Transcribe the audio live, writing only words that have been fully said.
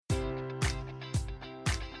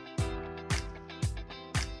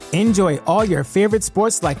Enjoy all your favorite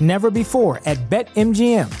sports like never before at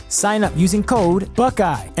BetMGM. Sign up using code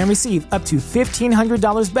Buckeye and receive up to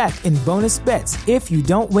 $1,500 back in bonus bets if you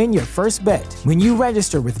don't win your first bet. When you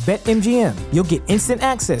register with BetMGM, you'll get instant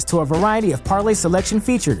access to a variety of parlay selection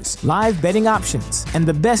features, live betting options, and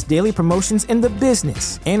the best daily promotions in the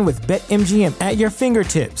business. And with BetMGM at your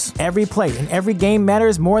fingertips, every play and every game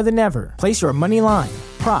matters more than ever. Place your money line,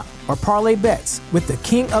 prop, or parlay bets with the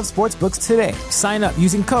king of sportsbooks today. Sign up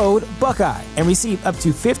using code Buckeye and receive up to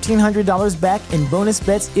 $1,500 back in bonus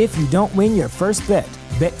bets if you don't win your first bet.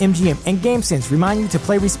 BetMGM and GameSense remind you to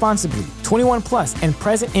play responsibly. 21 plus and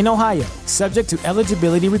present in Ohio, subject to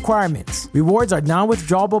eligibility requirements. Rewards are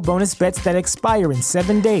non-withdrawable bonus bets that expire in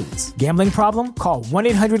 7 days. Gambling problem? Call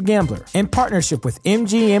 1-800-GAMBLER. In partnership with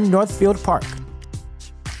MGM Northfield Park.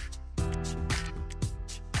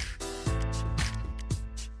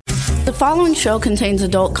 The following show contains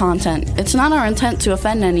adult content. It's not our intent to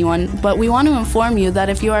offend anyone, but we want to inform you that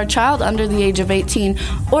if you are a child under the age of 18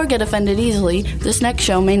 or get offended easily, this next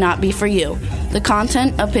show may not be for you. The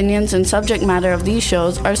content, opinions, and subject matter of these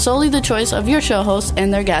shows are solely the choice of your show hosts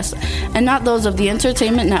and their guests, and not those of the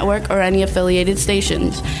Entertainment Network or any affiliated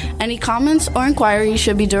stations. Any comments or inquiries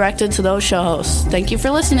should be directed to those show hosts. Thank you for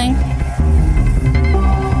listening.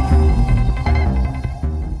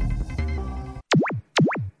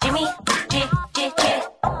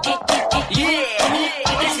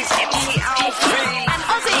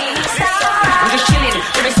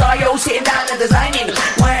 Sitting down and designing,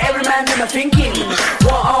 why every man them are thinking,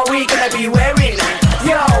 what are we gonna be wearing?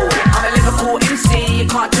 Yo, I'm a Liverpool MC, you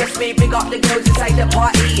can't test me. Big up the girls inside the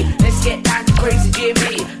party, let's get down to crazy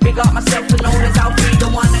Jimmy. Big up myself and known as Alfie, the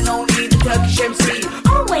one and only, the Turkish MC.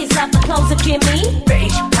 Always love the clothes of Jimmy.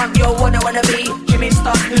 Bitch, I'm your wanna be Jimmy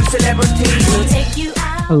Star, new celebrity. We'll take you out.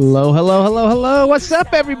 Hello. What's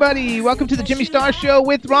up, everybody? Welcome to the Jimmy Star Show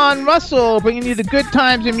with Ron Russell, bringing you the good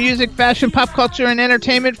times in music, fashion, pop culture, and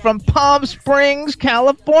entertainment from Palm Springs,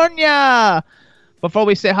 California. Before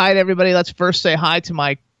we say hi to everybody, let's first say hi to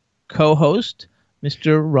my co-host,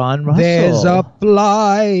 Mr. Ron Russell. There's a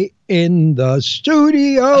fly in the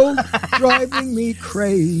studio driving me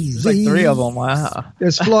crazy. There's like 3 of them. Wow.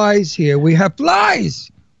 There's flies here. We have flies.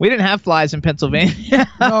 We didn't have flies in Pennsylvania.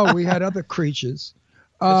 No, we had other creatures.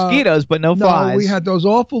 Mosquitoes, but no flies. No, we had those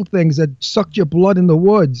awful things that sucked your blood in the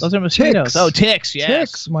woods. Those are mosquitoes. Ticks. Oh, ticks, yes.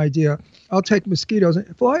 Ticks, my dear. I'll take mosquitoes.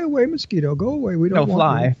 Fly away, mosquito. Go away. We don't want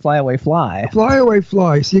fly. you. Fly away, fly. Fly away,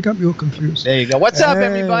 fly. See, you got me all confused. There you go. What's up,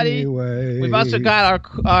 everybody? Anyway. We've also got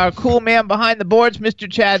our cool man behind the boards, Mr.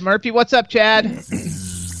 Chad Murphy. What's up, Chad?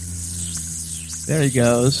 There he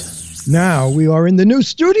goes. Now we are in the new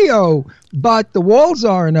studio, but the walls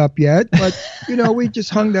aren't up yet. But, we just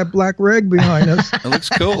hung that black rag behind us. It looks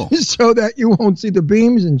cool. So that you won't see the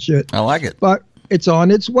beams and shit. I like it. But it's on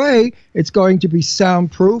its way. It's going to be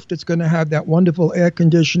soundproofed. It's going to have that wonderful air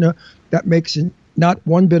conditioner that makes not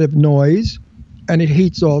one bit of noise. And it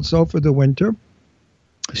heats also for the winter.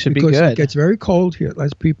 Should be because good. It gets very cold here,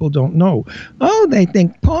 as people don't know. Oh, they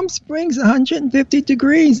think Palm Springs 150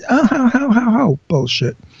 degrees. Oh, how.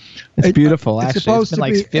 Bullshit. It's beautiful, it's actually. Supposed it's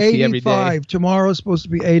been to like be 50 85. every day. Tomorrow's supposed to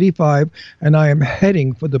be 85, and I am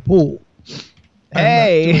heading for the pool.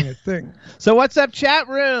 Hey. I'm not doing a thing. So what's up, chat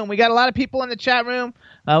room? We got a lot of people in the chat room.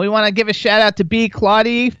 We want to give a shout out to B.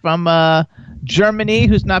 Claudie from Germany,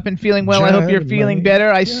 who's not been feeling well. I hope you're feeling better.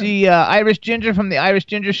 I see Irish Ginger from the Irish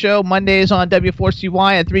Ginger Show, Mondays on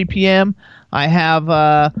W4CY at 3 p.m. I have,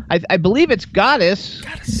 I believe it's Goddess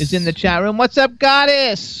is in the chat room. What's up,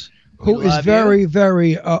 Goddess? Who is very,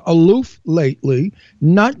 very aloof lately,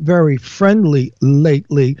 not very friendly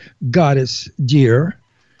lately, Goddess dear.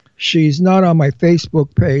 She's not on my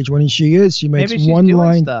Facebook page. When she is, she makes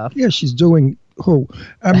one-line stuff. Yeah, she's doing who?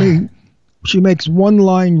 I mean, she makes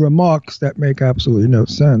one-line remarks that make absolutely no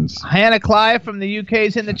sense. Hannah Clive from the UK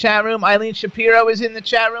is in the chat room. Eileen Shapiro is in the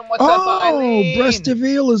chat room. What's up, Eileen? Breast of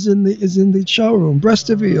Eel is in the showroom. Breast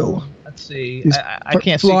of Eel. Let's see. I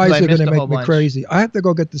can't see flies because I are missed going to a whole make me bunch. crazy. I have to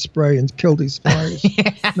go get the spray and kill these flies.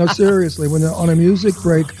 No, seriously. When they're on a music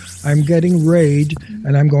break, I'm getting raid,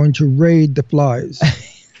 and I'm going to raid the flies.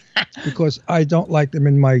 Because I don't like them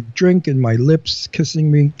in my drink, in my lips,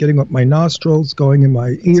 kissing me, getting up my nostrils, going in my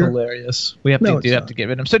ear. It's hilarious. We have to get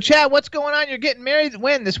rid of them. So, Chad, what's going on? You're getting married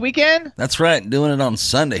when? This weekend? That's right. Doing it on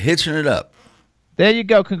Sunday. Hitching it up. There you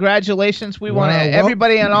go. Congratulations. We want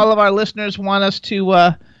everybody and all of our listeners want us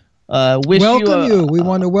to welcome you. We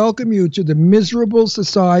want to welcome you to the miserable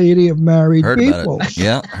society of married people. About it.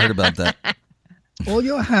 Yeah, heard about that. All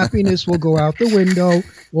your happiness will go out the window.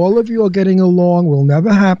 All of you are getting along. Will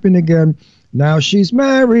never happen again. Now she's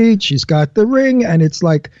married. She's got the ring. And it's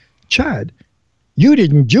like, Chad, You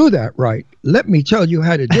didn't do that right. Let me tell you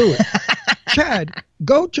how to do it. Chad,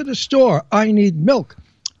 go to the store. I need milk.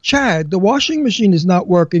 Chad, the washing machine is not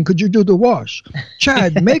working. Could you do the wash?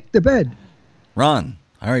 Chad, make the bed. Ron,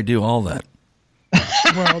 I already do all that.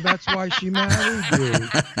 Well, that's why she married you.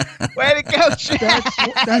 Way to go, Chad.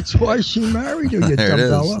 That's why she married you, you There it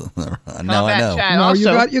dumb is. fella. Now I know. Chad, No,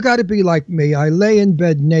 also, you got to be like me. I lay in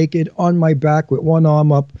bed naked on my back with one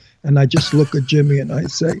arm up, and I just look at Jimmy and I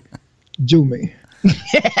say, "Do me."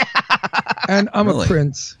 And I'm Really? a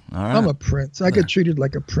prince. All right. I'm a prince. I get treated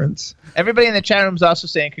like a prince. everybody in the chat room is also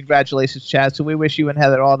saying congratulations, Chad. So we wish you and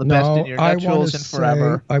Heather all the best in your nuptials and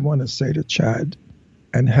forever. I want to say to Chad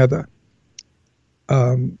and Heather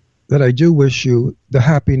that I do wish you the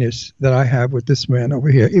happiness that I have with this man over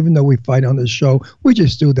here. Even though we fight on this show, we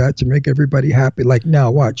just do that to make everybody happy. Like, now,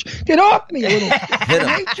 watch. Get off me, you little... Hit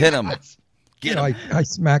him. Get him. I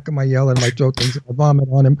smack him, I yell at him, I throw things, I vomit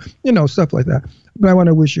on him, stuff like that. But I want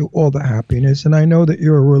to wish you all the happiness. And I know that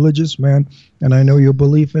you're a religious man, and I know you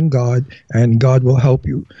believe in God, and God will help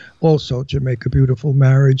you also to make a beautiful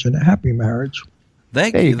marriage and a happy marriage.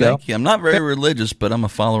 Thank you. I'm not very religious, but I'm a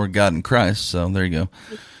follower of God in Christ, so there you go.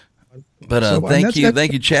 But thank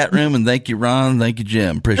you, chat room, and thank you, Ron, thank you,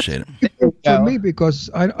 Jim. Appreciate it. For me, because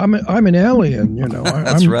I'm an alien,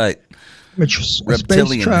 That's right. I'm a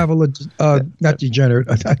space traveler, not degenerate.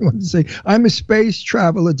 I want to say I'm a space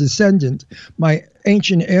traveler descendant. My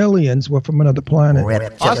ancient aliens were from another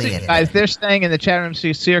planet. Also, guys, they're staying in the chat room.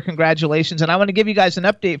 Sincere congratulations, and I want to give you guys an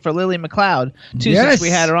update for Lily McLeod. Since we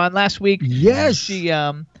had her on last week. Yes, she.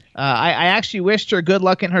 I actually wished her good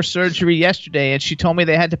luck in her surgery yesterday, and she told me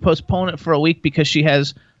they had to postpone it for a week because she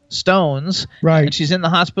has stones. Right. And she's in the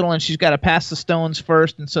hospital, and she's got to pass the stones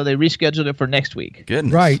first, and so they rescheduled it for next week.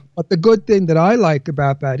 Goodness. Right. But the good thing that I like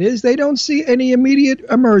about that is they don't see any immediate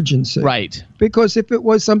emergency. Right. Because if it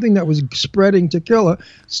was something that was spreading to kill her,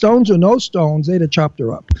 stones or no stones, they'd have chopped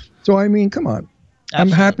her up. So, I mean, come on.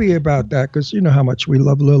 Absolutely. I'm happy about that because you know how much we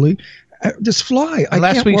love Lily. Just fly.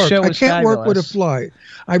 I can't work with a fly.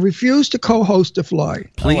 I refuse to co-host a fly.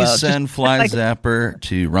 Please send Fly Zapper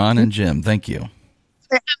to Ron and Jim. Thank you.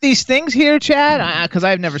 They have these things here, Chad, because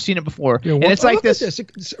I've never seen it before. And it's like this.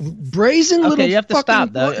 It's brazen little. Okay, you have to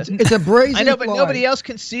stop though. It's a brazen. I know, but fly. nobody else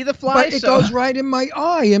can see the fly. But it goes right in my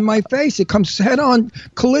eye, in my face. It comes head-on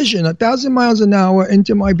collision, 1,000 miles an hour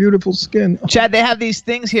into my beautiful skin. Chad, they have these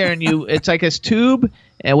things here, and it's like this tube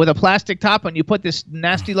with a plastic top, and you put this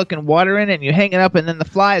nasty-looking water in it, and you hang it up, and then the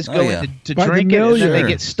flies go in to drink it, and then they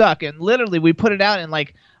get stuck. And literally, we put it out, and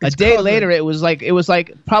a day later, it was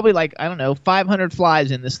like probably I don't know, 500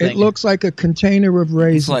 flies in this thing. It looks like a container of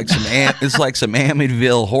raisins. It's like some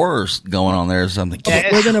Amityville horrors going on there or something. Yeah,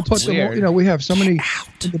 we're gonna put them. We have so many.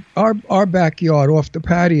 Our backyard off the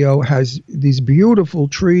patio has these beautiful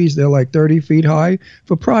trees. They're like 30 feet high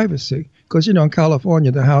for privacy. Because in California,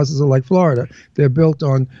 the houses are like Florida. They're built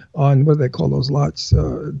on what do they call those lots?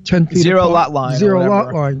 10 feet. Zero lot line. Zero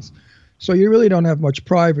lot lines. So you really don't have much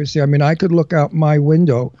privacy. I mean, I could look out my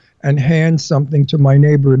window and hand something to my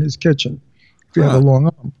neighbor in his kitchen if you have a long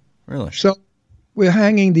arm. Really? So we're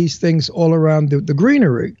hanging these things all around the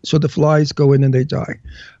greenery, so the flies go in and they die.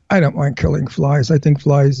 I don't mind killing flies. I think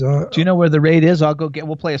flies. Do you know where the raid is?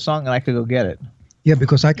 We'll play a song and I could go get it. Yeah,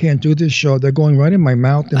 because I can't do this show. They're going right in my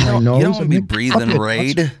mouth and my nose. You don't want to be breathing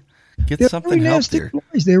raid. Get something healthier.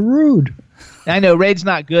 Flies. They're rude. I know raid's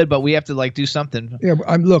not good, but we have to do something. Yeah,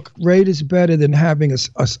 look, raid is better than having a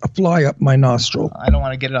fly up my nostril. I don't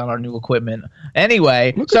want to get it on our new equipment.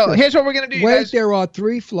 Anyway, so here's what we're gonna do. You guys. There are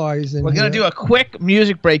 3 flies in. We're gonna do a quick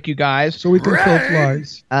music break, you guys, so we can kill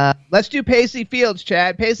flies. Let's do Paisley Fields,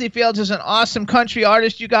 Chad. Paisley Fields is an awesome country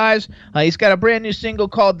artist, you guys. He's got a brand new single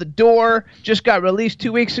called "The Door." Just got released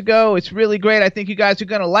 2 weeks ago. It's really great. I think you guys are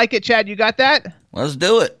gonna like it, Chad. You got that? Let's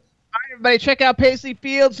do it. All right, everybody, check out Paisley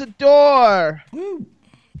Fields' "The Door." Woo.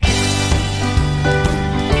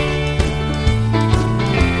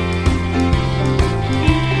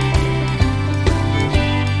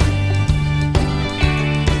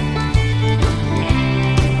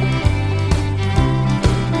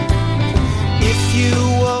 If you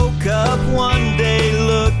woke up one day,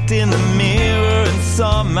 looked in the mirror and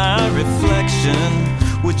saw my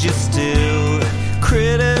reflection, would you still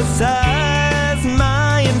criticize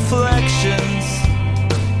my inflections?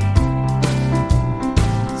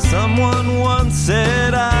 Someone once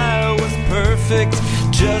said I was perfect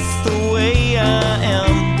just the way I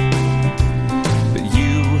am, but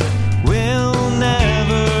you will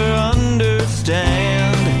never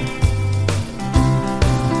understand.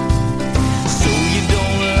 So you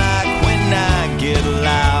don't like when I get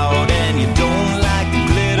loud, and you don't like the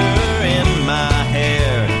glitter in my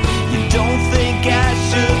hair. You don't think I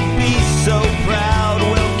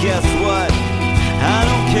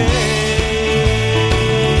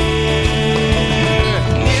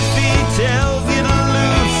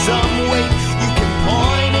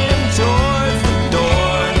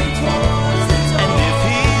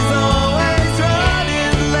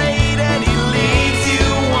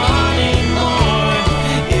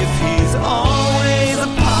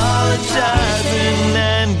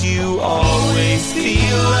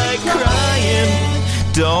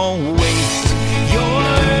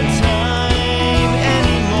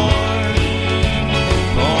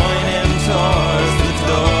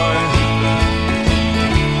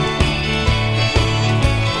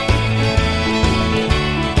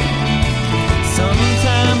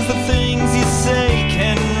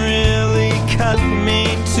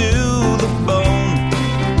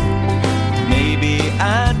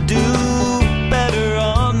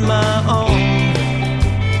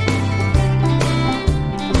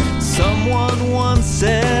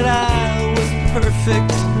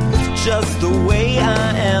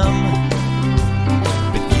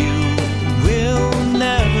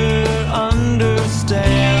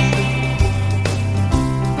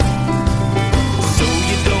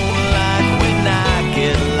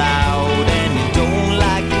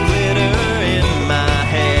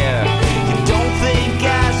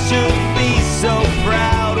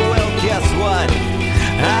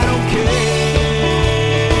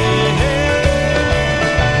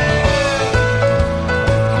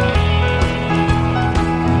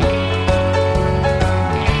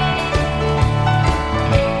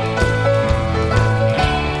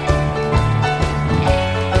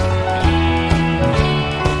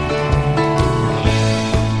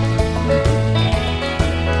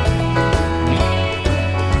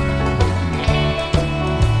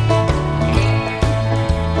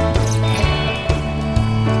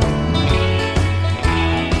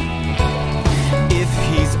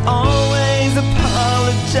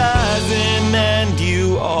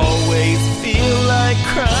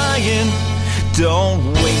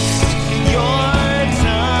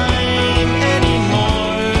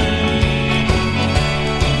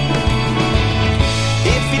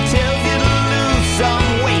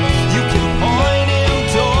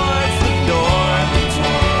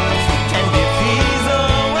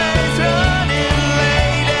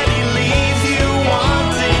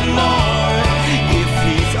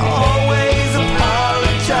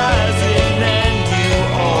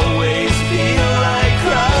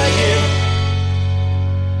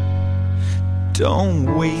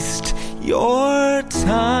Don't waste your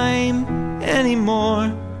time anymore.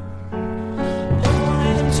 Don't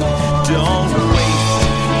waste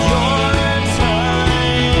your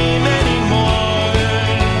time anymore.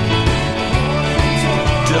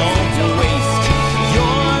 Don't waste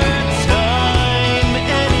your time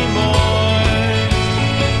anymore.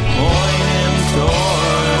 Pointing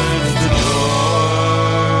towards the door.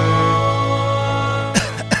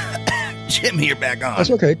 Jimmy, you're back on. That's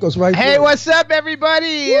okay. It goes right Hey, through. what's up,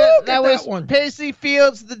 everybody? Woo, that was one. Paisley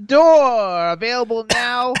Fields, The Door, available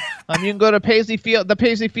now. You can go to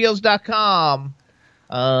thepaisleyfields.com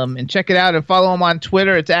and check it out and follow him on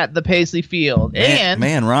Twitter. It's at The Paisley Field.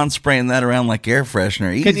 Man, Ron's spraying that around like air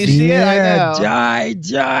freshener. Easy. Can you see it? I know.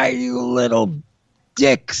 Die, you little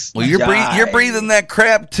dicks. Well, you're breathing that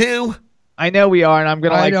crap too. I know we are, and I'm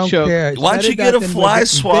going to I don't choke. care. Why don't you get a fly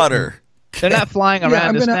swatter? They're not flying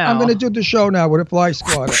around us now. I'm gonna do the show now with a fly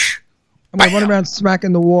swatter. I'm gonna run around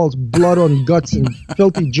smacking the walls, blood on guts and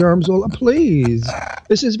filthy germs. All please,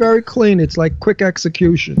 this is very clean. It's like quick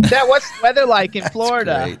execution. Dad, what's the weather like in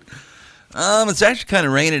Florida? Great. It's actually kind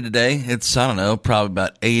of rainy today. It's, I don't know, probably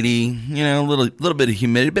about 80. You know, a little bit of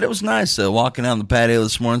humidity, but it was nice though. Walking out on the patio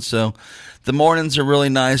this morning, so the mornings are really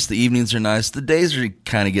nice. The evenings are nice. The days are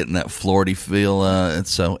kind of getting that Florida feel.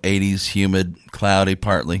 It's so 80s, humid, cloudy,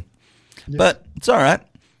 partly. Yeah. But it's all right.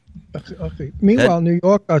 Okay. Meanwhile, New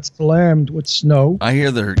York got slammed with snow. I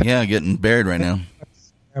hear they're getting buried right now.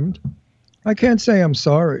 I can't say I'm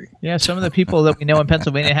sorry. Yeah, some of the people that we know in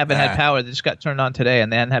Pennsylvania haven't had power. They just got turned on today,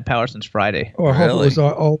 and they hadn't had power since Friday. Oh, I hope it was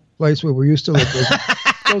our old place where we used to live.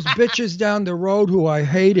 Those bitches down the road who I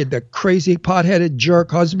hated, the crazy pot-headed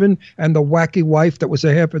jerk husband and the wacky wife that was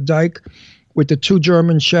a half a dyke with the 2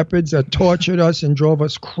 German shepherds that tortured us and drove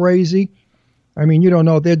us crazy. I mean, you don't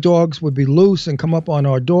know, their dogs would be loose and come up on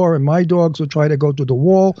our door, and my dogs would try to go through the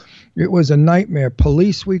wall. It was a nightmare.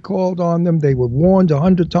 Police, we called on them. They were warned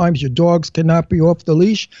 100 times, your dogs cannot be off the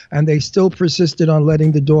leash, and they still persisted on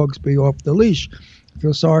letting the dogs be off the leash. I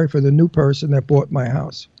feel sorry for the new person that bought my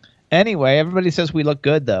house. Anyway, everybody says we look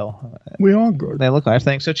good, though. We are good. They look like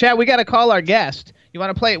things. So, Chad, we got to call our guest. You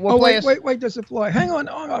want to play? Wait, does it fly? Hang on.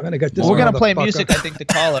 Oh, I'm going to get this. We're going to play music, I think, to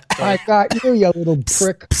call it. I got you, you little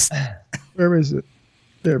prick. Where is it?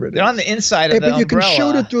 There it is. They're on the inside of the umbrella. But you can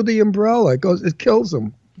shoot it through the umbrella. It kills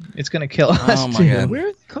them. It's going to kill us. Oh, my God. Where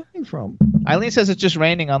is it coming from? Eileen says it's just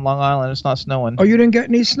raining on Long Island. It's not snowing. Oh, you didn't get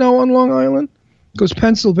any snow on Long Island? Because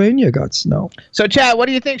Pennsylvania got snow. So, Chad, what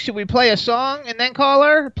do you think? Should we play a song and then call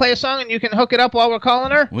her? Play a song and you can hook it up while we're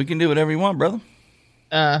calling her? We can do whatever you want, brother.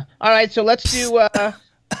 All right, so let's do...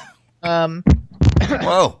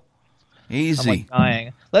 Whoa. Easy. I'm like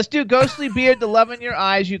dying. Let's do Ghostly Beard, The Love in Your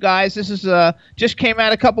Eyes, you guys. This is just came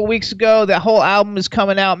out a couple weeks ago. That whole album is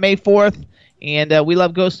coming out May 4th. And we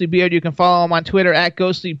love Ghostly Beard. You can follow him on Twitter at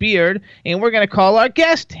Ghostly Beard. And we're going to call our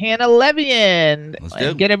guest, Hannah Levien,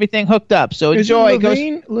 and get everything hooked up. So enjoy.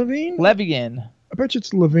 Levien. I bet you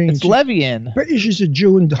it's Levien. It's Levien. I bet you she's a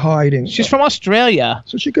Jew in hiding. She's from Australia.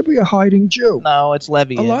 So she could be a hiding Jew. No, it's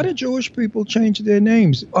Levien. A lot of Jewish people change their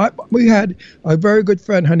names. We had a very good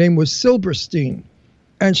friend. Her name was Silberstein.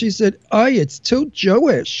 And she said, it's too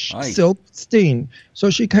Jewish. Silberstein.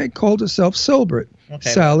 So she called herself Silbert.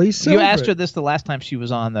 Okay. Sally Silbert. You asked her this the last time she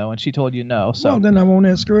was on, though, and she told you no. So. Well, then I won't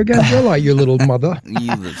ask her again, will I, you little mother? All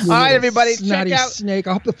right, everybody, check out... snake.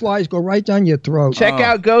 I hope the flies go right down your throat. Check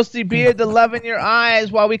out Ghostly Beard, The Love in Your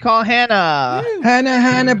Eyes, while we call Hannah.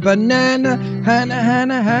 Hannah, banana.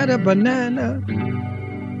 Hannah, had a banana.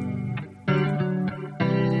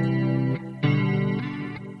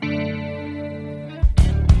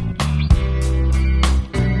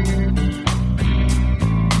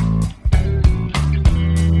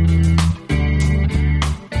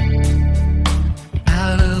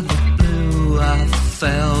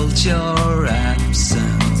 Felt your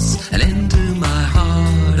absence, and into my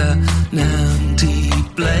heart an empty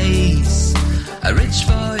place. I reached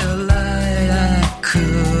for your light, I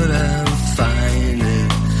couldn't find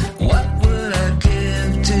it. What would I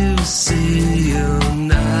give to see you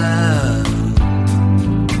now?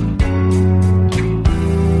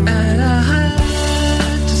 And I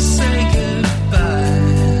had to say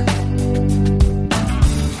goodbye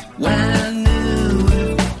when I knew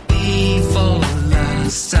it would be for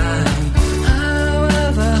last time.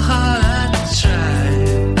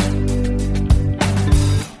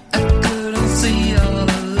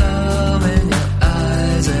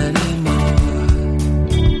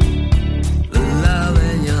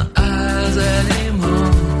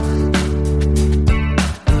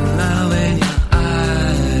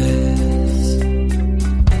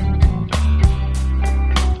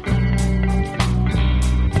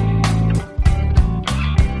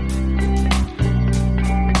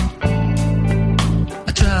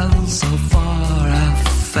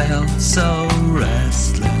 so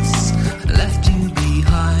restless. I left you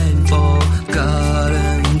behind for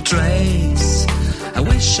garden trace. I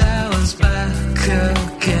wish I was back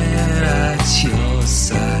again at your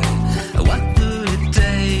side. What would it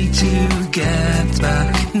take to get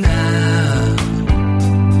back now?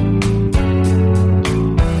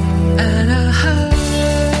 And I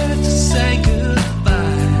had to say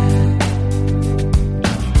goodbye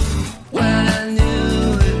when I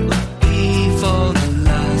knew it would be for the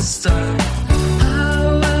last time.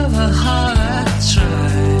 However hard I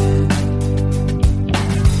tried,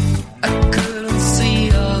 I couldn't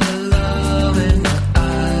see all the love in your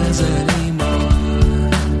eyes anymore.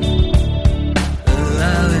 The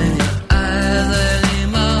love in your eyes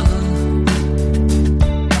anymore.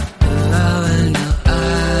 The love in your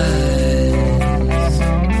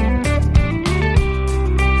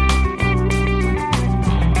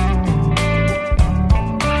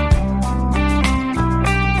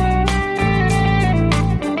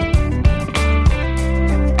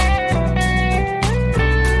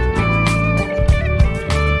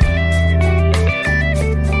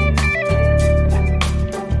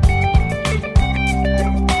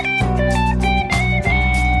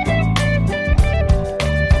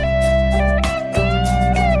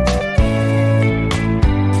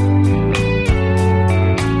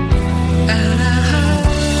And I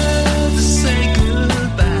had to say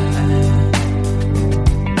goodbye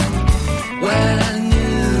when I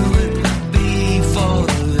knew it would be for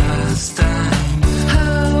the last time.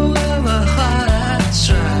 However hard I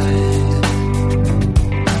tried,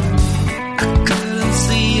 I couldn't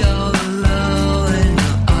see all the love in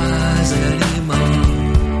your eyes anymore.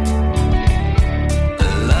 The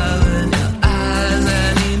love in your eyes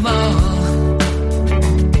anymore.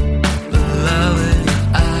 The love in your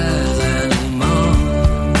eyes anymore.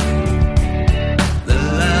 The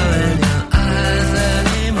love in your eyes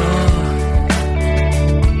anymore.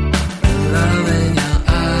 The love in your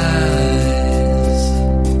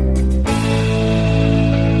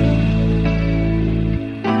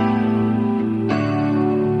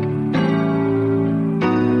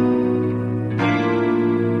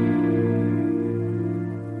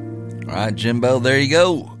All right, Jimbo, there you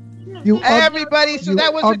go. You Everybody, so you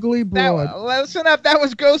that was ugly broad. listen up. That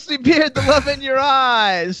was Ghostly Beard, The Love in Your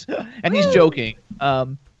Eyes, and he's joking.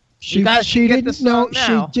 She guys can get the didn't know. song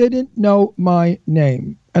now. She didn't know my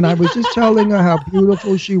name, and I was just telling her how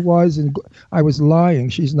beautiful she was, and I was lying.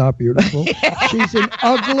 She's not beautiful. She's an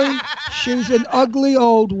ugly. She's an ugly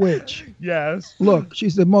old witch. Yes. Look,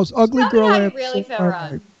 she's the most ugly Tell me girl how I to ever really saw in feel, my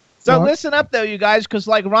Ron. life. So What? listen up, though, you guys, because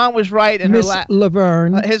like Ron was right, and Miss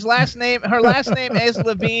Laverne. his last name, her last name is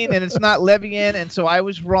Levien, and it's not Levien, and so I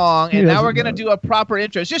was wrong. And He now doesn't we're gonna know. do a proper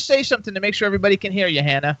intro. Just say something to make sure everybody can hear you,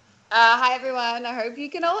 Hannah. Hi, everyone. I hope you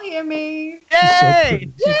can all hear me. Yay!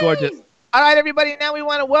 She's Yay! gorgeous. All right, everybody. Now we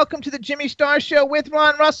want to welcome to the Jimmy Star Show with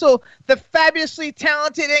Ron Russell, the fabulously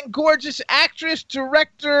talented and gorgeous actress,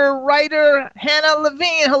 director, writer, Hannah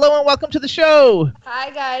Levien. Hello and welcome to the show.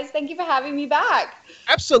 Hi, guys. Thank you for having me back.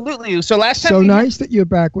 Absolutely. So last time, So nice that you're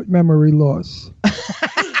back with memory loss.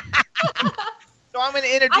 So I'm going to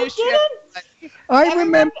I introduce you. didn't. I Everybody-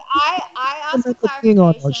 remember. I asked for remember being on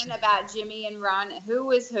our clarification show. about Jimmy and Ron, who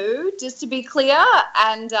was who, just to be clear,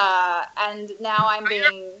 and now I'm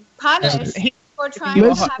being punished for trying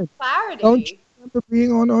Listen, to have clarity. Don't you remember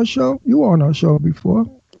being on our show? You were on our show before.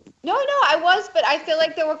 No, I was, but I feel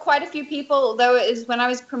like there were quite a few people, though it is when I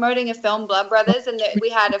was promoting a film, Blood Brothers, and we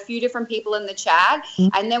had a few different people in the chat,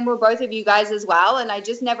 and then were both of you guys as well, and I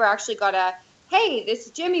just never actually got a, hey, this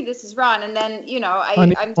is Jimmy, this is Ron, and then,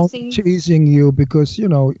 Honey, I'm I'm seeing... teasing you because,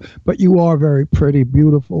 but you are very pretty,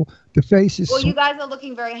 beautiful. The face is Well, you guys are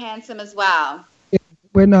looking very handsome as well.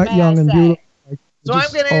 we're not may young I and say. beautiful. So I'm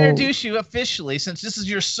Just going to old. introduce you officially, since this is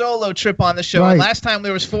your solo trip on the show. Right. And last time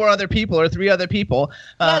there was 4 other people or 3 other people.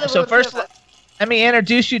 Yeah, there So were first, 2 of us. let me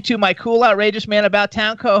introduce you to my cool, outrageous man about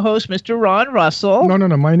town co-host, Mr. Ron Russell. No.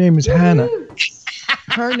 My name is Hannah.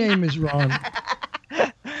 Her name is Ron.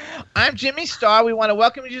 I'm Jimmy Starr. We want to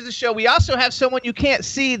welcome you to the show. We also have someone you can't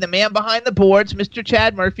see, the man behind the boards, Mr.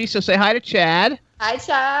 Chad Murphy. So say hi to Chad. Hi,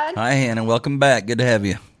 Chad. Hi, Hannah. Welcome back. Good to have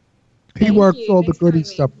you. He Thank works you. all the Thanks for goody having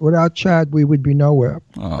me. stuff. Without Chad, we would be nowhere.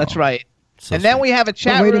 Oh, That's right. so And then sweet. we have a But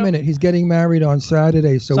chat wait room. a minute. He's getting married on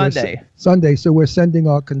Saturday. So Sunday. So we're sending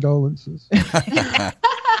our condolences.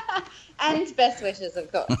 And best wishes,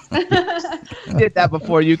 of course. We did that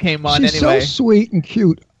before you came on She's anyway. so sweet and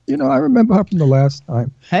cute. I remember her from the last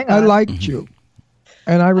time. Hang I on. liked you.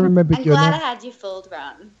 And I remembered I'm your glad I name. had you fooled,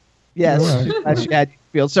 Ron. Yes, All that's Chad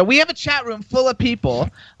Field. So we have a chat room full of people.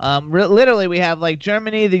 Literally, we have like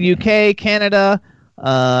Germany, the UK, Canada.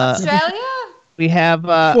 Australia? We have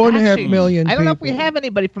 4.5 million. I don't know if we have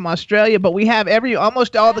anybody from Australia, but we have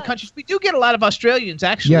almost all the countries. We do get a lot of Australians,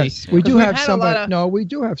 actually. Yes, we do have somebody. No, we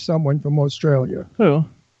do have someone from Australia. Who?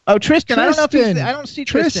 Oh, Tristan. I don't know if I don't see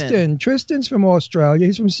Tristan. Tristan's from Australia.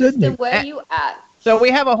 He's from Sydney. So where are you at? So we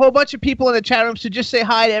have a whole bunch of people in the chat room. So just say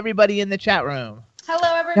hi to everybody in the chat room.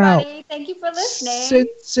 Hello, everybody. Thank you for listening.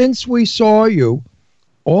 Since we saw you,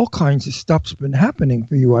 all kinds of stuff's been happening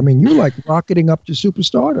for you. I mean, you're like rocketing up to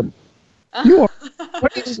superstardom. You are.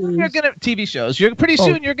 Pretty soon you're gonna TV shows. Pretty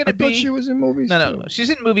soon you're gonna be. I thought she was in movies. No, she's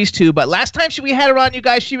in movies too. But last time we had her on, you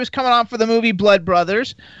guys, she was coming on for the movie Blood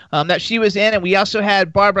Brothers, that she was in, and we also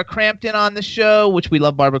had Barbara Crampton on the show, which we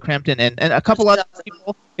love Barbara Crampton, and a couple other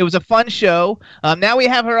people. It was a fun show. Now we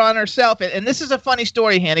have her on herself, and this is a funny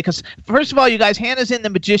story, Hannah, because first of all, you guys, Hannah's in The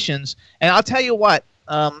Magicians, and I'll tell you what.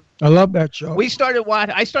 I love that show. I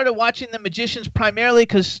started watching The Magicians primarily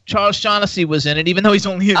because Charles Shaughnessy was in it, even though he's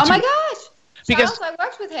only in Oh my gosh! Because Charles, I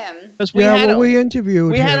worked with him. We interviewed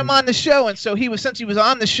him. We had him on the show, and so since he was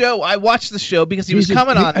on the show, I watched the show because he was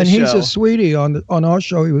coming on the show. And he's a sweetie on our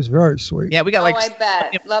show. He was very sweet. Yeah, we got I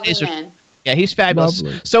bet. Lovely man. Yeah, he's fabulous.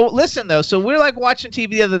 Lovely. So listen though, so we're like watching TV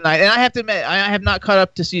the other night, and I have to admit, I have not caught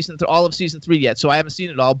up to all of season 3 yet, so I haven't seen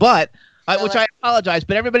it all, but. Which I apologize,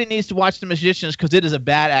 but everybody needs to watch The Magicians because it is a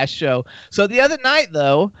badass show. So the other night,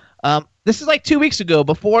 though, this is like 2 weeks ago,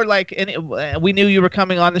 before we knew you were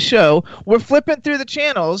coming on the show. We're flipping through the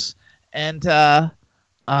channels, and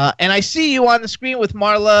I see you on the screen with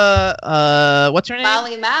Marla. What's her name?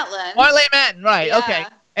 Marlene Matlin. Marlene Matlin, right? Yeah. Okay.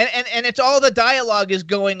 And it's all the dialogue is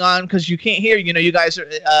going on because you can't hear. You guys are.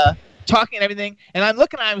 Talking and everything, and I'm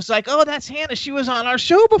looking. I was like, "Oh, that's Hannah. She was on our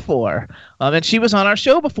show before, and she was on our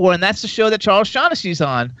show before, and that's the show that Charles Shaughnessy's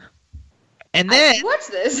on." And then what's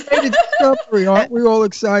this? Discovery, aren't we all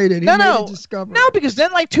excited? No, because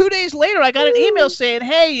then like 2 days later, I got an email saying,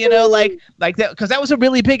 "Hey, like that," because that was a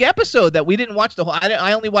really big episode that we didn't watch the whole.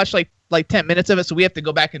 I only watched like 10 minutes of it, so we have to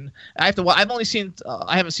go back and I haven't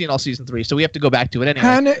seen all season 3, so we have to go back to it anyway.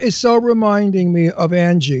 Hannah is so reminding me of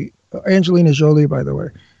Angelina Jolie, by the way.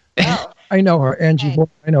 Oh. I know her, Angie.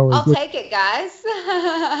 Okay. I know her. I'll take it, guys.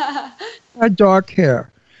 Had dark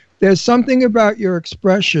hair. There's something about your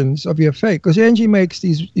expressions of your face, because Angie makes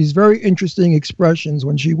these very interesting expressions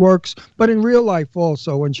when she works, but in real life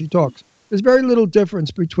also when she talks. There's very little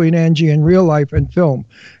difference between Angie in real life and film.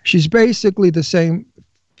 She's basically the same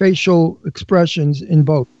facial expressions in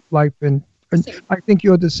both life and I think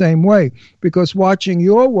you're the same way, because watching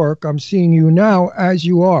your work, I'm seeing you now as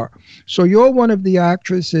you are. So you're one of the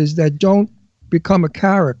actresses that don't become a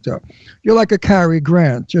character. You're like a Cary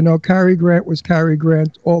Grant. Cary Grant was Cary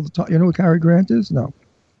Grant all the time. You know who Cary Grant is? No.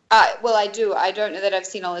 Well, I do. I don't know that I've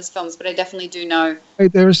seen all his films, but I definitely do know. Hey,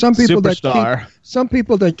 there are some people Superstar.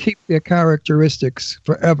 that keep their characteristics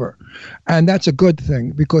forever, and that's a good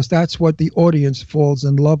thing because that's what the audience falls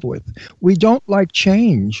in love with. We don't like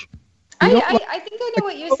change. I think I know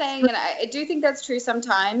what you're saying, and I do think that's true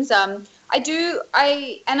sometimes. I do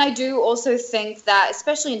also think that,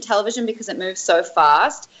 especially in television, because it moves so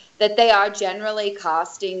fast, that they are generally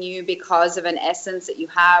casting you because of an essence that you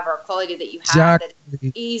have or a quality that you have that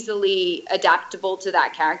is easily adaptable to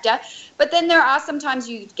that character. But then there are sometimes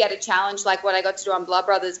you get a challenge, like what I got to do on Blood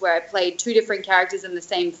Brothers, where I played 2 different characters in the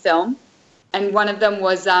same film, and one of them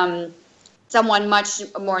was someone much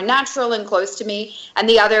more natural and close to me, and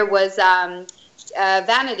the other was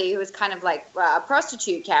Vanity, who was kind of like a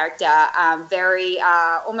prostitute character, very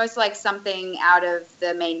almost like something out of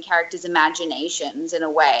the main character's imaginations in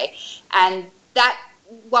a way. And that,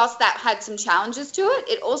 whilst that had some challenges to it,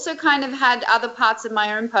 it also kind of had other parts of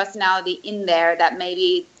my own personality in there that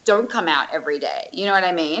maybe don't come out every day. You know what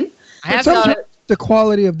I mean? The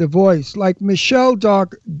quality of the voice, like Michelle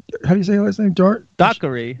how do you say her last name?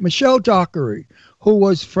 Dockery. Michelle Dockery, who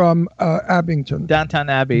was from Abington. Downtown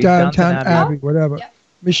Abbey, whatever. Yep.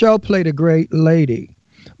 Michelle played a great lady,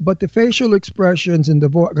 but the facial expressions and the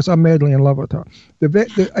voice, because I'm madly in love with her.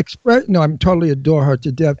 I'm totally adore her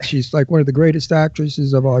to death. She's like one of the greatest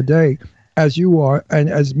actresses of our day, as you are, and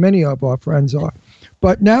as many of our friends are.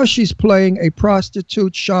 But now she's playing a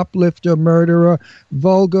prostitute, shoplifter, murderer,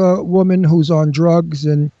 vulgar woman who's on drugs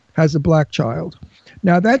and has a black child.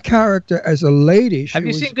 Now that character as a lady... Have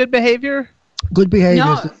you seen Good Behavior? Good Behavior.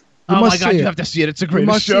 No. Oh my God, you have to see it. It's a great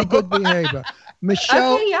show. See Good Behavior.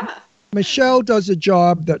 Michelle, okay, yeah. Michelle does a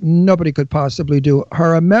job that nobody could possibly do.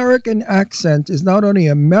 Her American accent is not only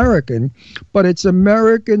American, but it's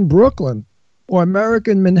American Brooklyn. Or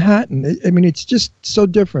American Manhattan. I mean, it's just so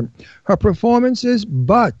different. Her performances,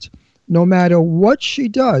 but no matter what she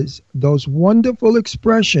does, those wonderful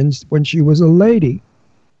expressions when she was a lady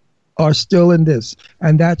are still in this,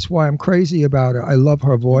 and that's why I'm crazy about her. I love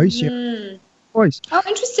her voice. Voice. Oh,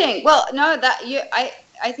 interesting. Well, no,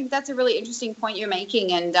 I think that's a really interesting point you're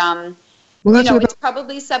making, and it's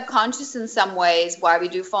probably subconscious in some ways why we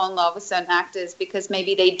do fall in love with certain actors, because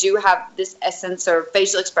maybe they do have this essence or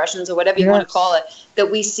facial expressions or whatever you want to call it that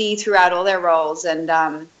we see throughout all their roles.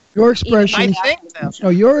 And your expressions,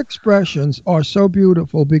 your expressions are so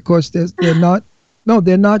beautiful because they're not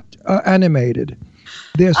animated.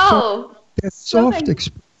 They're they're soft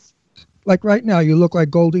expressions. Like right now, you look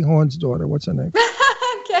like Goldie Hawn's daughter. What's her name?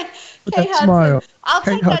 Okay, that smile. I'll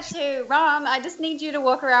take that too, Ron. I just need you to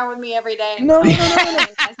walk around with me every day. No. Listen.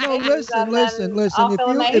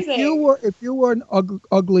 If you were an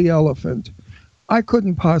ugly elephant, I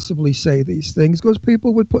couldn't possibly say these things because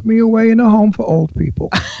people would put me away in a home for old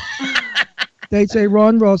people. They'd say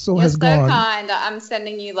Ron Russell has gone. You're so kind. I'm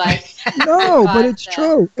sending you like. No, but it's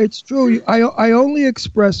true. It's true. I only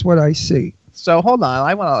express what I see. So hold on.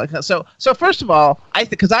 I want to. So first of all,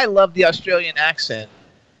 because I love the Australian accent.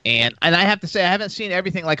 And I have to say, I haven't seen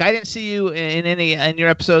everything. Like, I didn't see you in your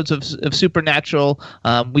episodes of Supernatural.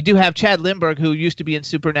 We do have Chad Lindbergh, who used to be in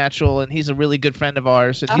Supernatural, and he's a really good friend of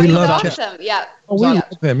ours. And he's awesome. Yeah. We love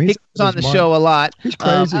him. He comes on the show a lot. He's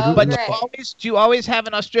crazy. But do you always have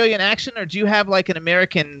an Australian accent, or do you have like an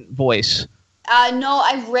American voice? No,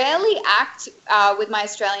 I rarely act with my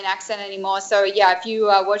Australian accent anymore. So yeah, if you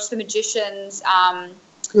watch The Magicians,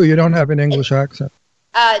 you don't have an English accent.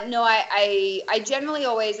 No, I generally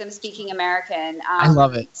always am speaking American. I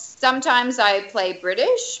love it. Sometimes I play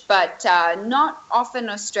British, but not often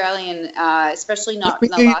Australian, especially not in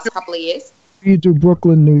the last couple of years. You do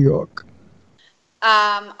Brooklyn, New York.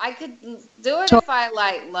 I could do it if I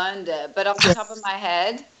learned it, but off the top of my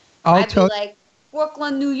head, I'd be like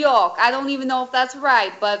Brooklyn, New York. I don't even know if that's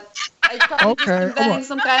right, but it's probably just inventing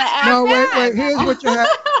some kind of accent. No, wait. Here's what you have.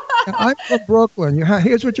 I'm from Brooklyn.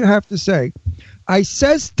 Here's what you have to say. I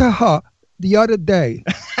says to her the other day.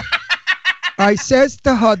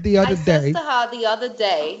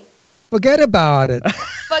 Forget about it.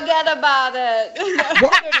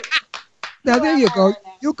 Now there you go.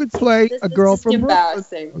 You could play a girl from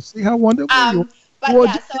Brooklyn. See how wonderful you are.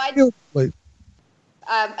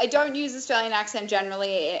 I don't use Australian accent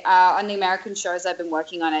generally on the American shows I've been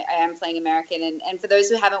working on. I am playing American, and for those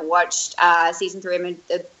who haven't watched season 3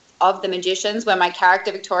 of The Magicians, when my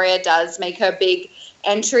character Victoria does make her big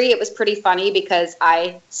entry, it was pretty funny because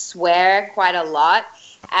I swear quite a lot,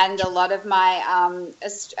 and a lot of my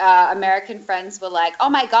American friends were like, "Oh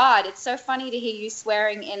my God, it's so funny to hear you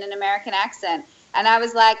swearing in an American accent." And I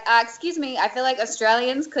was like, "Excuse me, I feel like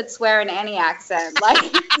Australians could swear in any accent. Like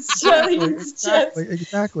Australians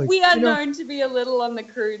exactly. We are known to be a little on the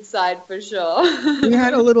crude side for sure." We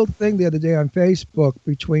had a little thing the other day on Facebook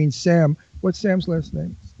between Sam. What's Sam's last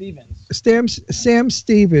name? Sam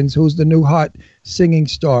Stevens, who's the new hot singing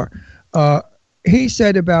star. He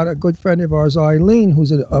said about a good friend of ours, Eileen,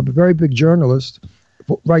 who's a very big journalist,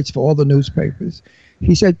 writes for all the newspapers.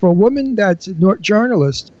 He said, for a woman that's a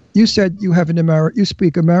journalist, you said you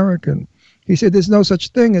speak American. He said there's no such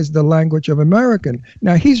thing as the language of American.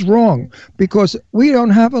 Now, he's wrong because we don't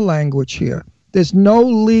have a language here. There's no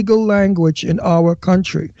legal language in our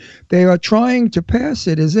country. They are trying to pass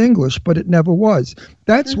it as English, but it never was.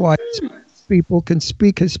 That's why people can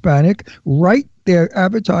speak Hispanic, write their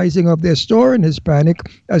advertising of their store in Hispanic,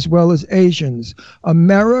 as well as Asians.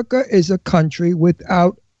 America is a country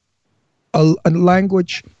without a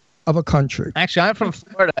language of a country. Actually, I'm from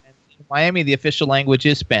Florida. In Miami, the official language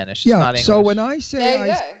is Spanish. It's not English. So when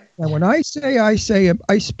I say I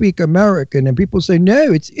speak American, and people say,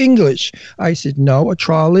 no, it's English. I said, no, a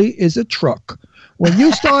trolley is a truck. When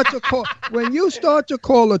you start to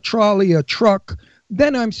call a trolley a truck,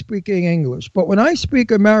 then I'm speaking English. But when I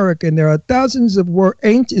speak American, there are thousands of words.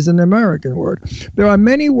 Ain't is an American word. There are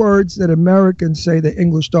many words that Americans say that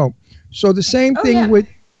English don't. So the same thing with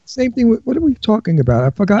what are we talking about? I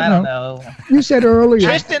forgot. I don't know. You said earlier.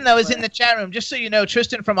 Tristan, though, is in the chat room. Just so you know,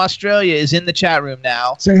 Tristan from Australia is in the chat room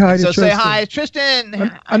now. Say hi to Tristan. So say hi, Tristan.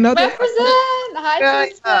 Represent. Hi,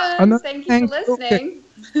 Tristan. Thank you for listening.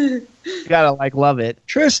 You gotta love it.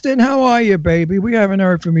 Tristan, how are you, baby? We haven't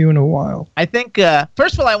heard from you in a while. I think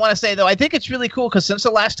first of all, I want to say though, I think it's really cool because since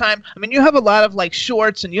the last time, I mean, you have a lot of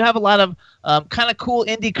shorts and you have a lot of kind of cool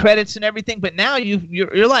indie credits and everything, but now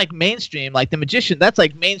you're like mainstream, like The Magician. That's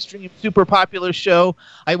like mainstream, super popular show.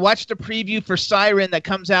 I watched a preview for Siren that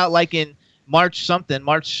comes out like in March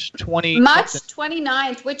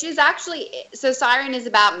 29th, which is actually, so Siren is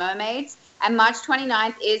about mermaids. And March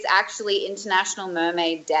 29th is actually International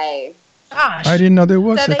Mermaid Day. Gosh. I didn't know there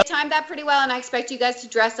was. So they timed that pretty well, and I expect you guys to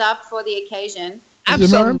dress up for the occasion.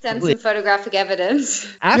 Absolutely. Send some photographic evidence.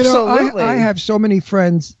 Absolutely. I have so many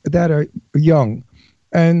friends that are young,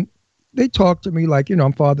 and they talk to me like,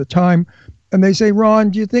 I'm Father Time, and they say, Ron,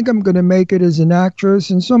 do you think I'm going to make it as an actress?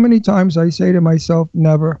 And so many times I say to myself,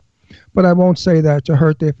 never. But I won't say that to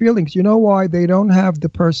hurt their feelings. You know why? They don't have the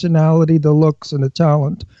personality, the looks, and the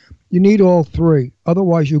talent. You need all three.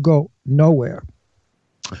 Otherwise, you go nowhere.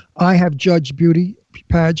 I have judged beauty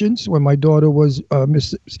pageants when my daughter was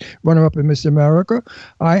runner-up in Miss America.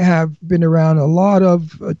 I have been around a lot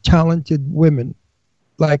of talented women,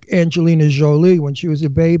 like Angelina Jolie. When she was a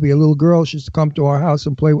baby, a little girl, she used to come to our house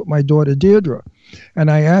and play with my daughter Deirdre.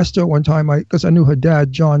 And I asked her one time, because I knew her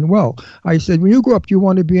dad, John, well. I said, when you grow up, do you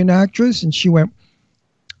want to be an actress? And she went,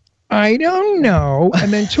 I don't know.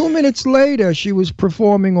 And then 2 minutes later, she was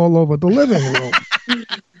performing all over the living room.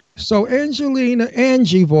 So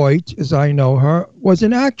Angie Voigt, as I know her, was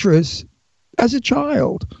an actress as a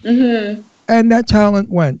child. Mm-hmm. And that talent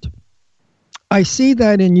went. I see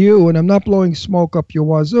that in you, and I'm not blowing smoke up your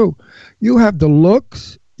wazoo. You have the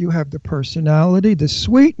looks, you have the personality, the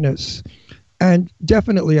sweetness, and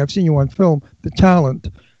definitely, I've seen you on film, the talent.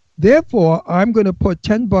 Therefore, I'm going to put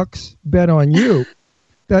 $10 bet on you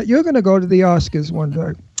that you're going to go to the Oscars one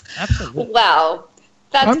day. Absolutely. Wow.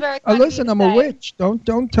 That's very kind listen, of you to I'm say. a witch.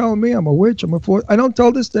 Don't tell me I'm a witch. I don't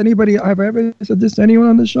tell this to anybody. I've ever said this to anyone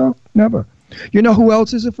on the show? Never. You know who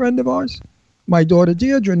else is a friend of ours? My daughter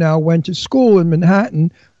Deirdre now went to school in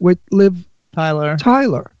Manhattan with Liv Tyler.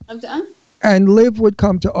 Okay. And Liv would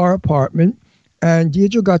come to our apartment, and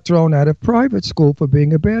Deirdre got thrown out of private school for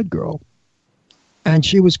being a bad girl. And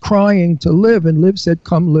she was crying to Liv, and Liv said,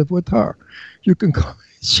 come live with her. You can come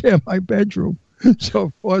share my bedroom. So,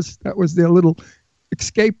 of course, that was their little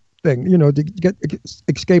escape thing, to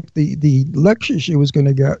escape the lecture she was going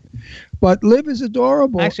to get. But Liv is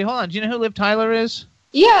adorable. Actually, hold on. Do you know who Liv Tyler is?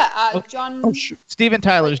 Yeah, John. Steven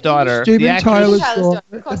Tyler's daughter. Steven Tyler's daughter,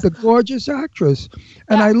 the gorgeous actress.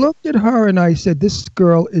 And I looked at her and I said, this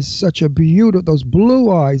girl is such a beautiful, those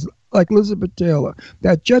blue eyes, like Elizabeth Taylor,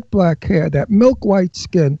 that jet black hair, that milk white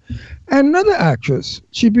skin. And another actress,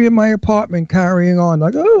 she'd be in my apartment carrying on,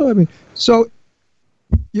 so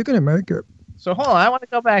you're going to make it. So hold on, I want to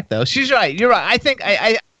go back though. She's right. You're right. I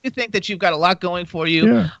think that you've got a lot going for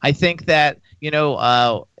you. Yeah. I think that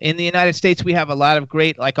in the United States we have a lot of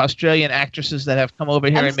great Australian actresses that have come over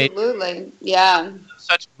here and made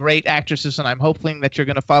such great actresses, and I'm hoping that you're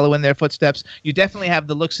going to follow in their footsteps. You definitely have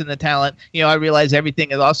the looks and the talent. I realize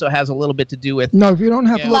everything also has a little bit to do with. No, if you don't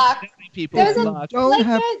have luck, people there's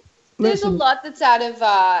there's a lot that's out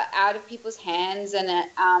of people's hands,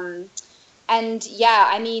 and yeah,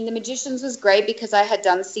 I mean, The Magicians was great because I had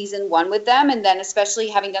done season 1 with them, and then especially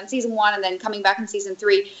having done season 1 and then coming back in season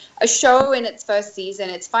 3, a show in its first season,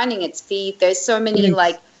 it's finding its feet. There's so many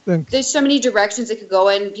there's so many directions it could go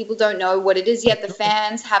in. People don't know what it is yet. The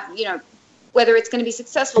fans have, whether it's going to be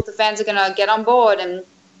successful, the fans are going to get on board,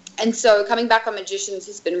 and so coming back on Magicians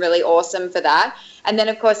has been really awesome for that. And then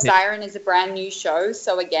of course Siren is a brand new show,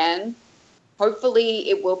 so again, hopefully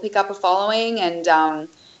it will pick up a following, and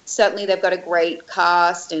certainly they've got a great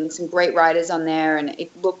cast and some great writers on there, and it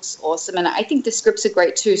looks awesome. And I think the scripts are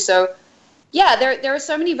great too. So, yeah, there are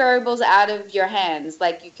so many variables out of your hands.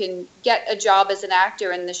 Like you can get a job as an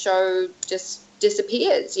actor and the show just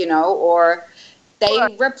disappears, or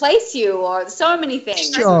they replace you, or so many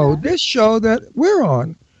things. This show that we're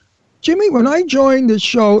on. Jimmy, when I joined this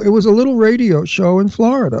show, it was a little radio show in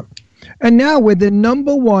Florida. And now we're the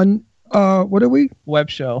number one what are we? Web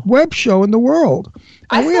show in the world.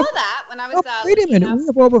 And I saw that when I was. Wait a minute, we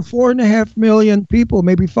have over 4.5 million people,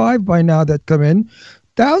 maybe 5 by now that come in.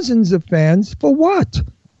 Thousands of fans. For what?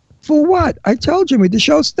 For what? I tell Jimmy, the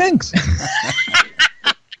show stinks.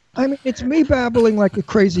 I mean, it's me babbling like a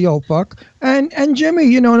crazy old fuck, and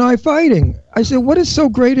Jimmy, and I fighting. I said, what is so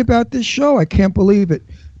great about this show? I can't believe it.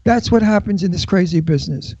 That's what happens in this crazy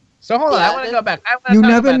business. So hold on, I want to go back. You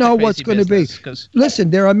never know what's going to be.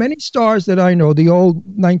 Listen, there are many stars that I know, the old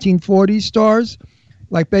 1940s stars,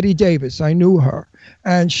 like Betty Davis. I knew her.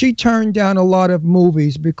 And she turned down a lot of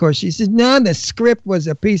movies because she said, no, the script was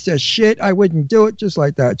a piece of shit. I wouldn't do it. Just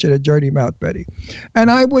like that. She had a dirty mouth, Betty.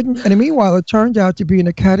 And I wouldn't. And meanwhile, it turned out to be an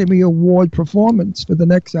Academy Award performance for the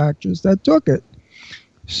next actress that took it.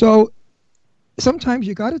 So sometimes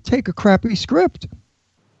you got to take a crappy script.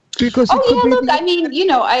 Because I mean,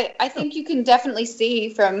 I think you can definitely see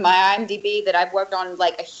from my IMDb that I've worked on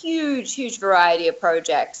like a huge variety of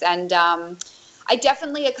projects. And I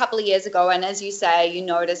definitely, a couple of years ago, and as you say, you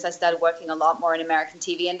notice I started working a lot more in American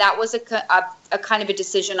TV. And that was a kind of a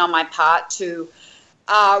decision on my part to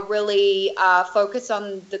really focus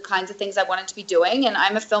on the kinds of things I wanted to be doing. And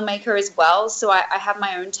I'm a filmmaker as well, so I have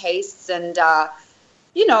my own tastes. And,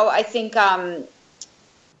 I think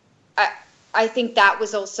I think that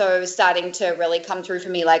was also starting to really come through for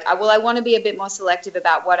me. Like, I want to be a bit more selective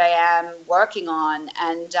about what I am working on.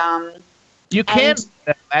 And you can,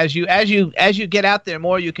 as you get out there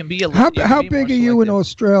more, you can be a little. How big are you in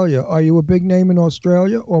Australia? Are you a big name in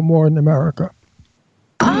Australia or more in America?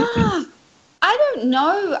 I don't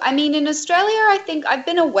know. I mean, in Australia, I think I've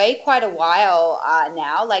been away quite a while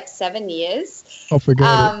now, like 7 years. Oh, forget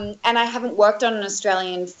it. And I haven't worked on an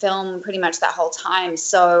Australian film pretty much that whole time.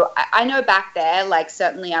 So I know back there, like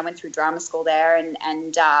certainly I went through drama school there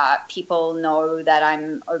and people know that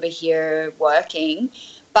I'm over here working.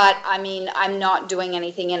 But, I mean, I'm not doing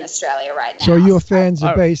anything in Australia right now. So your fans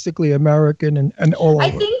are basically American and all over? I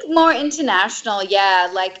think more international, yeah.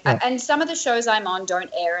 And some of the shows I'm on don't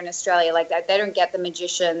air in Australia. Like, they don't get The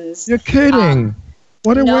Magicians. You're kidding.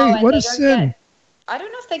 What a sin. I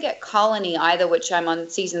don't know if they get Colony either, which I'm on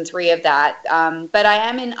season 3 of that. But I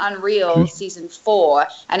am in Unreal season 4,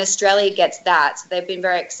 and Australia gets that. So they've been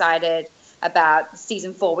very excited about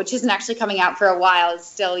season 4, which isn't actually coming out for a while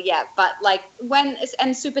still yet. But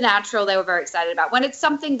and Supernatural, they were very excited about. When it's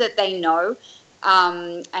something that they know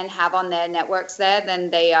and have on their networks there, then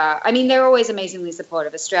they are. I mean, they're always amazingly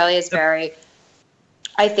supportive. Australia is very,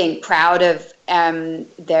 I think, proud of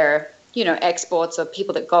their exports or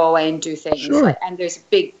people that go away and do things. Sure. And there's a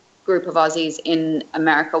big group of Aussies in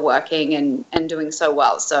America working and doing so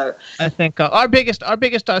well. So I think our biggest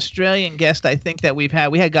Australian guest I think that we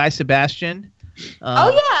had Guy Sebastian.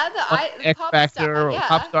 The X Factor or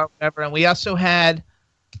Pop Star, whatever. And we also had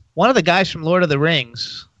one of the guys from Lord of the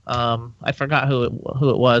Rings. I forgot who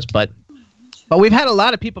it was, but we've had a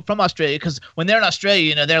lot of people from Australia because when they're in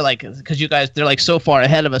Australia, they're like, because you guys, they're like so far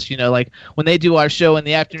ahead of us, like when they do our show in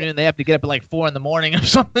the afternoon, they have to get up at like 4 a.m. or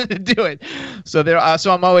something to do it. So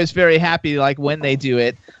so I'm always very happy like when they do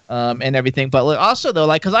it and everything. But also though,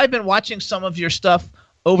 like, because I've been watching some of your stuff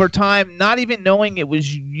over time, not even knowing it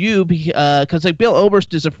was you, because like Bill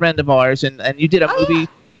Oberst is a friend of ours, and you did a movie,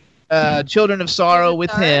 Children of Sorrow,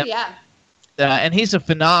 with him. Yeah. And he's a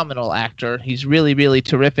phenomenal actor. He's really, really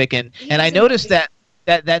terrific. And I noticed that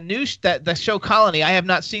the show Colony, I have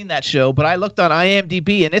not seen that show, but I looked on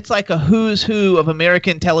IMDb, and it's like a who's who of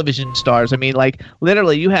American television stars. I mean, like,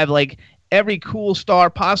 literally, you have, like, every cool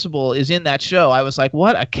star possible is in that show. I was like,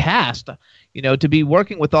 what a cast, to be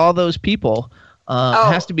working with all those people.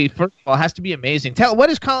 Has to be, first of all, has to be amazing. What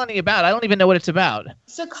is Colony about? I don't even know what it's about.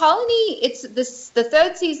 So Colony, the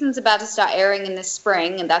 3rd season's about to start airing in the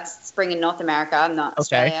spring, and that's spring in North America, not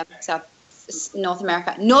Australia, North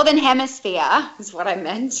America. Northern Hemisphere is what I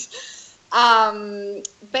meant.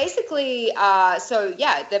 Basically,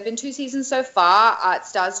 there've been 2 seasons so far. It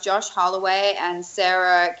stars Josh Holloway and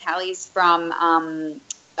Sarah Callies from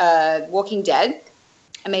Walking Dead.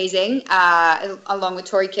 Amazing, along with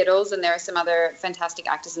Tori Kittles, and there are some other fantastic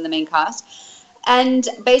actors in the main cast. And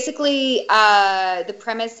basically, the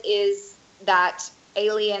premise is that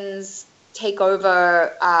aliens take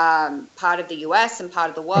over part of the U.S. and part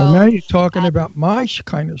of the world. Well, now you're talking about my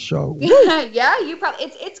kind of show. Yeah, you probably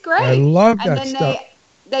it's great. I love that and then stuff.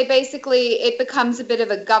 They basically, it becomes a bit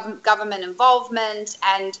of a government involvement,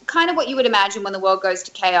 and kind of what you would imagine when the world goes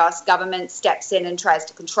to chaos. Government steps in and tries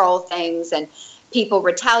to control things, and people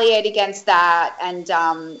retaliate against that, and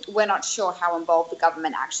we're not sure how involved the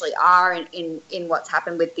government actually are in what's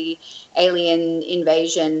happened with the alien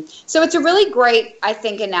invasion. So it's a really great, I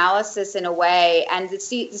think, analysis in a way, and the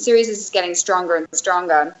series is getting stronger and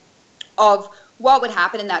stronger of what would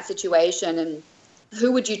happen in that situation and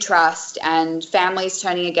who would you trust, and families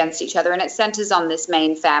turning against each other. And it centers on this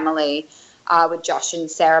main family with Josh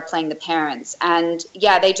and Sarah playing the parents. And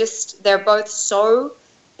yeah, they're just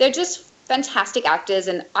fantastic actors,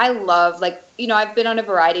 and I love, I've been on a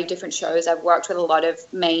variety of different shows. I've worked with a lot of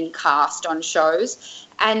main cast on shows,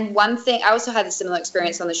 and one thing, I also had a similar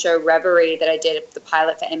experience on the show Reverie that I did, the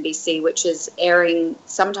pilot for NBC, which is airing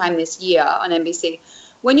sometime this year on NBC.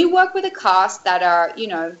 When you work with a cast that are,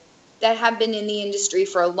 that have been in the industry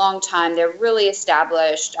for a long time, they're really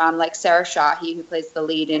established, like Sarah Shahi, who plays the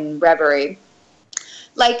lead in Reverie,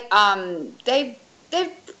 they've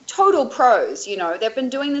total pros, they've been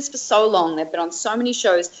doing this for so long, they've been on so many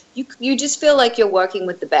shows, you just feel like you're working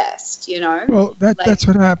with the best, Well, that's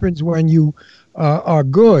what happens when you are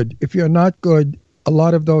good. If you're not good, a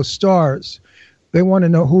lot of those stars, they want to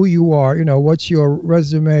know who you are, what's your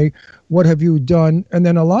resume, what have you done, and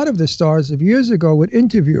then a lot of the stars of years ago would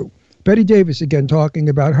interview. Betty Davis, again, talking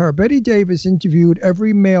about her. Betty Davis interviewed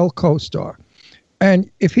every male co-star. And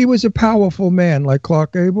if he was a powerful man like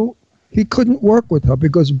Clark Gable, he couldn't work with her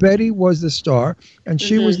because Betty was the star and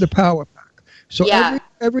she was the power pack. So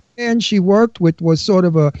every man she worked with was sort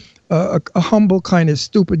of a humble kind of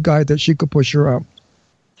stupid guy that she could push around.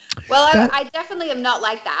 Well, I definitely am not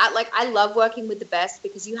like that. Like, I love working with the best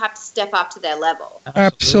because you have to step up to their level.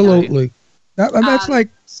 Absolutely. That's like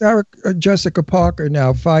Jessica Parker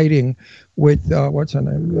now fighting with, what's her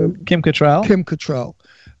name? Kim Cattrall. Kim Cattrall.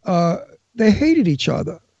 They hated each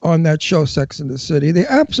other on that show, Sex and the City. They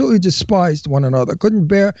absolutely despised one another. Couldn't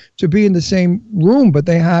bear to be in the same room, but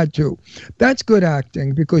they had to. That's good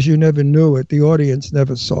acting because you never knew it. The audience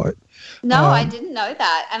never saw it. No, I didn't know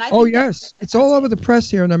that. And I think yes. It's all over the press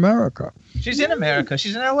here in America. She's in America.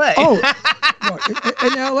 She's in L.A. Oh, no,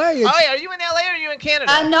 in L.A. Are you in L.A. or are you in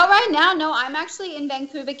Canada? No, right now. No, I'm actually in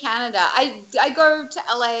Vancouver, Canada. I go to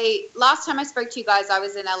L.A. Last time I spoke to you guys, I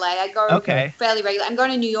was in L.A. I go fairly regularly. I'm going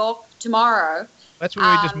to New York tomorrow. That's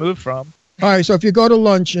where we just moved from. All right, so if you go to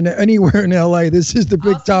lunch anywhere in L.A., this is the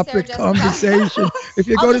big topic conversation. If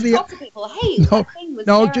you go to the people, hey,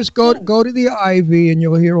 just go to the Ivy and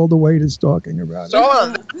you'll hear all the waiters talking about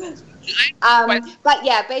it. But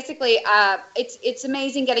yeah, basically, it's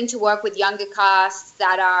amazing getting to work with younger casts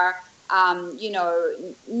that are,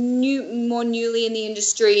 more newly in the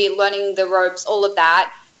industry, learning the ropes, all of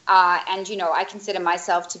that. And, I consider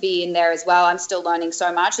myself to be in there as well. I'm still learning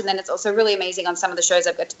so much. And then it's also really amazing on some of the shows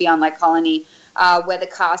I've got to be on, like Colony, where the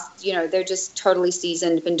cast, they're just totally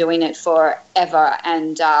seasoned, been doing it forever.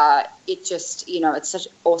 And it just, it's such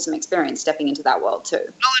an awesome experience stepping into that world, too.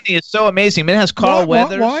 Colony is so amazing. It has Carl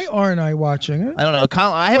Weathers. Why aren't I watching it? I don't know.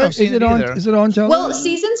 I haven't seen it either. Is it on television? Well,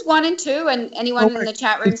 seasons 1 and 2, and anyone in the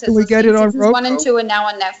chat room says we get it on seasons Roku? 1 and 2 are now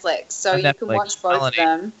on Netflix, so you can watch both of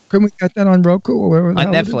them. Can we get that on Roku or wherever? On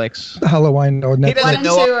Netflix. The hell do I know? Netflix. 1 and 2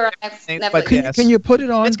 are on Netflix. Can you put it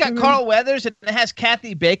on? It's got Carl Weathers and it has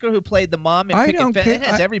Kathy Baker, who played the mom in It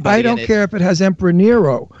has everybody I don't care if it has Emperor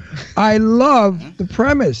Nero. I love the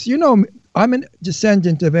premise. I'm a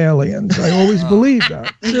descendant of aliens. I always believe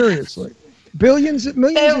that. Seriously. Millions.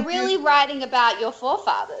 They're really writing about your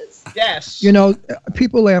forefathers. Yes.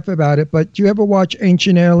 People laugh about it, but do you ever watch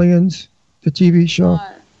Ancient Aliens, the TV show?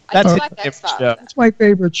 No. That's my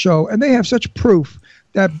favorite show. And they have such proof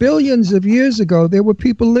that billions of years ago, there were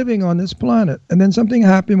people living on this planet. And then something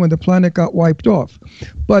happened when the planet got wiped off.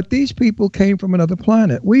 But these people came from another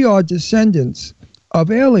planet. We are descendants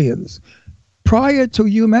of aliens. Prior to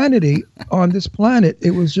humanity on this planet,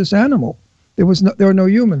 it was just animal. There were no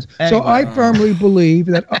humans. Anyway. So I firmly believe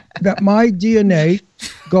that my DNA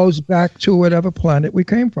goes back to whatever planet we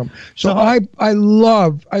came from. So I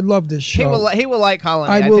love this show. He will like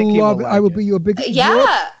Colony. I will be your biggest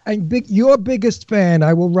your biggest fan.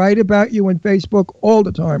 I will write about you on Facebook all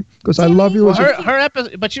the time because I love you.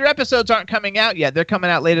 But your episodes aren't coming out yet. They're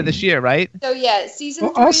coming out later this year, right? So yeah,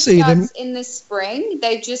 season 3 starts in the spring.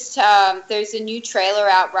 They just there's a new trailer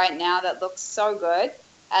out right now that looks so good.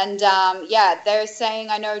 And, they're saying,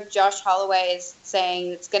 I know Josh Holloway is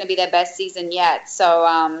saying it's going to be their best season yet. So,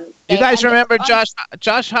 you guys remember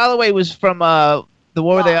Josh Holloway was from the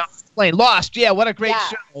War Were They playing Lost. Yeah, what a great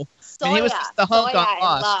show. And he was the hunk on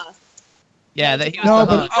Lost. Yeah, he was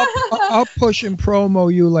the hunk. I'll push and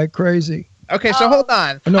promo you like crazy. Okay, so hold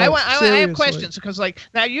on. No, I have questions because,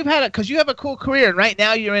 now you have a cool career, and right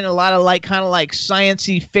now you're in a lot of kind of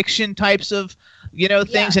sciencey fiction types of,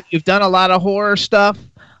 things, and you've done a lot of horror stuff.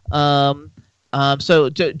 So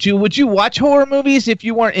would you watch horror movies if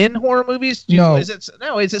you weren't in horror movies? No. Is it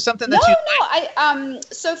something that you? No.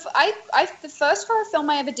 The first horror film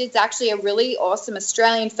I ever did is actually a really awesome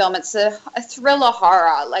Australian film. It's a thriller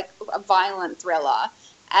horror, like a violent thriller.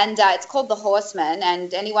 And it's called The Horseman,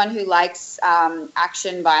 and anyone who likes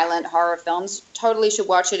action, violent horror films totally should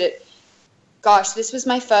watch it. This was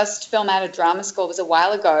my first film out of drama school. It was a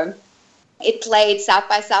while ago. It played South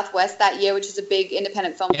by Southwest that year, which is a big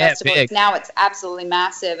independent film festival. Big. Now it's absolutely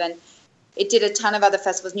massive, and it did a ton of other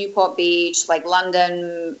festivals, Newport Beach,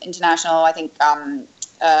 London International, I think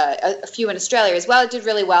a few in Australia as well. It did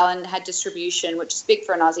really well and had distribution, which is big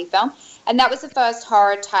for an Aussie film. And that was the first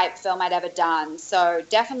horror-type film I'd ever done, so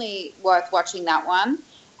definitely worth watching that one.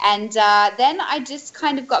 And then I just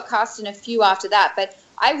kind of got cast in a few after that, but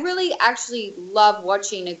I really actually love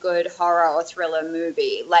watching a good horror or thriller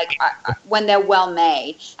movie, when they're well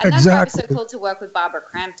made. And that's why it's so cool to work with Barbara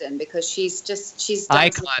Crampton because she's done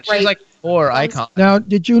icon. She's like horror icon. Now,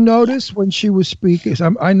 did you notice when she was speaking?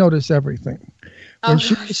 I notice everything.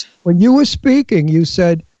 When you were speaking, you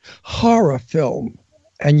said horror film,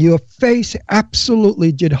 and your face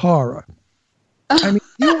absolutely did horror. I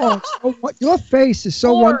mean, your face is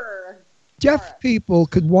so horror. deaf people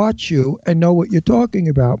could watch you and know what you're talking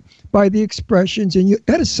about by the expressions, and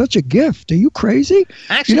that is such a gift. Are you crazy?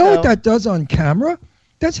 Actually, you know what that does on camera?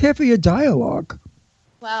 That's half of your dialogue.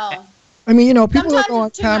 Well, I mean, people that sometimes go on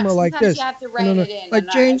it's too camera much. like Sometimes this. you have to rein it in,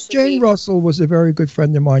 Like and Jane Russell was a very good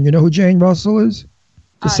friend of mine. You know who Jane Russell is?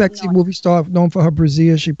 The sexy movie star known for her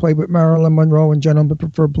brassiere. She played with Marilyn Monroe and Gentlemen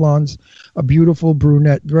Prefer Blondes. A beautiful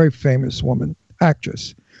brunette, very famous woman,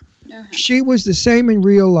 actress. She was the same in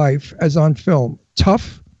real life as on film.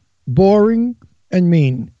 Tough, boring, and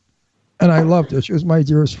mean. And I loved her. She was my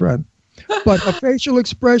dearest friend. But her facial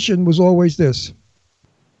expression was always this.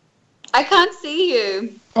 I can't see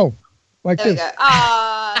you. Oh, like there this. We go.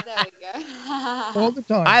 Ah, there we go. All the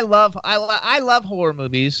time. I love horror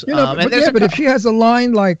movies. But if she has a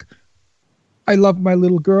line like, I love my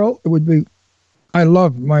little girl, it would be, I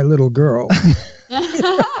love my little girl.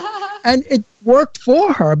 And it worked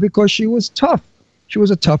for her because she was tough. She was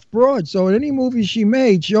a tough broad. So in any movie she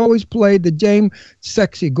made, she always played the dame,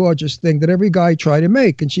 sexy, gorgeous thing that every guy tried to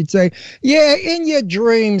make. And she'd say, yeah, in your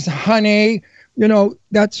dreams, honey.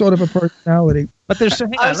 That sort of a personality. But there's she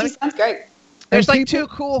sounds great. There's like two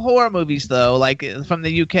cool horror movies though, like from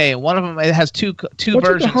the UK, and one of them it has two versions.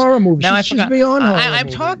 What's the horror movie? Now She's beyond horror. I'm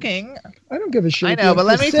movie. talking. I don't give a shit. I know, but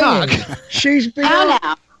let me talk. She's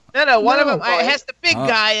beyond. No, one of them it has the big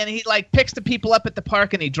guy, and he like picks the people up at the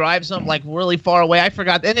park, and he drives them like really far away. I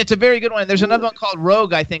forgot, and it's a very good one. There's another one called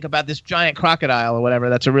Rogue, I think, about this giant crocodile or whatever.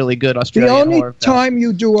 That's a really good Australian horror film. The only time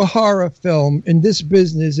you do a horror film in this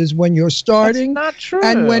business is when you're starting, That's not true.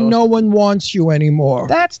 And when no one wants you anymore.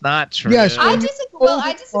 That's not true. Yes, I disagree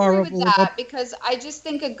with that because I just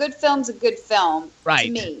think a good film's a good film to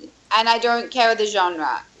me, and I don't care the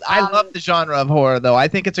genre. I love the genre of horror, though. I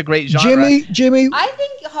think it's a great genre. Jimmy. I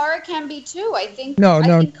think horror can be too. I think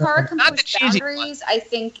horror can push boundaries. I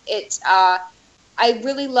think it. I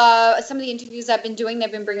really love some of the interviews I've been doing.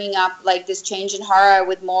 They've been bringing up like this change in horror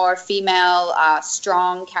with more female,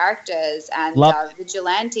 strong characters and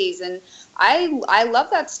vigilantes, and I love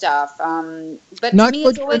that stuff. But to me,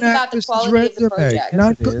 it's always about the quality of the project.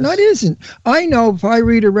 Not isn't. I know if I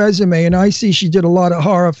read a resume and I see she did a lot of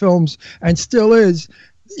horror films and still is.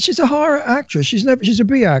 She's a horror actress. She's a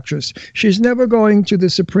B actress. She's never going to the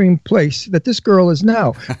supreme place that this girl is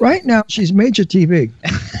now. Right now, she's major TV.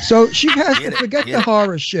 So she has to forget the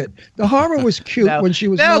horror shit. The horror was cute when she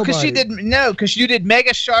was because you did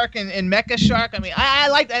Mega Shark and Mecha Shark. I mean, I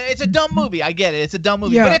like that. It's a dumb movie. I get it. It's a dumb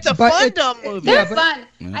movie, but it's a fun dumb movie. They're fun.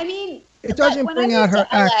 I mean, it doesn't bring out her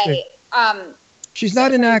acting. She's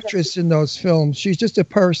not an actress in those films. She's just a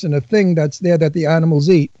person, a thing that's there that the animals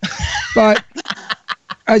eat. But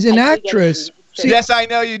as an actress, yes, I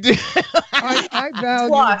know you do. I value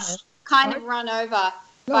squashed, kind of run over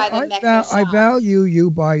by the mecha. I value you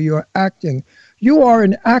by your acting. You are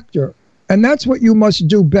an actor, and that's what you must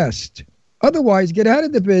do best. Otherwise, get out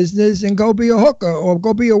of the business and go be a hooker or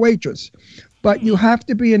go be a waitress. But you have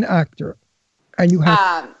to be an actor, and you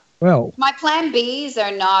have. My plan Bs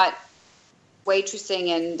are not waitressing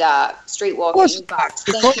and street walking.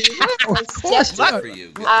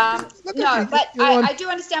 No, but I do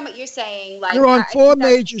understand what you're saying. Like you're on 4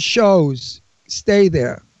 major shows. Stay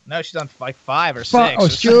there. No, she's on like 5 or 6. Oh,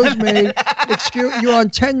 excuse me. You're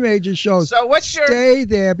on 10 major shows. So what's your... Stay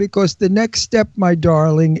there because the next step, my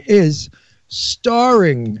darling, is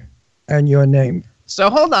starring and your name.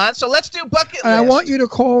 So hold on. So let's do bucket list. And I want you to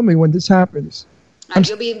call me when this happens.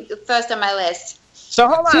 You'll be first on my list. So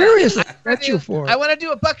hold on. Seriously, I want to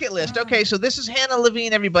do a bucket list. Okay, so this is Hannah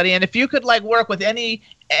Levien, everybody, and if you could work with any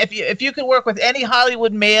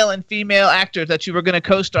Hollywood male and female actors that you were going to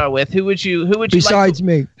co-star with, who would you besides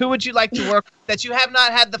me? Who would you like to work with that you have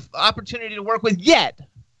not had the opportunity to work with yet?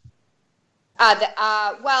 Well,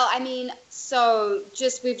 I mean,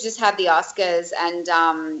 we've just had the Oscars, and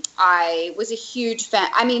I was a huge fan.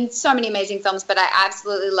 I mean, so many amazing films, but I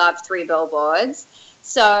absolutely love 3 Billboards.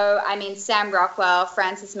 So, I mean, Sam Rockwell,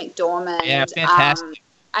 Frances McDormand. Yeah, fantastic.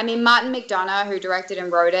 I mean, Martin McDonough, who directed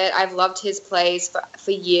and wrote it. I've loved his plays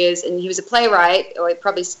for years, and he was a playwright, or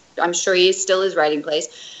I'm sure he still is writing plays,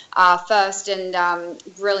 first, and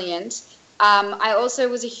brilliant. I also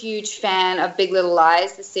was a huge fan of Big Little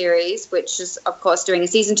Lies, the series, which is, of course, doing a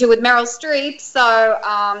season 2 with Meryl Streep. So,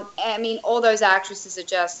 I mean, all those actresses are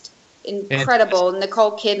just incredible.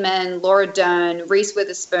 Nicole Kidman, Laura Dern, Reese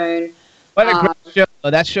Witherspoon. What a great show.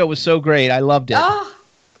 That show was so great. I loved it. Oh,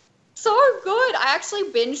 so good. I actually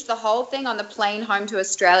binged the whole thing on the plane home to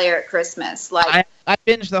Australia at Christmas. I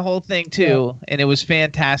binged the whole thing, too, and it was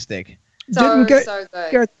fantastic. So good.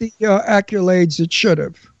 Get the accolades it should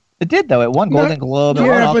have. It did, though. It won Golden Globe.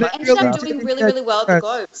 But it ended up doing really, really well at the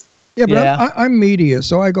Globes. Yeah, but I'm media,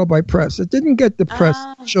 so I go by press. It didn't get the press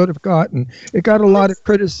it should have gotten. It got a lot of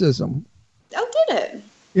criticism. Oh, did it?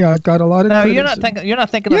 Yeah, it got a lot of criticism. You're not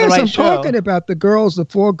thinking of the right show. Yes, I'm talking about the girls, the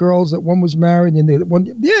 4 girls that one was married and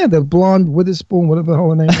the blonde Witherspoon, whatever the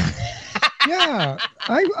hell her name is. Yeah,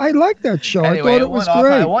 I like that show. Anyway, I thought it was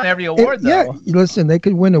great. It won every award, though. Yeah, listen, they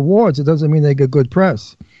could win awards. It doesn't mean they get good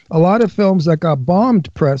press. A lot of films that got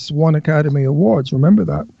bombed press won Academy Awards. Remember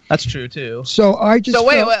that? That's true, too. So I just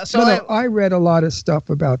I read a lot of stuff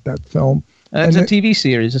about that film. It's a TV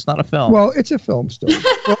series. It's not a film. Well, it's a film still.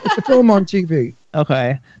 Well, it's a film on TV.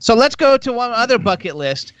 Okay. So let's go to one other bucket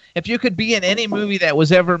list. If you could be in any movie that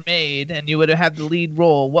was ever made and you would have had the lead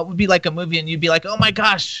role, what would be like a movie and you'd be like, oh my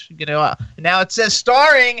gosh, now it says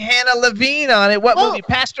starring Hannah Levien on it. What movie?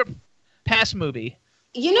 Past movie.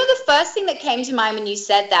 You know, the first thing that came to mind when you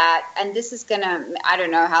said that, and this is I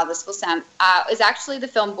don't know how this will sound, is actually the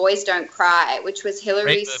film Boys Don't Cry, which was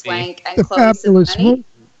Hilary Swank and Chloe Sevigny.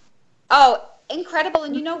 Oh, incredible.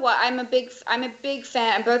 And you know what? I'm a big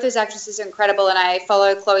fan, and both those actresses are incredible, and I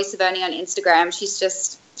follow Chloe Sevigny on Instagram.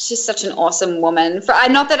 She's such an awesome woman.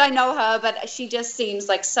 Not that I know her, but she just seems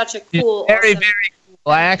like such a cool, very, awesome... very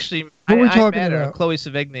cool. I actually... Who are we talking met her, about? Chloe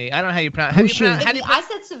Sevigny. I don't know how you pronounce it. I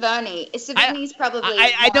said Sevigny. Sevigny's probably...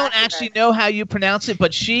 I don't actually know how you pronounce it,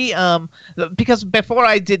 but she... because before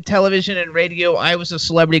I did television and radio, I was a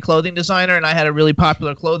celebrity clothing designer, and I had a really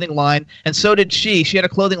popular clothing line, and so did she. She had a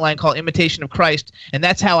clothing line called Imitation of Christ, and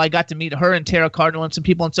that's how I got to meet her and Tara Cardinal and some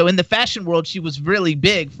people. And so in the fashion world, she was really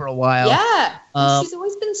big for a while. Yeah. She's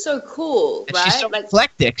always been so cool, right? She's so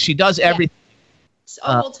eclectic. She does everything. So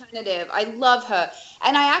alternative. I love her.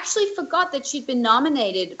 And I actually forgot that she'd been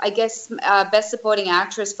nominated, I guess, Best Supporting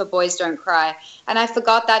Actress for Boys Don't Cry. And I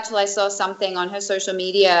forgot that till I saw something on her social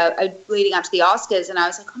media leading up to the Oscars. And I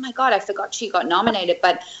was like, oh, my God, I forgot she got nominated.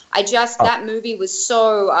 But that movie was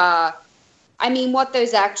so, what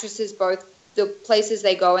those actresses both, the places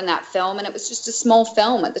they go in that film. And it was just a small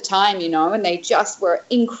film at the time, and they just were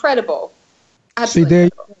incredible. Absolutely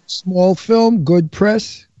incredible. Small film, good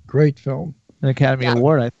press, great film. An Academy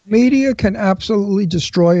Award, I think. Media can absolutely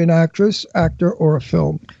destroy an actor, or a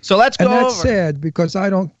film. So let's go over. And that's sad because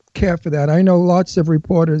I don't care for that. I know lots of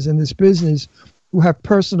reporters in this business who have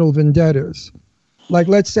personal vendettas. Like,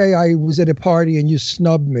 let's say I was at a party and you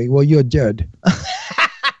snubbed me. Well, you're dead.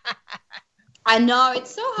 I know.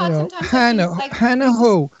 It's so hard sometimes. Hannah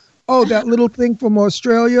who? Oh, that little thing from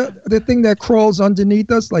Australia, the thing that crawls underneath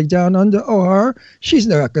us, like down under. Oh, her? She's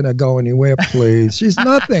not going to go anywhere, please. She's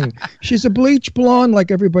nothing. She's a bleach blonde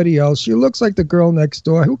like everybody else. She looks like the girl next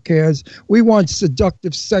door. Who cares? We want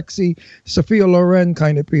seductive, sexy, Sophia Loren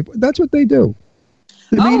kind of people. That's what they do.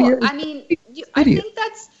 I think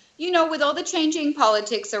that's, with all the changing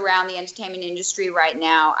politics around the entertainment industry right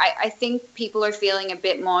now, I think people are feeling a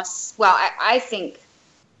bit more, I think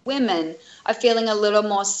women are feeling a little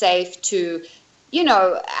more safe to,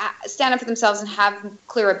 stand up for themselves and have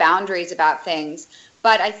clearer boundaries about things.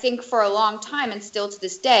 But I think for a long time, and still to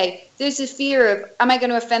this day, there's a fear of, am I going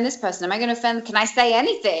to offend this person? Am I going to offend? Can I say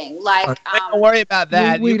anything? Don't worry about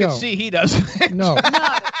that. You can see he doesn't. No.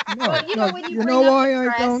 But, when you bring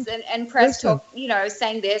up press and press talk,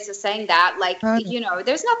 saying this or saying that,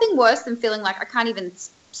 there's nothing worse than feeling like I can't even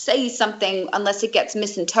say something unless it gets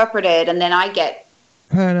misinterpreted, and then I get...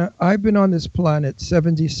 Hannah, I've been on this planet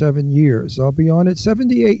 77 years. I'll be on it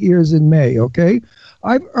 78 years in May, okay?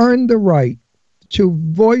 I've earned the right to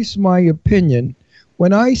voice my opinion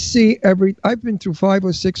when I see I've been through 5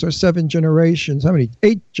 or 6 or 7 generations,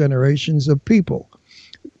 8 generations of people,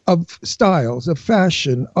 of styles, of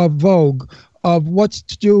fashion, of vogue, of what's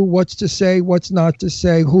to do, what's to say, what's not to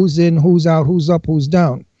say, who's in, who's out, who's up, who's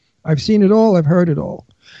down. I've seen it all. I've heard it all.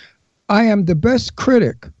 I am the best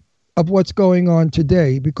critic of what's going on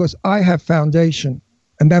today because I have foundation.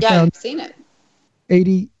 And that I've seen it.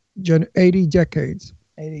 80 decades.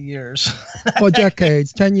 80 years. Or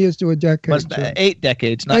decades. 10 years to a decade. 8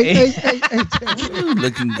 decades, not 8. 8 decades.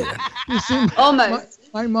 Looking good. You see, almost.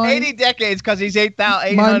 My mind, 80 decades because he's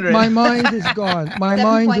 8,800. My mind is gone. My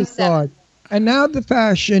mind is gone. And now the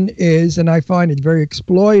fashion is, and I find it very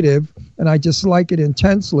exploitive, and I dislike it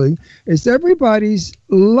intensely, is everybody's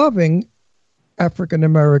loving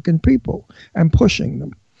African-American people and pushing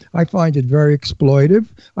them. I find it very exploitive.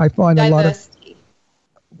 I find diversity. A lot of...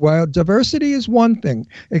 Well, diversity is one thing.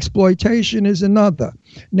 Exploitation is another.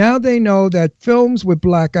 Now they know that films with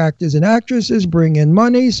black actors and actresses bring in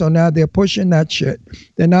money, so now they're pushing that shit.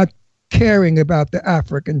 They're not caring about the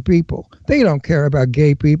African people. They don't care about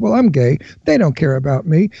gay people. I'm gay. They don't care about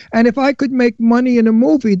me. And if I could make money in a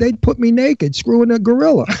movie, they'd put me naked, screwing a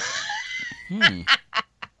gorilla.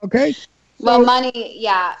 Okay? Well, money,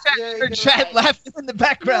 yeah. Your chat right. laughing in the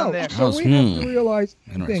background there. So we have to realize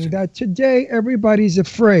that today everybody's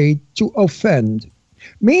afraid to offend.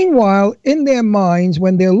 Meanwhile, in their minds,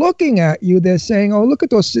 when they're looking at you, they're saying, "Oh, look at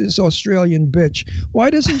this Australian bitch. Why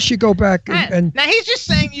doesn't she go back and?" Now he's just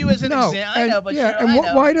saying you as an example. I know, but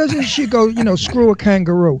why doesn't she go? Screw a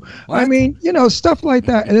kangaroo. What? I mean, stuff like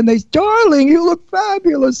that. And then they, darling, you look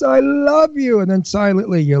fabulous. I love you. And then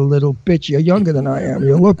silently, you little bitch. You're younger than I am.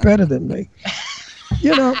 You look better than me.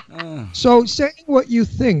 So saying what you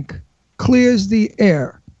think clears the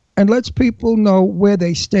air and lets people know where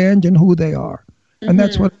they stand and who they are. And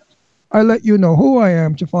that's what I let you know who I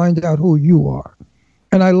am to find out who you are.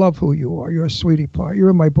 And I love who you are. You're a sweetie pie.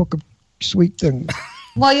 You're in my book of sweet things.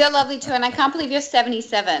 Well, you're lovely too, and I can't believe you're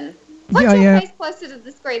 77. Put your face closer to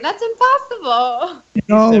the screen. That's impossible.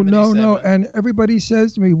 No. And everybody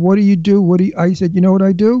says to me, "What do you do?" I said, "You know what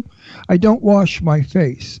I do? I don't wash my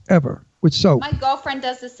face ever with soap." My girlfriend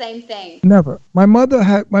does the same thing. Never. My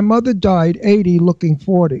mother died 80, looking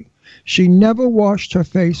 40. She never washed her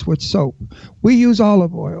face with soap. We use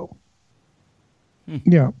olive oil.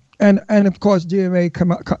 Yeah. And of course, DMA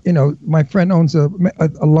come out, my friend owns a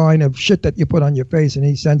line of shit that you put on your face, and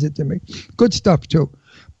he sends it to me. Good stuff, too.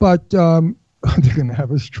 But they're going to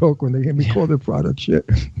have a stroke when they hear me call their product shit.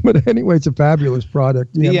 But anyway, it's a fabulous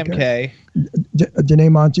product. DMK. Danae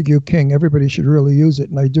Montague King. Everybody should really use it,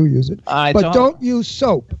 and I do use it. But don't use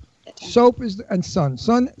soap. Soap and sun.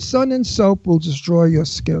 Sun and soap will destroy your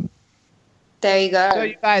skin. There you go. So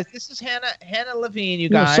you guys, this is Hannah Levien, you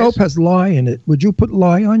guys. Soap has lye in it. Would you put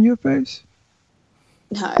lye on your face?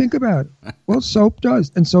 No. Think about it. Well, soap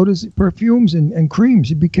does, and so does perfumes and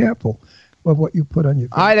creams. You be careful of what you put on your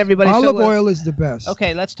face. All right, everybody. Olive oil is the best.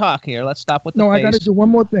 Okay, let's talk here. Let's stop with the face. No, I got to do one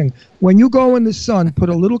more thing. When you go in the sun, put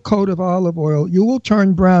a little coat of olive oil. You will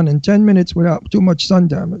turn brown in 10 minutes without too much sun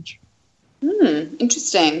damage.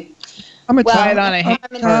 Interesting. I'm Italian. I'm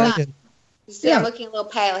Italian. See, I'm looking a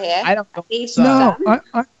little pale here. I don't know. No,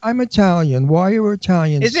 I'm Italian. Why are you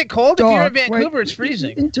Italian? Is it cold? If you're in Vancouver, it's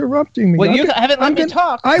freezing. Interrupting me. Well, you haven't let me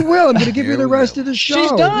talk. I will. I'm going to give you the rest of the show.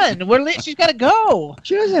 She's done. She's got to go.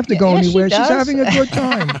 She doesn't have to go anywhere. She's having a good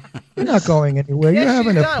time. You're not going anywhere. You're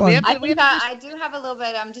having a fun. I do have a little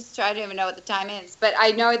bit. I'm just trying to even know what the time is. But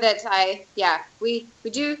I know that we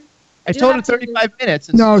do. I told her 35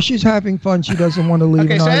 minutes. No, she's having fun. She doesn't want to leave.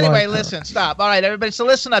 Okay, so anyway, listen, stop. All right, everybody. So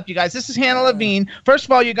listen up, you guys. This is Hannah Levien. First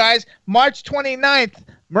of all, you guys, March 29th,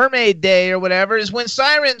 Mermaid Day or whatever, is when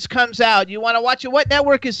Sirens comes out. You want to watch it? What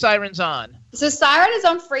network is Sirens on? So Siren is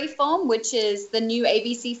on Freeform, which is the new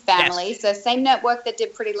ABC family. Yes. So same network that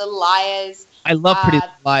did Pretty Little Liars. I love Pretty Little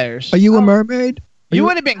Liars. Are you a mermaid? You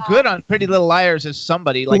would have been good on Pretty Little Liars as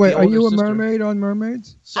somebody. Like wait, are you a mermaid on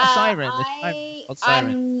Mermaids? Siren. I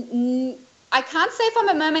can't say if I'm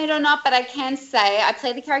a mermaid or not, but I can say I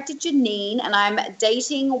play the character Janine, and I'm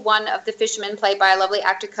dating one of the fishermen played by a lovely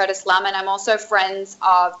actor, Curtis Lum, and I'm also friends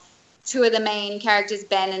of two of the main characters,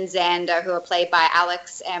 Ben and Xander, who are played by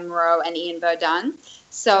Alex Amro and Ian Verdun.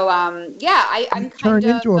 So, I'm kind turned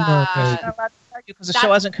of... into a mermaid. Because the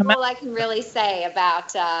show hasn't come out. All I can really say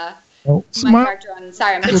about... my character on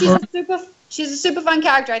Siren, but she's a super fun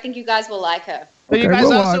character. I think you guys will like her. But you guys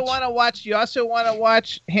also want to watch. You also want to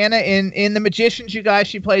watch Hannah in The Magicians. You guys,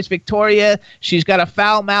 she plays Victoria. She's got a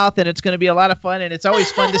foul mouth, and it's going to be a lot of fun. And it's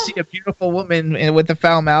always fun to see a beautiful woman with a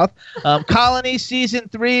foul mouth. Colony season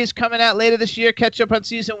 3 is coming out later this year. Catch up on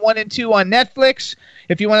season 1 and 2 on Netflix.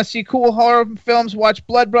 If you want to see cool horror films, watch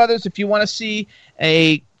Blood Brothers. If you want to see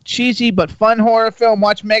a cheesy but fun horror film,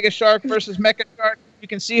 watch Mega Shark versus Mecha Shark. You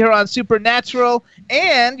can see her on Supernatural,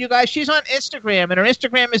 and you guys, she's on Instagram, and her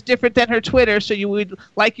Instagram is different than her Twitter. So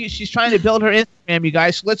she's trying to build her Instagram. You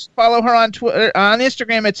guys, so let's follow her on Twitter, on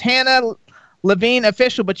Instagram. It's Hannah Levien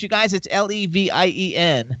Official, but you guys, it's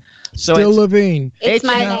Levien. So still Levien. It's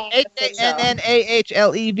my name.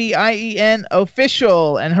 HANNAHLEVIEN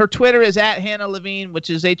Official, and her Twitter is at Hannah Levien, which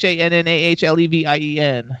is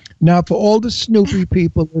HANNAHLEVIEN. Now, for all the Snoopy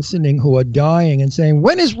people listening who are dying and saying,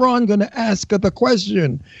 "When is Ron going to ask her the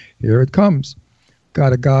question?" Here it comes.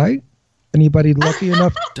 Got a guy? Anybody lucky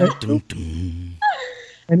enough?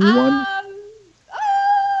 Anyone?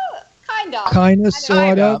 Kind of,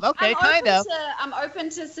 sort of. Okay, kind of. I'm open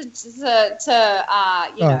to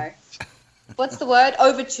what's the word?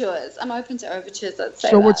 Overtures. I'm open to overtures. Let's say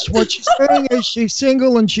so what she's saying is she's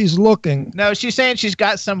single and she's looking. No, she's saying she's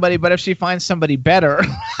got somebody, but if she finds somebody better.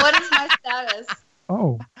 What is my status?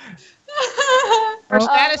 Oh. Her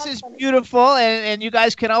status is beautiful, and you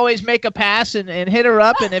guys can always make a pass and hit her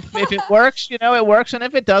up, and if it works, it works, and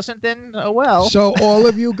if it doesn't, then oh well. So all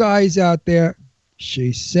of you guys out there,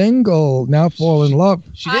 She's single. Now fall in love.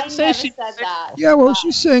 She didn't say she said that. Yeah, well,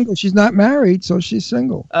 she's single. She's not married, so she's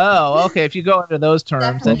single. Oh, okay. If you go into those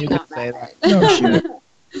terms, then you can say that. No,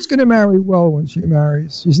 she's going to marry well when she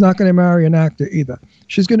marries. She's not going to marry an actor either.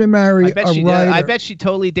 She's going to marry a writer. I bet she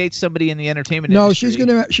totally dates somebody in the entertainment industry.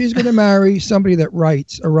 No, she's going to marry somebody that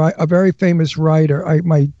writes, a very famous writer.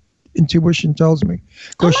 My intuition tells me.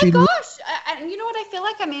 Oh my gosh! You know what? I feel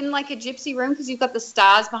like I'm in like a gypsy room because you've got the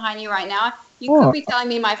stars behind you right now. You could be telling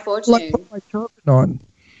me my fortune. Like put my turban on.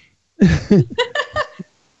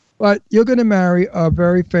 But you're going to marry a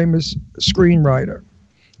very famous screenwriter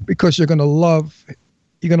because you're going to love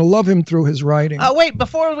him through his writing. Oh, wait,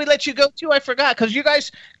 before we let you go, too, I forgot,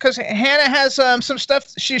 because Hannah has some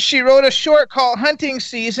stuff. She wrote a short called Hunting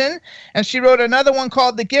Season, and she wrote another one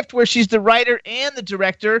called The Gift, where she's the writer and the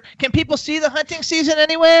director. Can people see the Hunting Season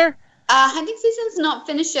anywhere? Hunting Season's not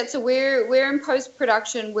finished yet, so we're in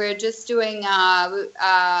post-production. We're just doing,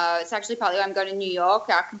 it's actually partly why I'm going to New York.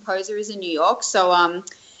 Our composer is in New York, so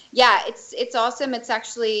yeah, it's awesome. It's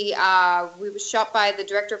actually we were shot by the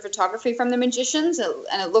director of photography from The Magicians,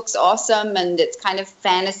 and it looks awesome. And it's kind of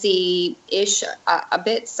fantasy-ish, a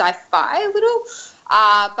bit sci-fi, a little.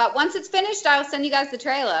 But once it's finished, I'll send you guys the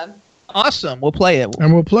trailer. Awesome, we'll play it.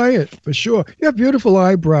 And we'll play it for sure. You have beautiful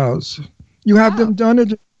eyebrows. You have them done or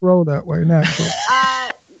just grow that way naturally?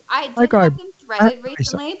 I did have them threaded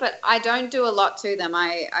recently, but I don't do a lot to them.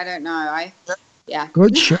 I don't know. Yeah.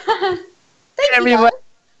 Good shot. Thank everybody.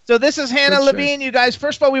 So this is Hannah Levien, you guys.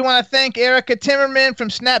 First of all, we want to thank Erica Timmerman from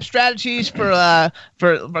Snap Strategies for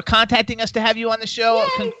contacting us to have you on the show.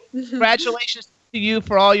 Congratulations to you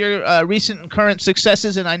for all your recent and current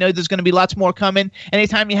successes, and I know there's going to be lots more coming.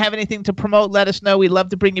 Anytime you have anything to promote, let us know. We'd love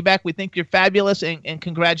to bring you back. We think you're fabulous, and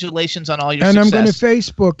congratulations on all your success. And I'm going to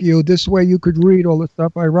Facebook you. This way you could read all the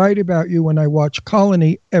stuff I write about you when I watch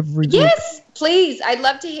Colony every week. Yes, please. I'd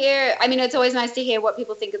love to hear. I mean, it's always nice to hear what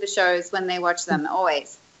people think of the shows when they watch them,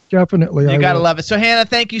 always. Definitely. You got to love it. So, Hannah,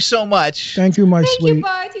 thank you so much. Thank you, my sweet.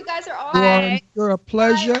 Thank you both. You guys are awesome. You're a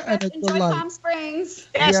pleasure and a Enjoy delight. Palm Springs.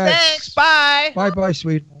 Yes, thanks. Bye. Bye,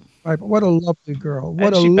 sweet. Bye. What a lovely girl.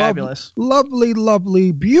 What Isn't she a fabulous?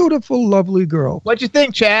 Lovely, beautiful, lovely girl. What'd you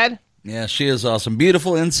think, Chad? Yeah, she is awesome.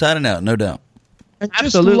 Beautiful inside and out, no doubt. And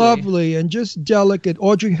just lovely and just delicate.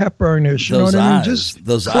 Audrey Hepburn-ish. You know what I mean? Just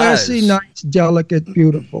those classy, eyes. nice, delicate,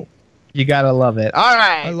 beautiful. You got to love it. All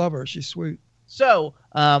right. I love her. She's sweet. So,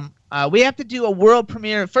 we have to do a world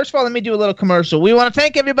premiere. First of all, let me do a little commercial. We want to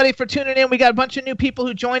thank everybody for tuning in. We got a bunch of new people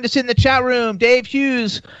who joined us in the chat room. Dave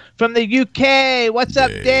Hughes from the UK. What's up,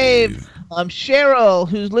 Dave? Cheryl,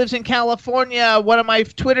 who lives in California, one of my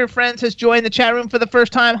Twitter friends, has joined the chat room for the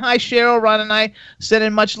first time. Hi, Cheryl. Ron and I send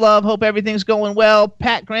in much love. Hope everything's going well.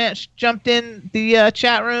 Pat Grant jumped in the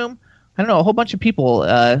chat room. I don't know, a whole bunch of people,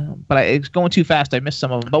 but it's going too fast. I missed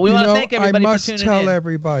some of them. But we want to thank everybody for tuning in. I must tell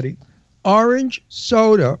everybody, orange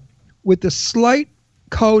soda with a slight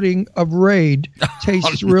coating of Raid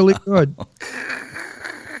tastes really good.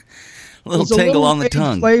 A little tingle on the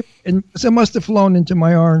tongue. Flavor, and it must have flown into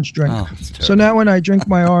my orange drink. Oh, so now when I drink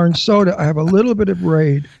my orange soda, I have a little bit of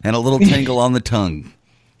Raid. And a little tingle on the tongue.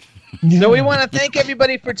 So we want to thank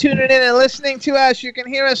everybody for tuning in and listening to us. You can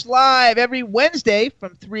hear us live every Wednesday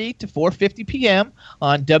from 3 to 4:50 p.m.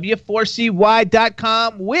 on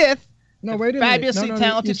W4CY.com with fabulously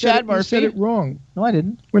talented Chad Murphy. You said it wrong. No, I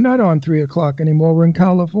didn't. We're not on 3 o'clock anymore. We're in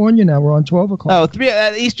California now. We're on 12 o'clock. Oh,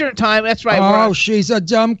 3 Eastern time. That's right. Oh, she's a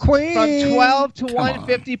dumb queen. From 12 to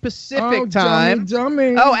 1:50 Pacific time.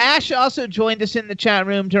 Dummy. Oh, Ash also joined us in the chat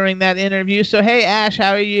room during that interview. So, hey, Ash,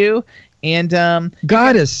 how are you? And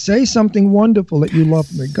Goddess, say something wonderful that you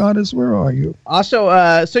love me. Goddess, where are you?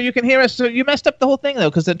 Also, so you can hear us. So you messed up the whole thing,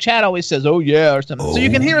 though, because the chat always says, oh, yeah, or something. So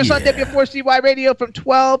you can hear us on W4CY Radio from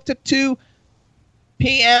 12 to 2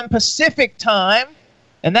 p.m. Pacific time.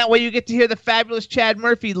 And that way you get to hear the fabulous Chad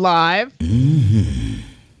Murphy live.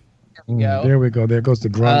 Mm-hmm. There we go. There goes the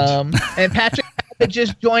grunt. And Patrick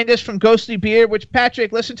just joined us from Ghostly Beer, which,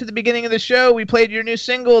 Patrick, listen to the beginning of the show. We played your new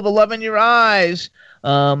single, The Love in Your Eyes.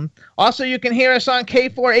 Also, you can hear us on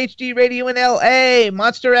K4HD Radio in LA,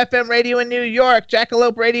 Monster FM Radio in New York,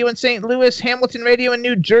 Jackalope Radio in St. Louis, Hamilton Radio in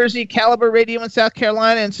New Jersey, Caliber Radio in South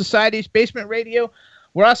Carolina, and Society's Basement Radio.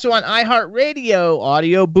 We're also on iHeartRadio,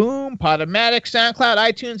 Audio Boom, Podomatic, SoundCloud,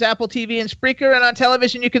 iTunes, Apple TV, and Spreaker. And on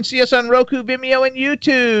television, you can see us on Roku, Vimeo, and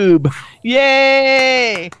YouTube.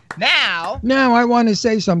 Yay! Now I want to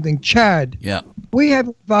say something. Chad, we have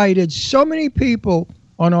invited so many people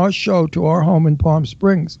on our show to our home in Palm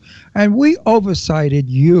Springs, and we oversighted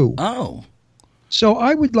you. Oh. So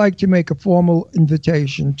I would like to make a formal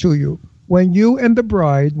invitation to you. When you and the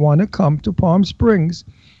bride want to come to Palm Springs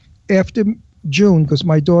after June, because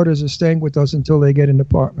my daughters are staying with us until they get an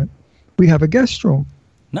apartment, we have a guest room.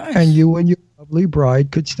 Nice. And you and your lovely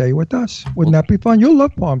bride could stay with us. Wouldn't that be fun? You'll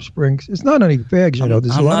love Palm Springs. It's not any fags, you know.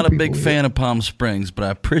 There's I'm a lot not of a big people fan here. of Palm Springs, but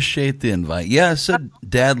I appreciate the invite. Yeah, I said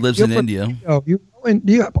Dad lives in India.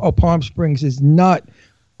 Palm Springs is not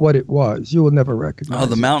what it was. You will never recognize. Oh,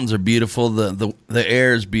 the mountains are beautiful. The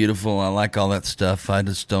air is beautiful. I like all that stuff. I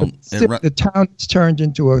just don't. The town's turned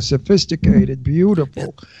into a sophisticated,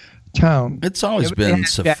 beautiful town. It's always been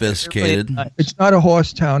sophisticated. It's not a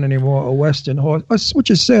horse town anymore, a Western horse, which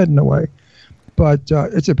is sad in a way. But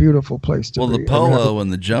it's a beautiful place to be. Well, the polo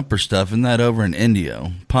and the jumper stuff, isn't that over in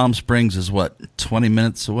Indio? Palm Springs is what, 20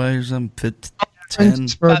 minutes away or something? 10?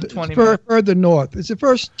 It's further north. It's the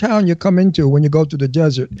first town you come into when you go to the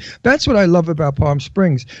desert. That's what I love about Palm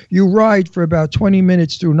Springs. You ride for about 20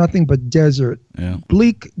 minutes through nothing but desert. Yeah.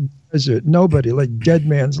 Bleak desert. Nobody, like dead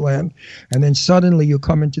man's land. And then suddenly you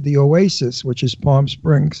come into the oasis, which is Palm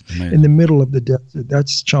Springs, in the middle of the desert.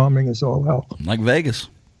 That's charming as all hell. Like Vegas.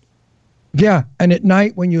 Yeah, and at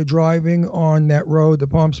night when you're driving on that road, the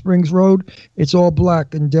Palm Springs road, it's all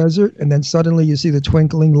black and desert, and then suddenly you see the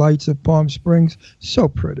twinkling lights of Palm Springs. So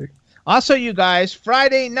pretty. Also, you guys,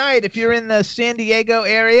 Friday night, if you're in the San Diego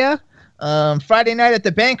area, Friday night at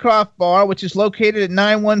the Bancroft Bar, which is located at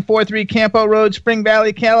 9143 Campo Road, Spring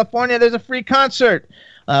Valley, California, there's a free concert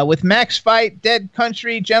with Max Fight, Dead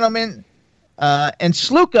Country Gentlemen, and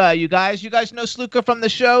Sluka, you guys. You guys know Sluka from the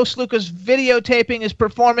show. Sluka's videotaping his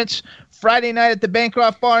performance Friday night at the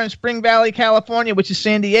Bancroft Bar in Spring Valley, California, which is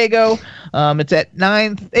San Diego. It's at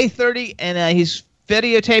 8:30, and he's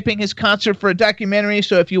videotaping his concert for a documentary.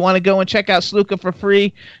 So if you want to go and check out Sluka for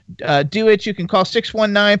free, do it. You can call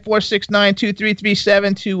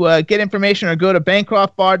 619-469-2337 to get information, or go to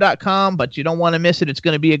bancroftbar.com, but you don't want to miss it. It's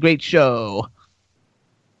going to be a great show.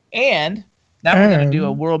 And now we're going to do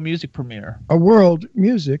a world music premiere. A world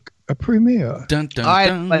music, a premiere. Dun, dun, All right,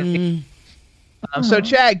 dun. So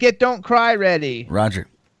Chad, get Don't Cry ready. Roger.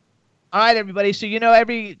 All right, everybody. So, in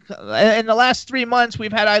the last 3 months,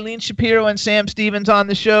 we've had Eileen Shapiro and Sam Stevens on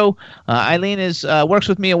the show. Eileen works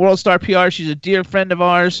with me at World Star PR. She's a dear friend of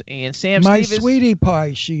ours. And my sweetie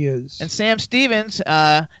pie, she is. And Sam Stevens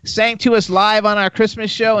sang to us live on our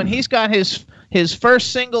Christmas show, and he's got his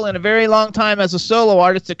first single in a very long time as a solo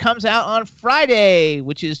artist. It comes out on Friday,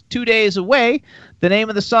 which is 2 days away. The name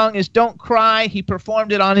of the song is Don't Cry. He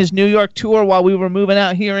performed it on his New York tour while we were moving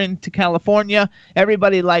out here into California.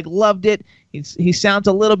 Everybody loved it. He sounds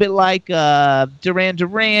a little bit like Duran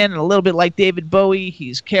Duran and a little bit like David Bowie.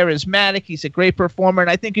 He's charismatic. He's a great performer,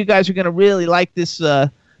 and I think you guys are going to really like this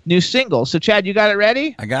new single. So, Chad, you got it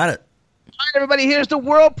ready? I got it. All right, everybody, here's the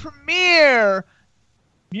world premiere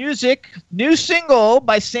music, new single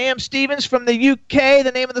by Sam Stevens from the UK.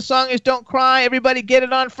 The name of the song is Don't Cry. Everybody get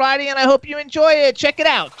it on Friday, and I hope you enjoy it. Check it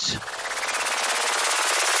out.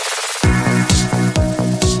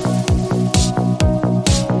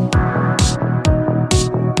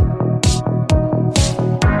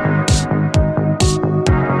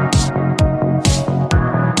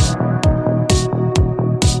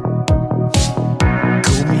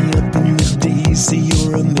 Call me up in the day, say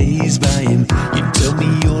you're amazed by him. You tell me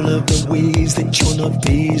all of the ways that you're not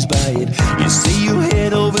fazed by it. You say you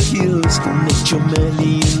head over heels and that you're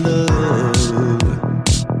madly in love.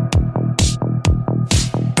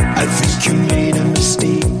 I think you made a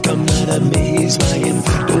mistake, I'm not amazed by him.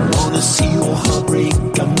 Don't wanna see your heart break,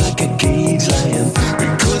 I'm like a cage lion.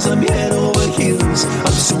 Because I'm head over heels,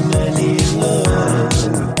 I'm so madly in love.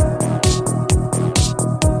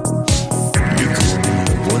 You call me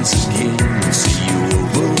up once again and say you're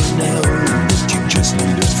over now, that you just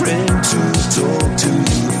need a friend to talk to.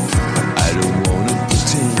 I don't wanna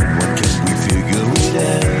pretend, why can't we figure it out?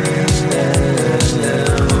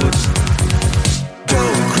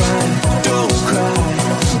 Don't cry,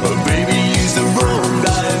 but baby he's the wrong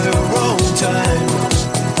guy at the wrong time.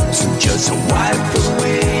 So just wipe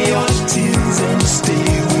away your tears and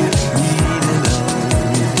stay with me tonight.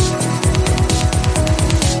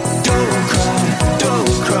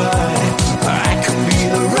 Don't cry, I can be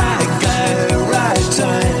the right guy at the right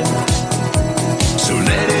time. So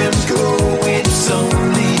let him go, it's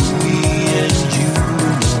only me and you.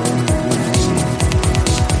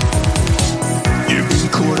 You've been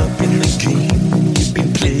caught up in the game, you've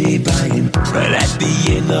been played by him. But at the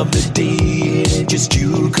end of the day, it ain't just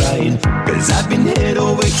you crying. 'Cause I've been head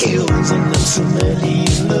over heels and I'm so madly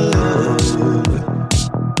in love.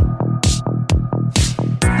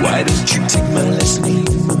 Why don't you take my last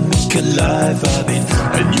name and make a life of it?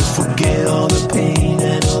 And you forget all the pain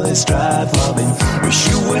and all the strife of it. Wish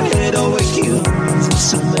you were head over heels and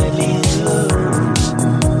so madly in love.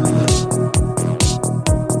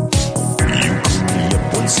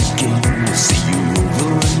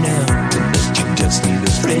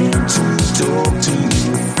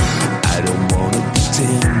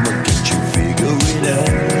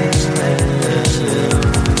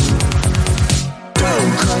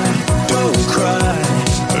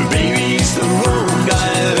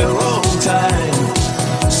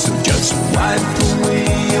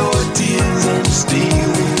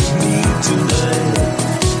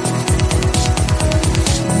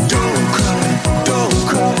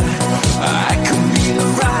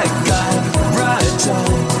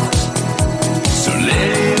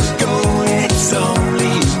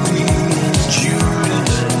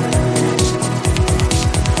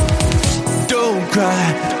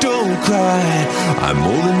 cry. I'm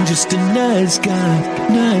more than just a nice guy,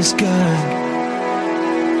 nice guy.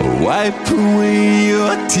 Wipe away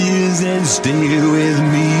your tears and stay with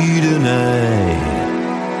me tonight.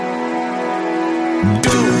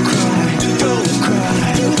 Don't cry, don't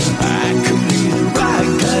cry. I could be the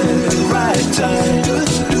right guy at the right time.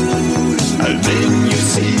 And then you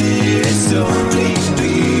see it's only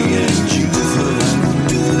me and you.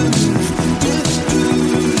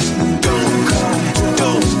 Don't cry,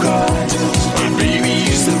 don't cry. My baby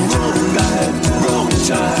is the wrong guy at the wrong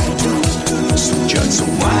time. So just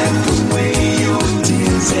wipe away your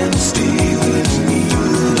tears and stay with me.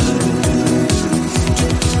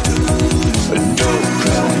 Don't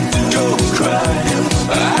cry, don't cry.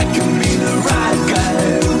 I can be the right guy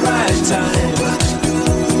at the right time.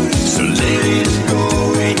 So let it go,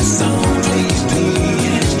 it's only me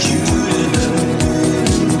and you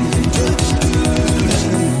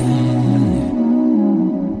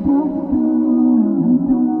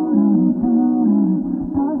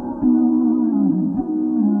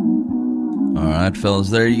All right, fellas,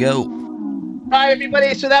 there you go. All right,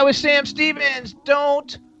 everybody. So that was Sam Stevens.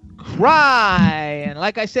 Don't cry. And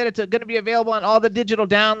like I said, it's going to be available on all the digital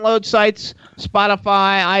download sites,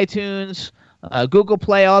 Spotify, iTunes, Google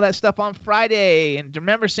Play, all that stuff on Friday. And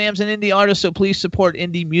remember, Sam's an indie artist, so please support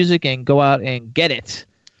indie music and go out and get it.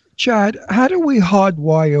 Chad, how do we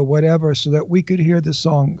hardwire whatever so that we could hear the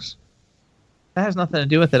songs? That has nothing to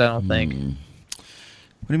do with it, I don't think.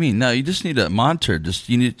 What do you mean? No, you just need a monitor.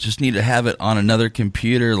 You just need to have it on another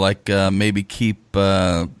computer, like maybe keep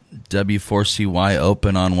W4CY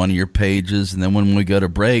open on one of your pages, and then when we go to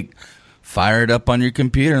break, fire it up on your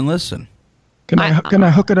computer and listen. Can I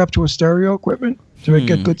hook it up to a stereo equipment to make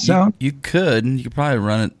it good sound? You could. You could probably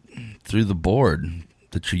run it through the board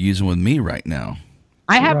that you're using with me right now.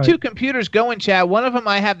 I have two computers going, Chad. One of them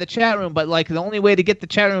I have the chat room, but like the only way to get the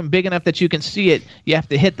chat room big enough that you can see it, you have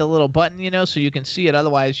to hit the little button, so you can see it.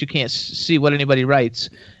 Otherwise, you can't see what anybody writes.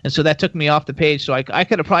 And so that took me off the page. So I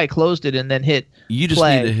could have probably closed it and then hit You just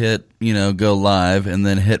play. need to hit, go live and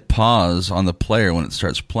then hit pause on the player when it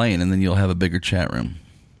starts playing, and then you'll have a bigger chat room.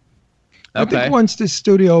 I think once this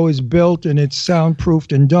studio is built and it's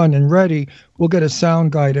soundproofed and done and ready, we'll get a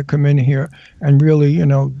sound guy to come in here and really,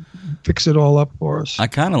 fix it all up for us. I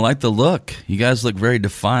kind of like the look. You guys look very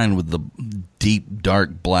defined with the deep,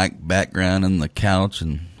 dark black background and the couch,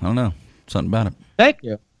 and I don't know, something about it. Thank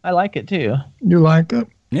you. I like it too. You like it?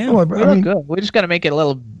 Yeah. We look good. We just got to make it a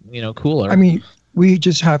little, cooler. I mean, we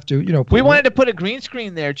just have to, we wanted to put a green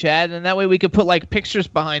screen there, Chad, and that way we could put like pictures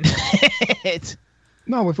behind it.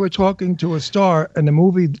 No, if we're talking to a star and the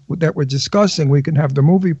movie that we're discussing, we can have the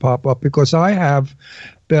movie pop up because I have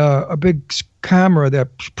a big camera that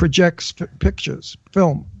projects pictures,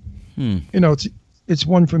 film. It's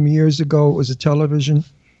one from years ago. It was a television.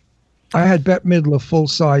 I had Bette Midler full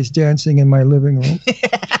size dancing in my living room.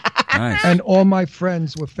 Nice. And all my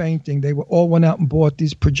friends were fainting. They all went out and bought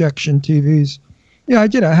these projection TVs. Yeah, I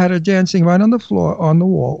did. I had her dancing right on the floor, on the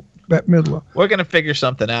wall. Bette Midler. We're going to figure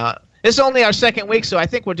something out. This is only our second week, so I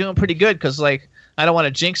think we're doing pretty good because, I don't want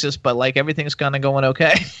to jinx us, but, everything's kind of going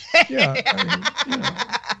okay. Yeah.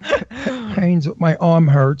 Pains, my arm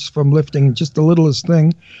hurts from lifting just the littlest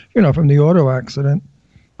thing, from the auto accident.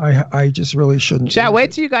 I just really shouldn't. Chad,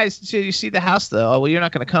 wait till you see the house, though. Well, you're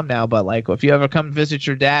not going to come now, but, if you ever come visit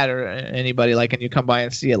your dad or anybody, and you come by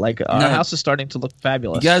and see it, our house is starting to look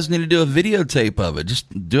fabulous. You guys need to do a videotape of it. Just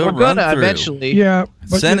do a run-through. We're going to eventually. Yeah.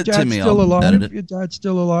 But send it to me. Still alive? Edit it. Your dad's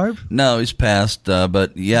still alive? No, he's passed.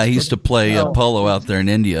 But yeah, he used to play polo out there in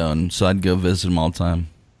India, and so I'd go visit him all the time.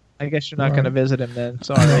 I guess you're not going to visit him then.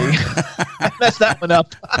 Sorry. I messed that one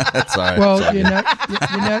up. That's all right. Well,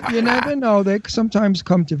 you never know. They sometimes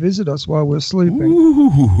come to visit us while we're sleeping.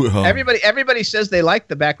 Ooh. Everybody says they like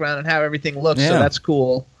the background and how everything looks, so that's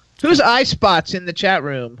cool. Who's eye spots in the chat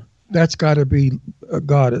room? That's got to be a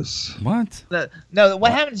goddess. What? No,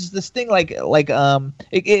 what happens is this thing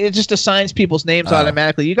it just assigns people's names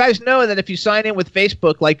automatically. You guys know that if you sign in with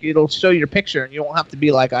Facebook, it'll show your picture and you won't have to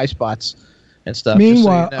be like eye spots and stuff.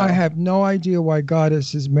 Meanwhile, so you know. I have no idea why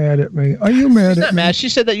Goddess is mad at me. Are you mad She's at not me? mad. She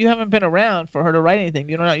said that you haven't been around for her to write anything.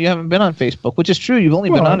 You haven't been on Facebook, which is true. You've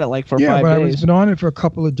only been on it for 5 days. Yeah, but I was been on it for a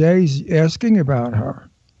couple of days asking about her.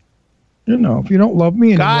 If you don't love me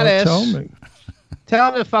anymore, Goddess. tell me.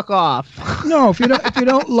 Tell him to fuck off. No, if you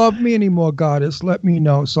don't love me anymore, Goddess, let me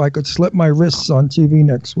know so I could slip my wrists on TV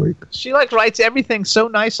next week. She writes everything so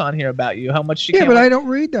nice on here about you. How much she Yeah, can't but I don't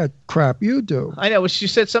read that crap. You do. I know. She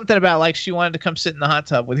said something about she wanted to come sit in the hot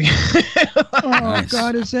tub with you. Oh,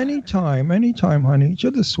 Goddess, anytime, honey.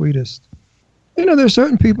 You're the sweetest. There's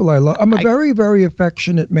certain people I love. I'm a very, very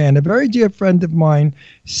affectionate man. A very dear friend of mine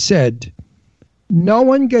said, no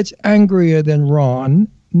one gets angrier than Ron.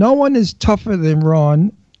 No one is tougher than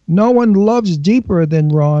Ron. No one loves deeper than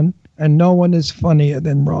Ron. And no one is funnier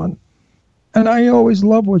than Ron. And I always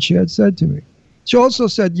loved what she had said to me. She also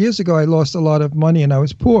said years ago I lost a lot of money and I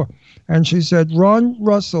was poor. And she said, Ron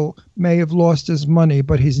Russell may have lost his money,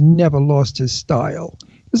 but he's never lost his style.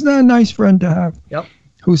 Isn't that a nice friend to have? Yep.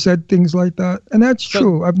 Who said things like that? And that's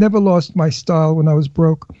true. I've never lost my style when I was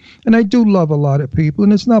broke. And I do love a lot of people.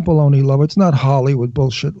 And it's not baloney love. It's not Hollywood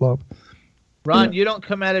bullshit love. Ron, you don't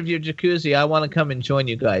come out of your jacuzzi. I want to come and join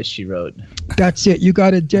you guys, she wrote. That's it. You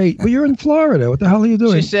got a date. Well, you're in Florida. What the hell are you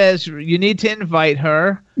doing? She says you need to invite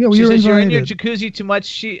her. Yeah, well, she says invited. You're in your jacuzzi too much.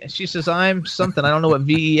 She says I'm something. I don't know what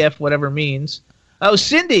VEF whatever means. Oh,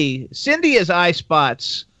 Cindy. Cindy is eye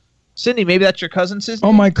spots. Cindy, maybe that's your cousin, Cindy?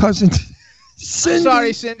 Oh, my cousin. Cindy. I'm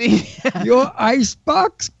sorry, Cindy. Your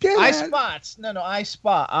icebox? Eye spots. No, eye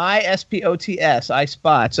spot. ISPOTS. Eye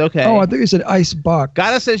spots. Okay. Oh, I think you said icebox.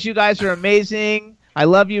 Gotta says you guys are amazing. I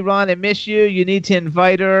love you, Ron. I miss you. You need to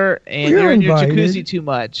invite her, and you're in your jacuzzi too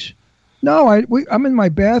much. No, I'm in my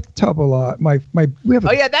bathtub a lot. We have.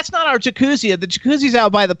 Oh yeah, that's not our jacuzzi. The jacuzzi's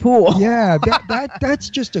out by the pool. Yeah, that's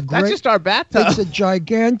just a great. That's just our bathtub. It's a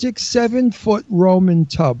gigantic 7-foot Roman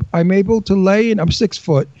tub. I'm able to lay in. I'm 6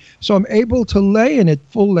 foot, so I'm able to lay in it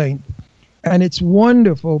full length, and it's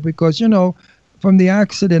wonderful because from the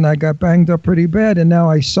accident I got banged up pretty bad, and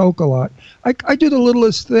now I soak a lot. I do the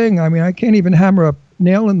littlest thing. I mean, I can't even hammer a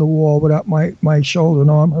nail in the wall without my shoulder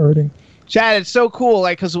and arm hurting. Chad, it's so cool,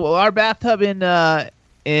 like, because our bathtub in that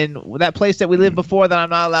place that we lived before that I'm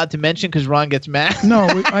not allowed to mention because Ron gets mad. No,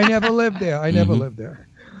 I never lived there. I never lived there.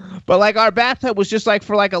 But like our bathtub was just like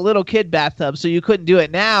for like a little kid bathtub, so you couldn't do it.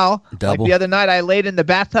 Now, like the other night, I laid in the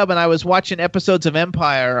bathtub and I was watching episodes of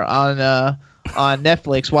Empire on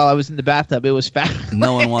Netflix while I was in the bathtub. It was fabulous.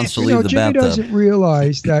 No one wants to leave the Jimmy bathtub. Doesn't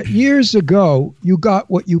realize that years ago you got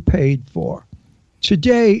what you paid for.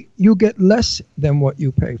 Today, you get less than what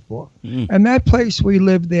you pay for. And that place we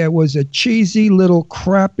lived there was a cheesy little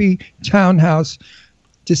crappy townhouse.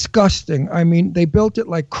 Disgusting. I mean, they built it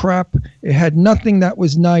like crap. It had nothing that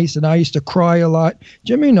was nice, and I used to cry a lot.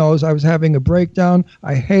 Jimmy knows I was having a breakdown.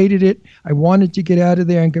 I hated it. I wanted to get out of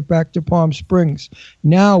there and get back to Palm Springs.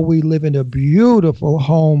 Now we live in a beautiful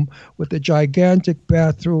home with a gigantic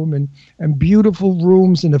bathroom and beautiful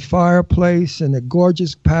rooms and a fireplace and a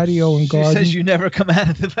gorgeous patio and garden. She says you never come out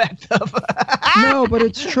of the bathtub. No, but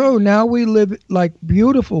it's true. Now we live like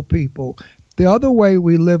beautiful people. The other way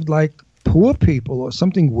we lived like poor people or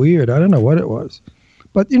something weird. I don't know what it was.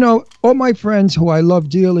 But, all my friends who I love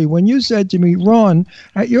dearly, when you said to me, Ron,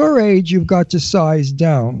 at your age, you've got to size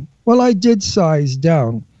down. Well, I did size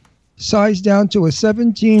down. Size down to a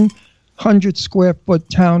 1,700 square foot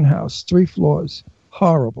townhouse, 3 floors.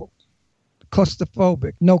 Horrible.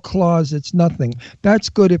 Claustrophobic. No closets, nothing. That's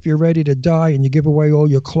good if you're ready to die and you give away all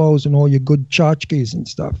your clothes and all your good tchotchkes and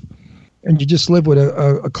stuff. And you just live with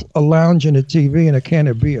a lounge and a TV and a can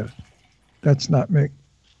of beer. That's not me.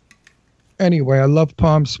 Anyway, I love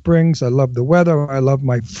Palm Springs. I love the weather. I love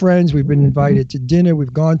my friends. We've been invited to dinner.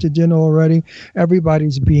 We've gone to dinner already.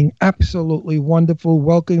 Everybody's being absolutely wonderful,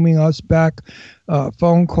 welcoming us back.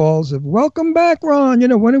 Phone calls of, welcome back, Ron.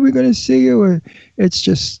 When are we going to see you? It's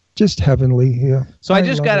just heavenly here. So I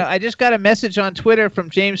just got a message on Twitter from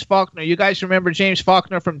James Faulkner. You guys remember James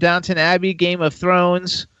Faulkner from Downton Abbey, Game of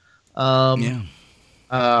Thrones? Yeah.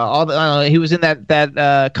 He was in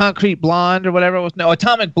that Concrete Blonde or whatever it was. No,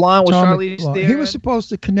 Atomic Blonde with Charlize Theron. He was supposed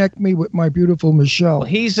to connect me with my beautiful Michelle. Well,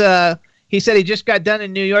 he said he just got done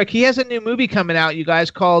in New York. He has a new movie coming out, you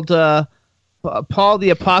guys, called Paul the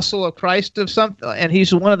Apostle of Christ of something, and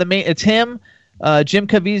he's one of the main. It's him, Jim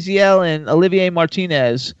Caviezel, and Olivier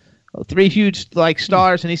Martinez, 3 huge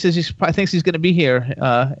stars. And he says he thinks he's going to be here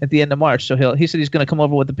at the end of March. So he said he's going to come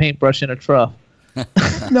over with a paintbrush and a trough.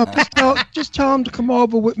 No, just tell him to come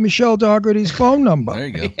over with Michelle Dougherty's phone number. There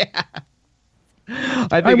you go. Yeah.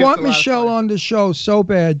 I want Michelle on the show so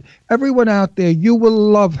bad. Everyone out there, you will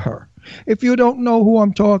love her. If you don't know who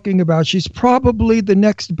I'm talking about, she's probably the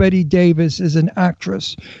next Bette Davis as an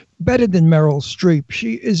actress. Better than Meryl Streep.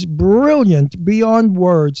 She is brilliant beyond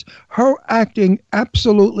words. Her acting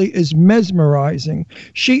absolutely is mesmerizing.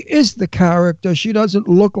 She is the character. She doesn't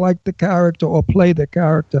look like the character or play the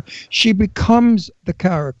character. She becomes the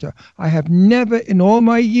character. I have never in all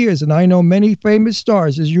my years, and I know many famous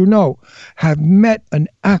stars, as you know, have met an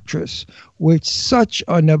actress with such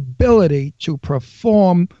an ability to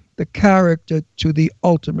perform the character to the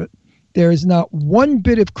ultimate. There is not one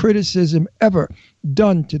bit of criticism ever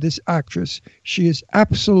done to this actress. She is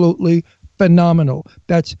absolutely phenomenal.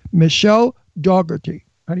 That's Michelle Dougherty.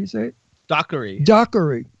 How do you say it?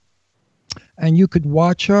 Dockery. And you could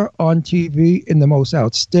watch her on TV in the most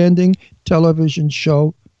outstanding television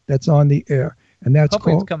show that's on the air. And that's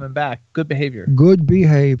Hopefully called it's coming back. Good Behavior. Good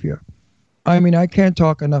Behavior. I mean, I can't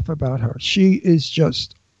talk enough about her. She is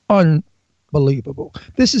just unbelievable.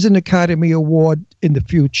 This is an Academy Award in the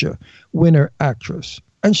future winner actress.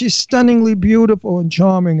 And she's stunningly beautiful and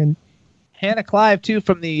charming. And Hannah Clive, too,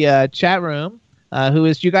 from the chat room, who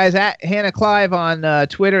is you guys at Hannah Clive on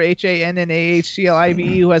Twitter,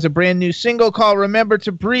 HANNAHCLIVE, who has a brand new single called Remember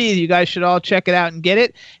to Breathe. You guys should all check it out and get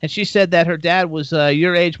it. And she said that her dad was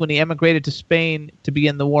your age when he emigrated to Spain to be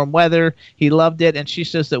in the warm weather. He loved it, and she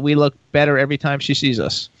says that we look better every time she sees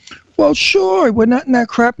us. Well, sure. We're not in that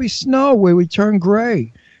crappy snow where we turn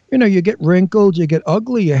gray. You know, you get wrinkled, you get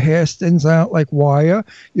ugly, your hair stands out like wire.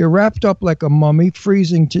 You're wrapped up like a mummy,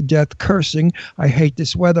 freezing to death, cursing. I hate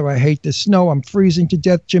this weather. I hate the snow. I'm freezing to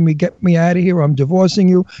death. Jimmy, get me out of here. I'm divorcing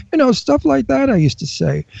you. You know, stuff like that I used to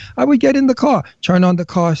say. I would get in the car, turn on the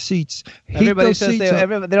car seats. Everybody says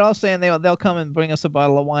they're all saying they'll come and bring us a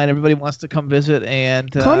bottle of wine. Everybody wants to come visit.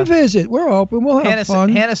 And come visit. We're open. We'll have fun.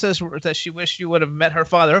 Hannah says that she wished you would have met her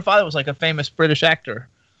father. Her father was like a famous British actor.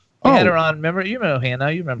 We had her on. Remember, you know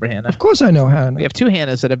Hannah. You remember Hannah. Of course I know Hannah. We have two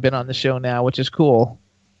Hannahs that have been on the show now, which is cool.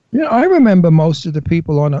 You know, I remember most of the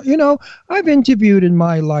people on it. You know, I've interviewed in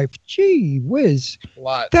my life, gee whiz,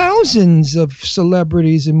 thousands of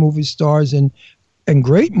celebrities and movie stars and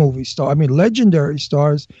great movie stars. I mean, legendary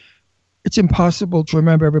stars. It's impossible to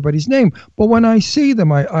remember everybody's name. But when I see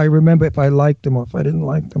them, I remember if I liked them or if I didn't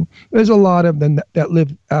like them. There's a lot of them that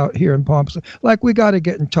live out here in Palm Springs. Like, we got to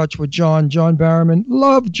get in touch with John Barrowman.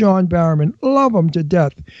 Love John Barrowman. Love him to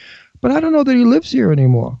death. But I don't know that he lives here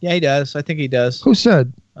anymore. Yeah, he does. I think he does. Who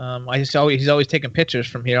said? He's always taking pictures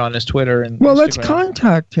from here on his Twitter and Well, Instagram. let's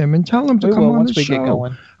contact him and tell him to come on the show. Get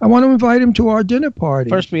going. I want to invite him to our dinner party.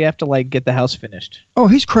 First, we have to get the house finished. Oh,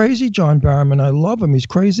 he's crazy, John Barrowman. I love him. He's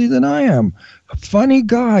crazier than I am. A funny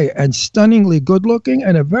guy and stunningly good-looking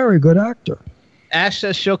and a very good actor. Ash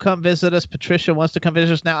says she'll come visit us. Patricia wants to come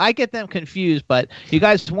visit us. Now, I get them confused, but you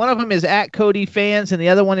guys, one of them is at Cody Fans, and the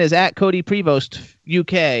other one is at Cody Prevost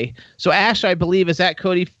UK. So Ash, I believe, is at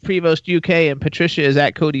Cody Prevost UK, and Patricia is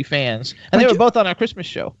at Cody Fans. And they were both on our Christmas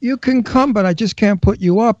show. You can come, but I just can't put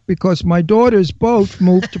you up because my daughters both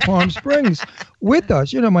moved to Palm Springs with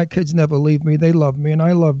us. You know, my kids never leave me. They love me, and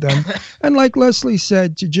I love them. And like Leslie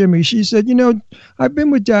said to Jimmy, she said, you know, I've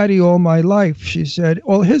been with Daddy all my life. She said,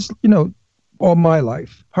 all my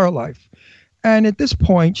life, her life. And at this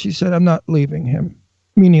point, she said, I'm not leaving him,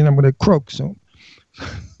 meaning I'm going to croak soon.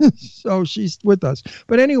 So she's with us.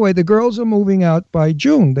 But anyway, the girls are moving out by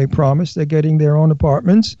June. They promised they're getting their own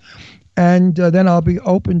apartments. And then I'll be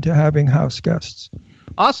open to having house guests.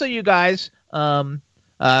 Also, you guys, Cheryl's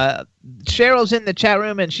in the chat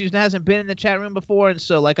room, and she hasn't been in the chat room before. And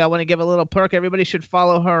so, I want to give a little perk. Everybody should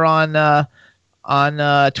follow her on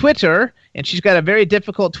Twitter. And she's got a very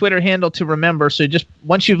difficult Twitter handle to remember. So just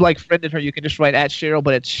once you've friended her, you can just write at Cheryl.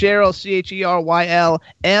 But it's Cheryl,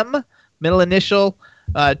 CHERYLM, middle initial.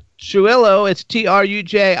 Trujillo, it's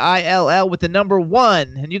TRUJILL with the number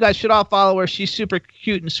 1. And you guys should all follow her. She's super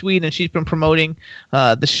cute and sweet, and she's been promoting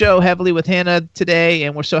the show heavily with Hannah today.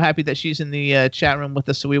 And we're so happy that she's in the chat room with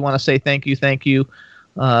us. So we want to say thank you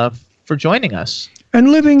for joining us. And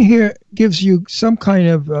living here gives you some kind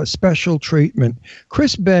of special treatment.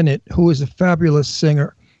 Chris Bennett, who is a fabulous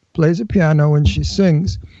singer, plays a piano and she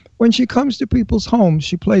sings. When she comes to people's homes,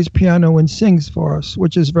 she plays piano and sings for us,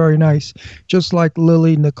 which is very nice, just like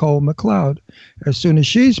Lily Nicole McLeod. As soon as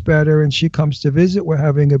she's better and she comes to visit, we're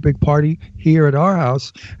having a big party here at our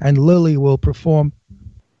house, and Lily will perform.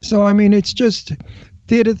 So, I mean, it's just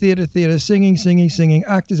theater, singing,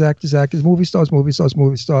 actors, movie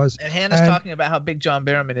stars. And Hannah's talking about how big John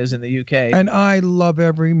Barrowman is in the UK. And I love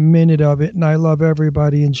every minute of it, and I love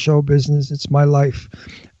everybody in show business. It's my life.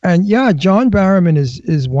 And yeah, John Barrowman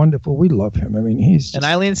is wonderful. We love him. I mean, he's. And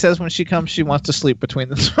Eileen says when she comes, she wants to sleep between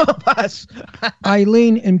the two of us.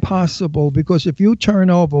 Eileen, impossible, because if you turn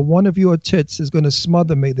over, one of your tits is going to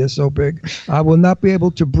smother me. They're so big, I will not be able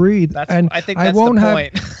to breathe. I think that's the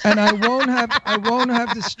point. And I won't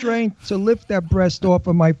have the strength to lift that breast off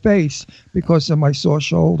of my face because of my sore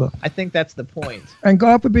shoulder. I think that's the point. And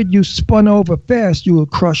God forbid you spun over fast, you will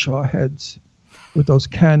crush our heads with those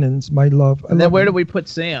cannons, my love. And then where do we put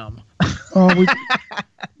Sam?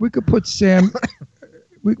 We could put Sam.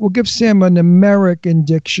 We'll give Sam an American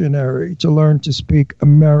dictionary to learn to speak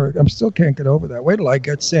American. I still can't get over that. Wait till I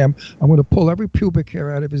get Sam. I'm going to pull every pubic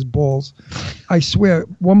hair out of his balls. I swear,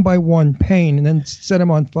 one by one, pain, and then set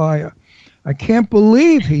him on fire. I can't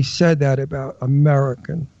believe he said that about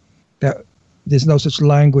American, that there's no such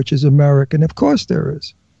language as American. Of course there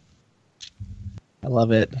is. I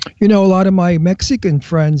love it. You know, a lot of my Mexican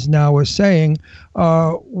friends now are saying,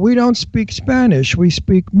 we don't speak Spanish, we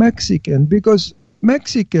speak Mexican, because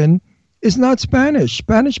Mexican is not Spanish.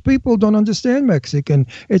 Spanish people don't understand Mexican.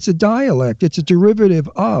 It's a dialect. It's a derivative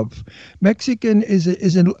of. Mexican is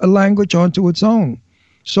a language unto its own.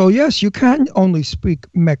 So, yes, you can only speak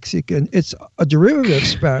Mexican. It's a derivative of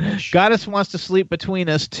Spanish. Goddess wants to sleep between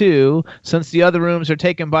us, too, since the other rooms are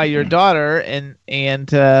taken by your daughter, and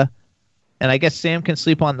I guess Sam can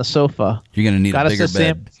sleep on the sofa. You're going to need a bigger bed.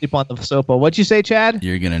 Sam can sleep on the sofa. What'd you say, Chad?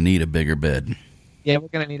 You're going to need a bigger bed. Yeah, we're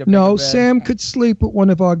going to need a bigger No, bed. Sam could sleep with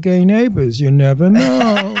one of our gay neighbors. You never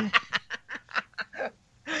know.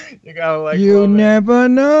 You never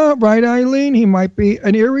know. Right, Eileen? He might be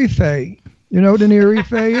an Erie Fae. You know what an Erie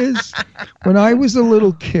Fae is? When I was a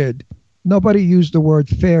little kid, nobody used the word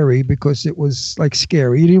fairy because it was like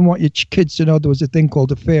scary. You didn't want your kids to know there was a thing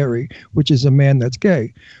called a fairy, which is a man that's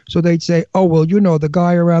gay. So they'd say, oh, well, you know, the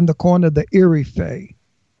guy around the corner, the Erie Fae.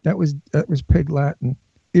 That was Pig Latin.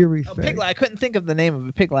 Erie Fae. Pig Latin. I couldn't think of the name of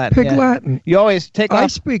it. Pig Latin. Pig Latin. You always take I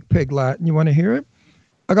off. speak Pig Latin. You want to hear it?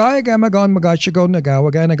 A guy agam agon magashago naga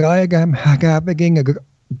again a guy agam hagabaging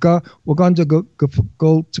we're going to go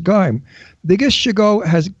to Gaim. The Gishago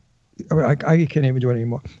has I can't even do it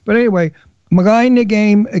anymore. But anyway, Magai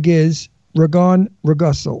Nagame Agiz Ragon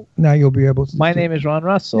Ragustle. Now you'll be able to. My name is Ron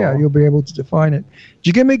Russell. Yeah, you'll be able to define it.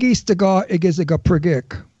 Jigimagis Daga Igizaga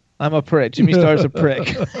Prigik. I'm a prick. Jimmy Star's a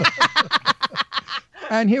prick.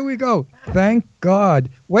 And here we go. Thank God.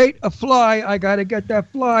 Wait, a fly. I got to get that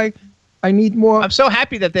fly. I need more. I'm so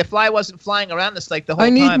happy that the fly wasn't flying around us like the whole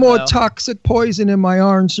time. I need more though. toxic poison in my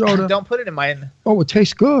orange soda. Don't put it in my. Oh, it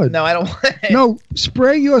tastes good. No, I don't want it. No,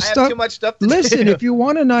 spray your I stuff. have too much stuff to Listen, do. if you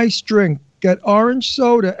want a nice drink, get orange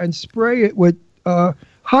soda and spray it with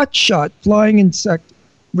Hot Shot flying insect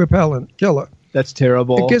repellent killer. That's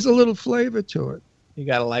terrible. It gives a little flavor to it. You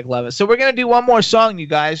gotta love it. So we're gonna do one more song, you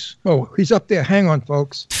guys. Oh, he's up there. Hang on,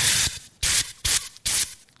 folks.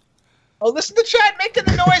 Oh, listen to Chad making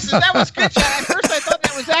the noises. That was good, Chad. At first, I thought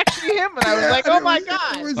that was actually him, and I was like, "Oh my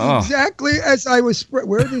god!" It was exactly as I was.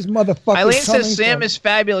 Where are these motherfuckers Eileen coming says Sam from? is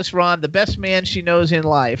fabulous, Ron, the best man she knows in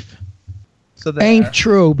life. So there. Ain't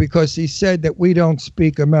true, because he said that we don't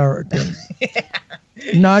speak American.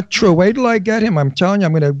 Not true. Wait till I get him. I'm telling you,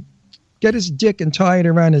 I'm going to get his dick and tie it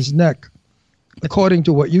around his neck. According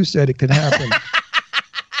to what you said, it could happen.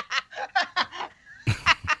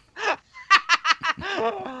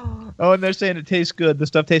 Oh, and they're saying it tastes good. The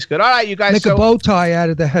stuff tastes good. All right, you guys. Make a bow tie out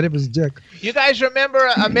of the head of his dick. You guys remember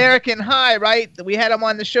American High, right? We had them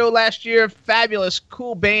on the show last year. Fabulous,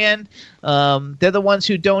 cool band. They're the ones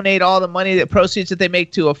who donate all the money, the proceeds that they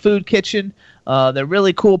make to a food kitchen. They're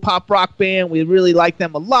really cool pop rock band. We really like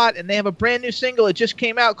them a lot. And they have a brand new single. It just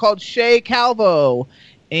came out called Shay Calvo.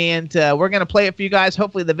 And we're going to play it for you guys.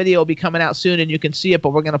 Hopefully the video will be coming out soon and you can see it. But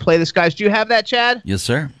we're going to play this, guys. Do you have that, Chad? Yes,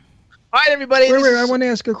 sir. All right, everybody. Wait, I want to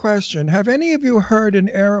ask a question. Have any of you heard an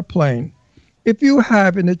airplane? If you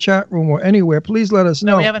have in the chat room or anywhere, please let us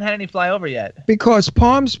know. No, we haven't had any fly over yet. Because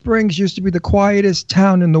Palm Springs used to be the quietest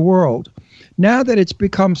town in the world. Now that it's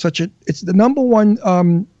become it's the number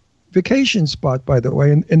one vacation spot, by the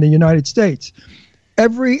way, in the United States.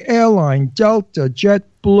 Every airline, Delta,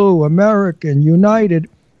 JetBlue, American, United,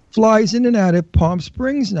 flies in and out of Palm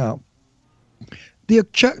Springs now. The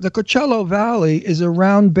Coachella Valley is a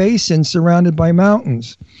round basin surrounded by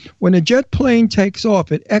mountains. When a jet plane takes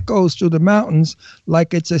off, it echoes through the mountains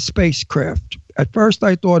like it's a spacecraft. At first,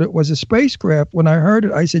 I thought it was a spacecraft. When I heard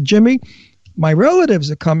it, I said, Jimmy, my relatives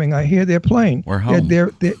are coming. I hear their plane. We're home.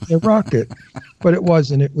 Their rocket. But it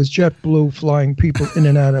wasn't. It was JetBlue flying people in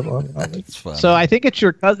and out of our valley. So I think it's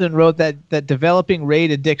your cousin wrote that developing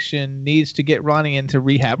raid addiction needs to get Ronnie into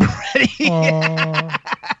rehab already.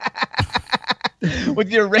 With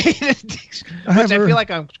your raid addiction, which I feel like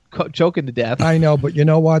I'm choking to death. I know, but you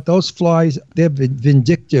know what? Those flies, they're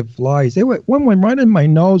vindictive flies. One went right in my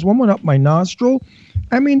nose, one went up my nostril.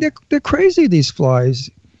 I mean, they're crazy, these flies.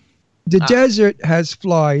 The desert has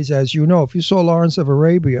flies, as you know. If you saw Lawrence of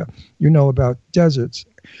Arabia, you know about deserts.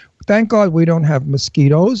 Thank God we don't have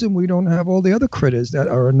mosquitoes and we don't have all the other critters that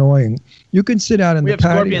are annoying. You can sit out in the patio.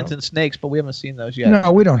 We have scorpions and snakes, but we haven't seen those yet.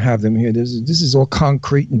 No, we don't have them here. This is all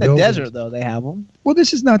concrete and buildings. The desert, though, they have them. Well,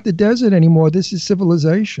 this is not the desert anymore. This is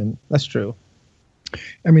civilization. That's true.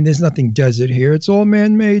 I mean, there's nothing desert here. It's all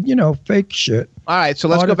man-made, fake shit. All right, so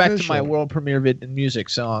let's go back to my world premiere music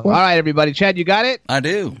song. What? All right, everybody. Chad, you got it? I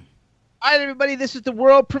do. All right, everybody, this is the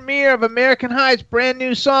world premiere of American High's brand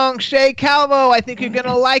new song, Shay Calvo. I think you're going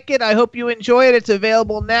to like it. I hope you enjoy it. It's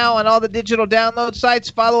available now on all the digital download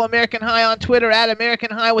sites. Follow American High on Twitter at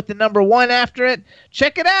American High with the number 1 after it.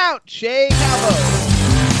 Check it out, Shay Calvo.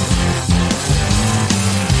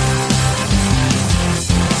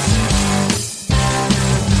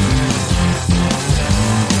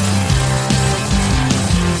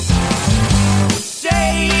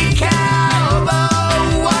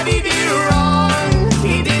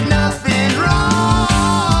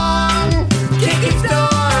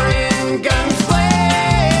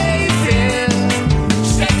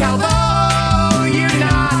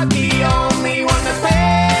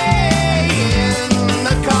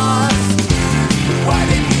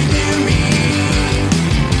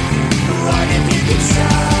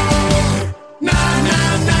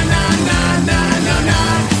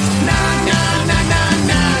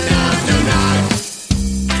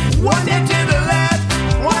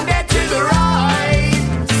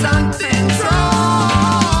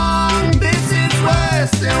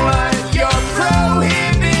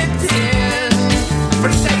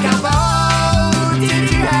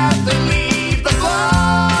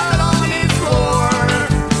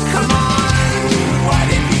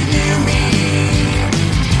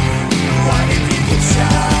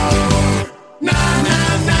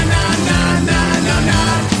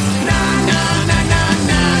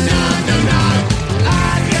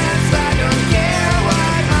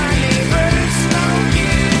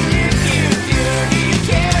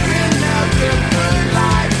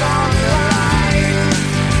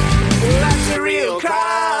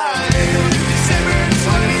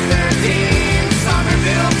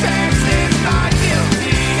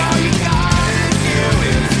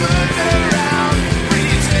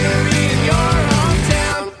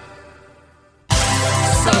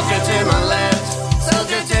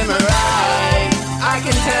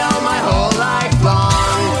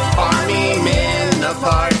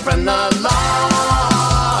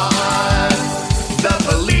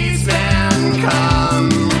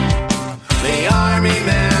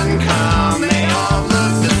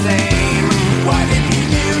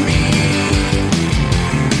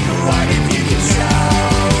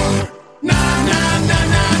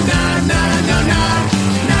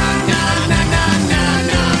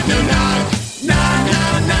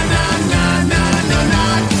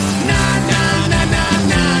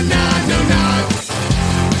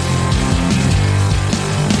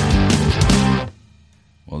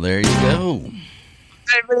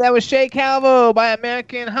 That was Shay Calvo by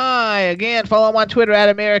American High. Again, follow him on Twitter at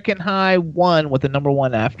American High 1 with the number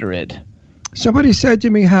 1 after it. Somebody said to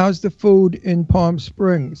me, how's the food in Palm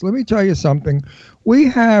Springs? Let me tell you something. We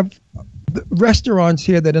have restaurants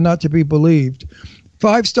here that are not to be believed.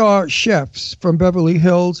 5-star chefs from Beverly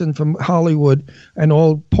Hills and from Hollywood and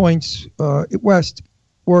all points west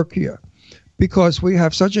work here, because we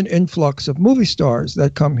have such an influx of movie stars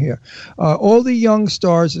that come here. All the young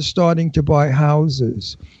stars are starting to buy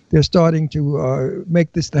houses. They're starting to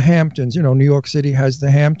make this the Hamptons. You know, New York City has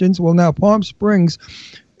the Hamptons. Well, now Palm Springs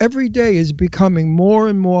every day is becoming more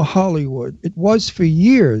and more Hollywood. It was for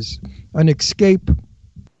years an escape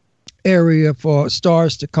area for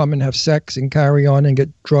stars to come and have sex and carry on and get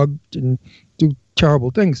drugged and do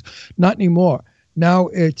terrible things. Not anymore. Now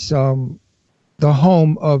it's the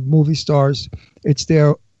home of movie stars. It's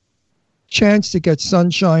their chance to get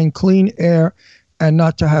sunshine, clean air, and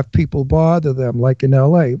not to have people bother them like in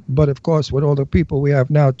L.A. But, of course, with all the people we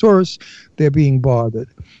have now, tourists, they're being bothered.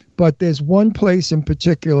 But there's one place in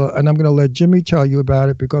particular, and I'm going to let Jimmy tell you about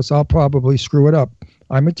it because I'll probably screw it up.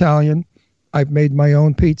 I'm Italian. I've made my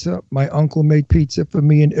own pizza. My uncle made pizza for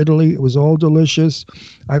me in Italy. It was all delicious.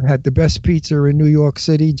 I've had the best pizza in New York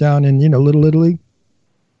City down in, Little Italy.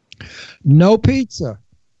 No pizza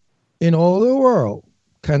in all the world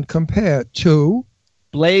can compare to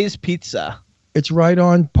Blaze Pizza. It's right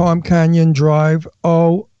on Palm Canyon Drive.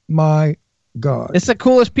 Oh, my God. It's the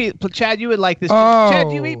coolest pizza. Chad, you would like this. Oh. Chad,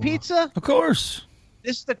 do you eat pizza? Of course.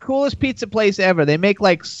 This is the coolest pizza place ever. They make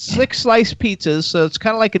like 6 slice pizzas, so it's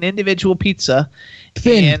kind of like an individual pizza.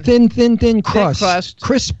 Thin crust.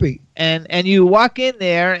 Crispy. And you walk in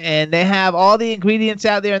there, and they have all the ingredients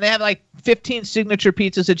out there, and they have like 15 signature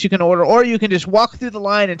pizzas that you can order, or you can just walk through the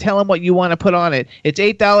line and tell them what you want to put on it. It's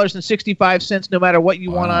 $8.65 no matter what you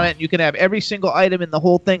want on it. And you can have every single item in the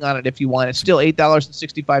whole thing on it if you want. It's still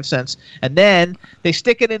 $8.65. And then they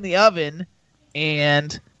stick it in the oven,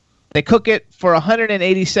 and they cook it for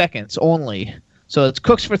 180 seconds only. So it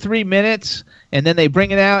cooks for 3 minutes, and then they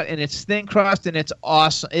bring it out, and it's thin crust, and it's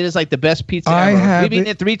awesome. It is like the best pizza ever. We've eaten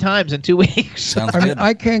it 3 times in 2 weeks. Sounds good.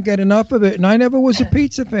 I can't get enough of it, and I never was a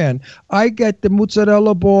pizza fan. I get the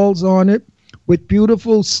mozzarella balls on it with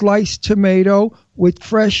beautiful sliced tomato, with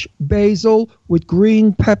fresh basil, with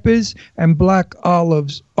green peppers, and black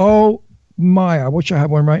olives. Oh, my, I wish I had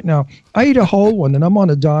one right now. I eat a whole one, and I'm on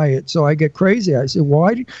a diet, so I get crazy. I say,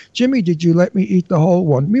 why, Jimmy, did you let me eat the whole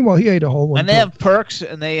one? Meanwhile, he ate a whole one. And they have perks,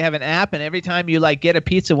 and they have an app, and every time you get a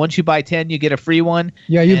pizza, once you buy 10, you get a free one.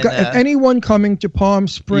 Yeah, you've got if anyone coming to Palm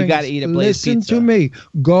Springs, you got to eat a Blaze listen pizza. to me.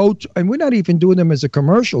 And we're not even doing them as a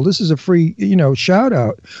commercial. This is a free, shout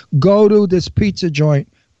out. Go to this pizza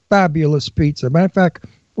joint, fabulous pizza. Matter of fact,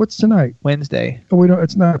 what's tonight? Wednesday. Oh, we don't.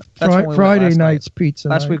 It's not Friday night's pizza.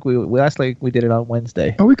 Last week we did it on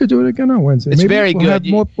Wednesday. Oh, we could do it again on Wednesday. It's Maybe very we'll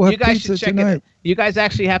good. We'll have you guys pizza should check tonight. it. You guys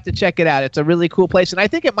actually have to check it out. It's a really cool place, and I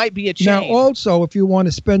think it might be a chain. Now, also, if you want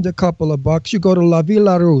to spend a couple of bucks, you go to La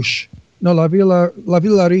Villa Rouge. No, La Villa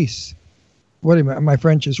Rice. Wait a minute, my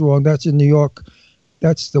French is wrong. That's in New York.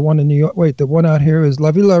 That's the one in New York. Wait, the one out here is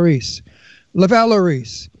La Villa Rice. La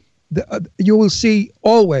Valerise. You will see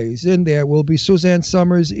always in there will be Suzanne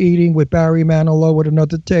Summers eating with Barry Manilow at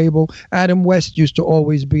another table. Adam West used to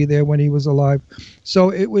always be there when he was alive.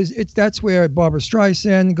 So that's where Barbara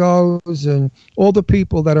Streisand goes, and all the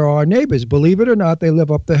people that are our neighbors. Believe it or not, they live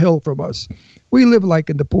up the hill from us. We live like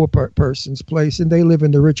in the poor person's place, and they live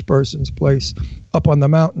in the rich person's place up on the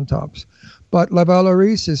mountaintops. But La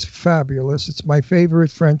Valerise is fabulous. It's my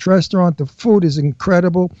favorite French restaurant. The food is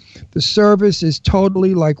incredible. The service is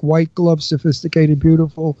totally like white glove, sophisticated,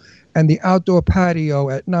 beautiful. And the outdoor patio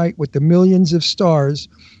at night with the millions of stars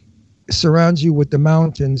surrounds you with the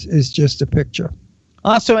mountains is just a picture.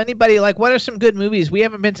 Also, anybody, what are some good movies? We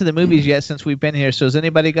haven't been to the movies yet since we've been here. So has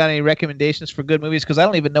anybody got any recommendations for good movies? Because I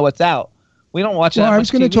don't even know what's out. We don't watch that much I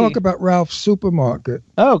was going to TV. talk about Ralph's Supermarket.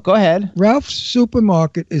 Oh, go ahead. Ralph's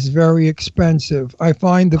Supermarket is very expensive. I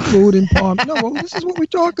find the food in Palm... this is what we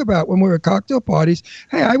talk about when we're at cocktail parties.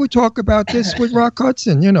 Hey, I would talk about this with Rock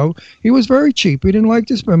Hudson. He was very cheap. He didn't like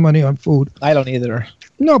to spend money on food. I don't either.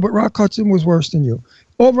 No, but Rock Hudson was worse than you.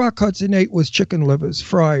 All Rock Hudson ate was chicken livers,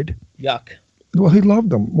 fried. Yuck. Well, he loved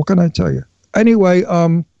them. What can I tell you? Anyway,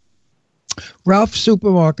 Ralph's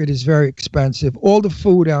Supermarket is very expensive. All the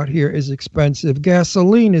food out here is expensive.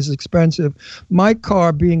 Gasoline is expensive. My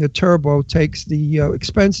car, being a turbo, takes the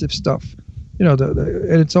expensive stuff.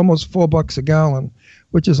 And it's almost $4 a gallon,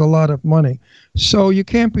 which is a lot of money. So you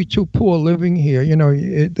can't be too poor living here.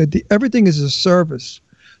 Everything is a service.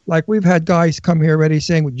 Like we've had guys come here already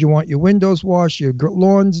saying, "Do you want your windows washed, your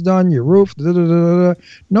lawn's done, your roof?"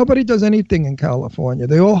 Nobody does anything in California.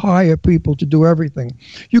 They all hire people to do everything.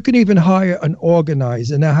 You can even hire an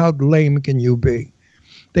organizer. Now, how lame can you be?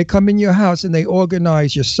 They come in your house and they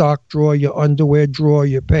organize your sock drawer, your underwear drawer,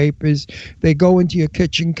 your papers. They go into your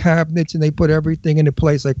kitchen cabinets and they put everything in a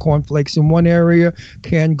place, like cornflakes in one area,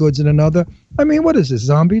 canned goods in another. I mean, what is this,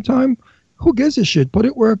 zombie time? Who gives a shit? Put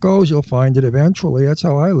it where it goes. You'll find it eventually. That's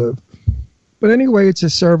how I live. But anyway, it's a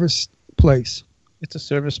service place. It's a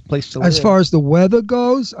service place to live. As far as the weather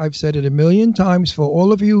goes, I've said it a million times for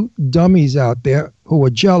all of you dummies out there who are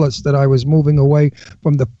jealous that I was moving away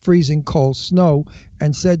from the freezing cold snow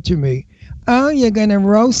and said to me, "Oh, you're going to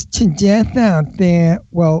roast to death out there."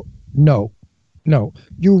 Well, no.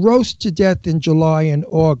 You roast to death in July and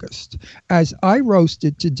August, as I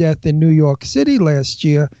roasted to death in New York City last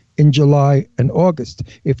year in July and August.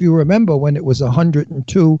 If you remember when it was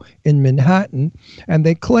 102 in Manhattan, and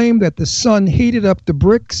they claimed that the sun heated up the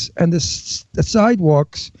bricks and the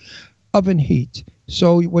sidewalks, oven heat.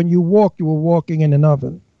 So when you walk, you were walking in an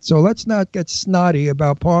oven. So let's not get snotty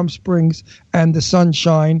about Palm Springs and the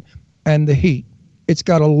sunshine and the heat. It's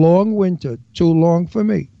got a long winter, too long for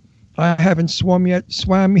me. I haven't swam yet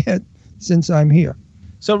since I'm here.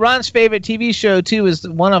 So Ron's favorite TV show too is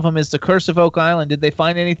one of them is The Curse of Oak Island. Did they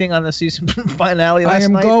find anything on the season finale last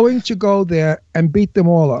night? I am going to go there and beat them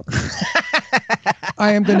all up.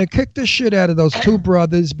 I am going to kick the shit out of those two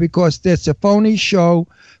brothers because it's a phony show,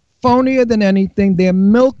 phonier than anything. They're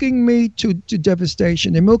milking me to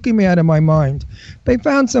devastation. They're milking me out of my mind. They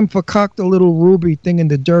found some fakakta little ruby thing in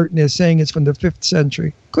the dirt, and they're saying it's from the 5th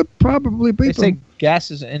century. Could probably be. They say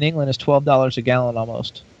gas in England is $12 a gallon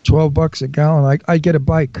almost. $12 a gallon. I get a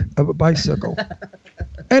bicycle.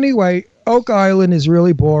 Anyway, Oak Island is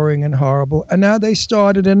really boring and horrible. And now they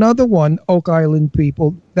started another one, Oak Island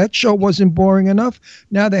People. That show wasn't boring enough.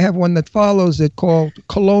 Now they have one that follows it called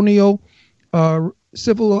Colonial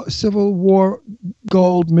Civil War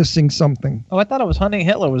Gold Missing Something. Oh, I thought it was Hunting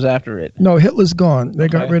Hitler was after it. No, Hitler's gone. They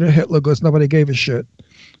got rid of Hitler because nobody gave a shit.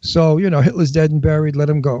 So, Hitler's dead and buried, let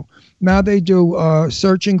him go. Now they do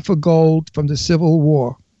Searching for Gold from the Civil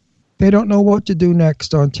War. They don't know what to do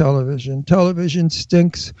next on television. Television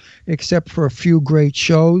stinks except for a few great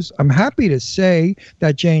shows. I'm happy to say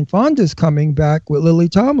that Jane Fonda's coming back with Lily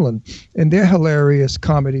Tomlin in their hilarious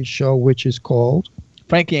comedy show, which is called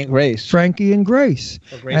Frankie and Grace. Frankie and Grace.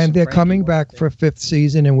 And they're coming back for a 5th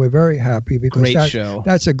season, and we're very happy because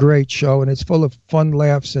that's a great show, and it's full of fun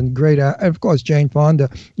laughs and great. And of course, Jane Fonda,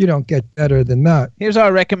 you don't get better than that. Here's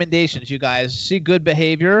our recommendations, you guys. See Good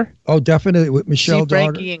Behavior. Oh, definitely with Michelle See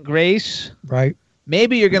Frankie and Grace. Right.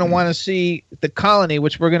 Maybe you're going to want to see The Colony,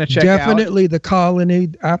 which we're going to check Definitely The Colony.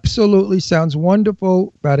 Absolutely. Sounds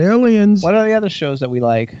wonderful. About aliens. What are the other shows that we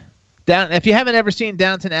like? If you haven't ever seen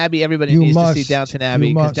Downton Abbey, everybody needs to see Downton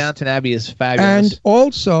Abbey because Downton Abbey is fabulous. And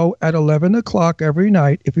also at 11 o'clock every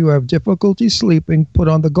night, if you have difficulty sleeping, put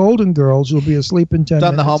on The Golden Girls. You'll be asleep in 10 minutes. It's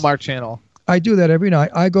on the Hallmark Channel. I do that every night.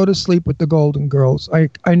 I go to sleep with The Golden Girls.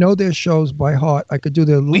 I know their shows by heart. I could do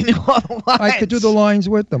their We know all the lines. I could do the lines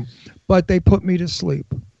with them, but they put me to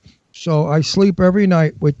sleep. So I sleep every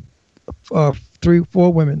night with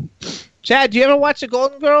 3-4 women. Chad, do you ever watch The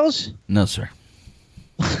Golden Girls? No, sir.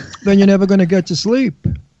 Then you're never going to get to sleep.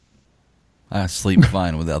 I sleep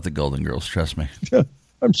fine without the Golden Girls, trust me.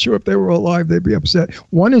 I'm sure if they were alive, they'd be upset.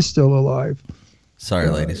 One is still alive.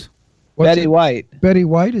 Sorry, ladies. Betty White. Betty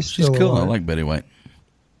White is still alive. She's cool. I like Betty White.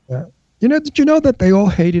 Yeah. Did you know that they all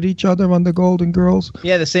hated each other on the Golden Girls?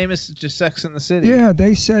 Yeah, the same as just Sex and the City. Yeah,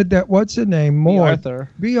 they said that, what's her name? B.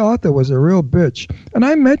 Arthur was a real bitch. And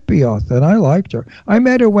I met B. Arthur, and I liked her. I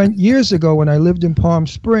met her years ago when I lived in Palm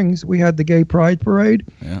Springs. We had the Gay Pride Parade.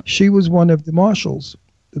 Yeah. She was one of the marshals,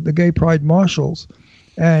 the Gay Pride marshals.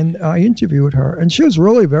 And I interviewed her. And she was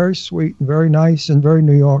really very sweet and very nice and very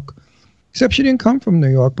New York. Except she didn't come from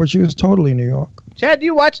New York, but she was totally New York. Chad, do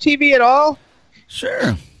you watch TV at all?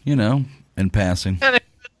 Sure. In passing. I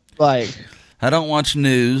don't watch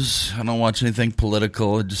news. I don't watch anything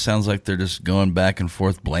political. It just sounds like they're just going back and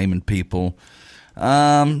forth blaming people.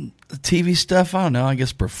 TV stuff, I don't know. I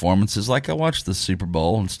guess performances. Like I watch the Super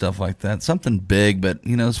Bowl and stuff like that. Something big, but,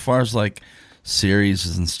 as far as like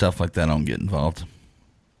series and stuff like that, I don't get involved.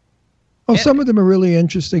 Well, some of them are really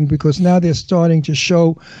interesting because now they're starting to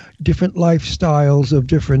show different lifestyles of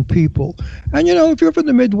different people. And, if you're from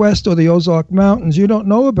the Midwest or the Ozark Mountains, you don't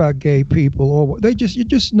know about gay people. Or you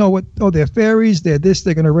just know what, they're fairies, they're this,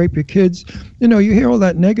 they're going to rape your kids. You hear all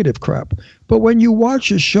that negative crap. But when you watch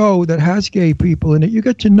a show that has gay people in it, you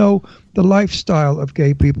get to know the lifestyle of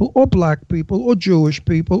gay people or black people or Jewish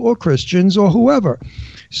people or Christians or whoever.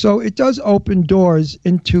 So it does open doors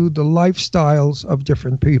into the lifestyles of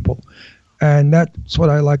different people. And that's what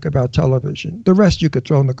I like about television. The rest you could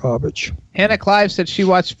throw in the garbage. Hannah Clive said she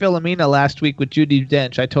watched Philomena last week with Judi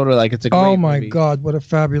Dench. I told her it's a great movie. Oh my God, what a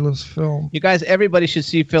fabulous film. You guys, everybody should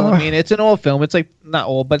see Philomena. It's an old film. It's not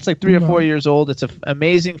old, but it's 3 or 4 years old. It's an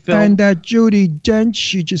amazing film. And that Judi Dench,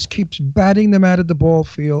 she just keeps batting them out of the ball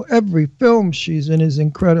field. Every film she's in is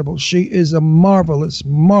incredible. She is a marvelous,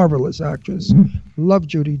 marvelous actress. Love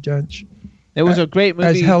Judi Dench. It was a great movie.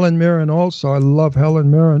 As Helen Mirren also. I love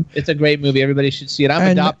Helen Mirren. It's a great movie. Everybody should see it.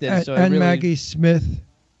 I'm adopted. And Maggie Smith.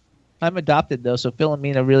 I'm adopted, though, so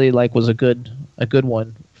Philomena really was a good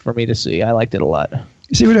one for me to see. I liked it a lot.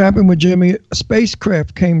 You see what happened with Jimmy? A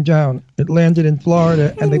spacecraft came down. It landed in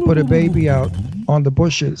Florida, and they put a baby out on the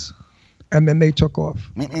bushes. And then they took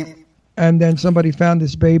off. And then somebody found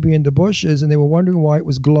this baby in the bushes, and they were wondering why it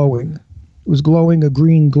was glowing. It was glowing a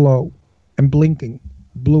green glow and blinking.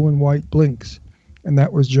 Blue and white blinks, and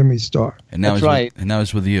that was Jimmy's star. And now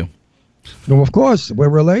he's with you. No, of course, we're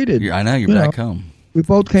related. I know, you're back home. We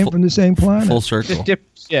both came from the same planet. Full circle. Just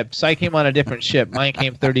different ships. I came on a different ship. Mine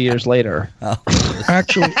came 30 years later.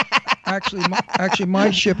 Actually,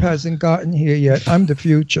 my ship hasn't gotten here yet. I'm the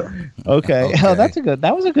future. Okay. Oh,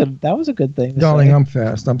 that was a good thing. Darling, I'm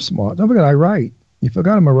fast. I'm smart. Don't forget, I write. You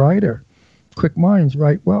forgot I'm a writer. Quick minds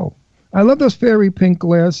write well. I love those fairy pink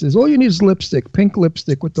glasses. All you need is lipstick, pink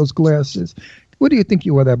lipstick with those glasses. What do you think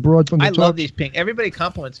you are, that broad from the top? I love these pink. Everybody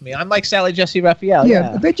compliments me. I'm like Sally Jesse Raphael.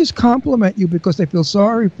 Yeah, but they just compliment you because they feel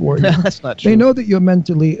sorry for you. No, that's not true. They know that you're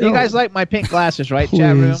mentally ill. You guys like my pink glasses, right, Please,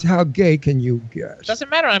 chat room? How gay can you get? Doesn't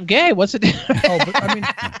matter. I'm gay. What's the difference? Oh, but I mean,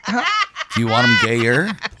 do you want him gayer?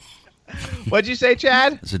 What'd you say,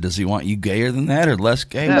 Chad? So does he want you gayer than that or less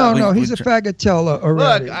gay? No, he's a faggoteller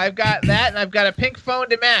already. Look, I've got that, and I've got a pink phone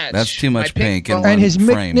to match. That's too much pink. And his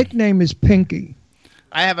nickname is Pinky.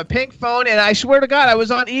 I have a pink phone, and I swear to God, I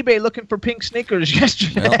was on eBay looking for pink sneakers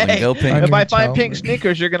yesterday. Well, go pink. If I find pink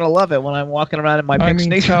sneakers, you're going to love it when I'm walking around in my pink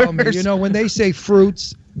sneakers. Tell me, when they say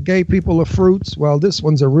fruits, gay people are fruits. Well, this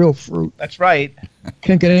one's a real fruit. That's right.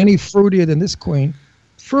 Can't get any fruitier than this queen.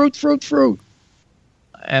 Fruit.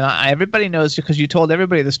 And everybody knows because you told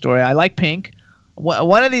everybody the story. I like pink.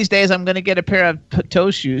 One of these days, I'm going to get a pair of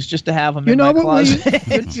toe shoes just to have them in my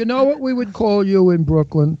closet. You know what we would call you in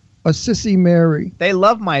Brooklyn? A Sissy Mary. They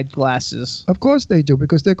love my glasses. Of course they do,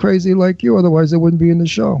 because they're crazy like you. Otherwise, they wouldn't be in the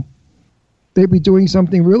show. They'd be doing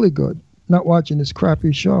something really good, not watching this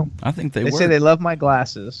crappy show. I think they They say they love my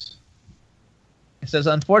glasses. It says,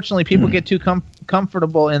 unfortunately, people get too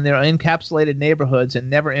comfortable in their encapsulated neighborhoods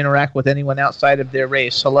and never interact with anyone outside of their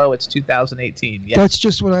race. Hello, it's 2018. Yes. That's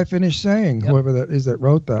just what I finished saying, whoever that is that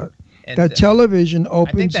wrote that. And, that television opens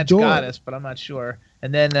doors. I think that's Goddess, but I'm not sure.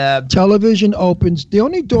 And then television opens. The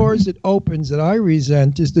only doors it opens that I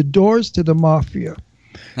resent is the doors to the mafia.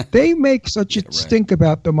 They make such a stink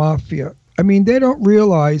about the mafia. I mean, they don't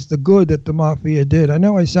realize the good that the mafia did. I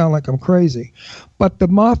know I sound like I'm crazy, but the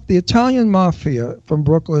Italian mafia from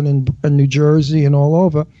Brooklyn and New Jersey and all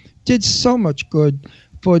over did so much good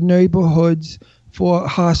for neighborhoods, for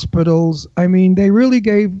hospitals. I mean, they really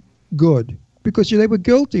gave good because they were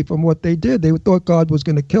guilty from what they did. They thought God was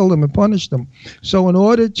going to kill them and punish them. So in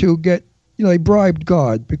order to get, they bribed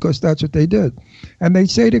God because that's what they did. And they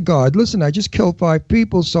say to God, listen, I just killed 5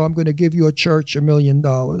 people, so I'm going to give your church $1 million,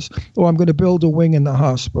 or I'm going to build a wing in the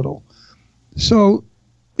hospital. So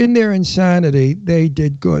in their insanity, they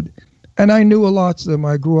did good. And I knew lots of them.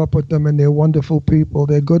 I grew up with them, and they're wonderful people.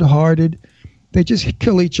 They're good-hearted. They just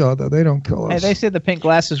kill each other. They don't kill us. Hey, they said the pink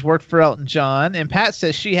glasses worked for Elton John, and Pat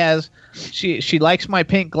says she likes my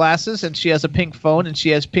pink glasses, and she has a pink phone, and she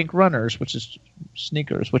has pink runners, which is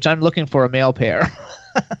sneakers, which I'm looking for a male pair.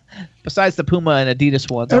 Besides the Puma and Adidas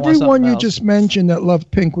ones. Everyone you just mentioned that loved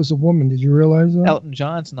pink was a woman. Did you realize that? Elton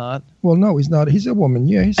John's not. Well, no, he's not. He's a woman.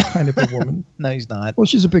 Yeah, he's kind of a woman. No, he's not. Well,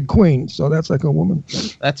 she's a big queen, so that's like a woman.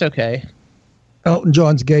 That's okay. Elton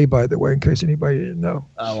John's gay, by the way, in case anybody didn't know.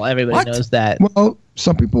 Oh, well, everybody knows that. Well,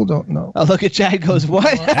 some people don't know. Oh, look at Chad goes,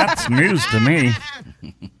 what? That's news to me.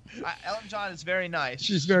 Elton John is very nice.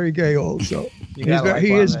 She's very gay also. He like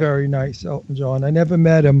is very nice, Elton John. I never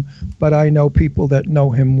met him, but I know people that know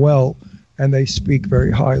him well, and they speak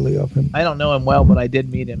very highly of him. I don't know him well, but I did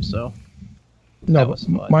meet him, so. No,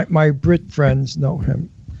 my Brit friends know him.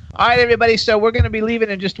 All right, everybody. So we're going to be leaving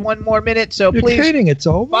in just one more minute. So You're please kidding, it's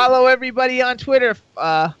over? Follow everybody on Twitter.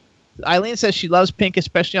 Eileen says she loves pink,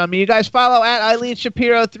 especially on me. You guys follow at Eileen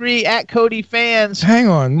Shapiro 3 at Cody Fans. Hang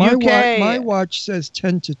on, my UK. watch says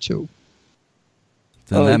 10-2.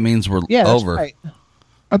 Then that means we're over. Right.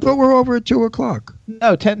 I thought we're over at 2:00.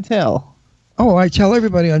 No, 10 till. Oh, I tell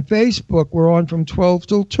everybody on Facebook we're on from 12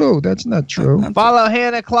 till 2. That's not true. Follow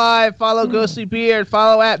Hannah Clive. Follow Ghostly Beard.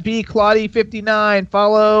 Follow at BClaudy59.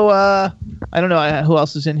 Follow, I don't know who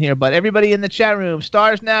else is in here, but everybody in the chat room.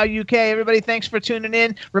 Stars Now UK. Everybody, thanks for tuning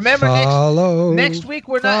in. Remember, next week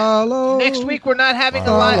we're not having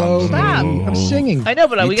a live. Stop. I'm singing. I know,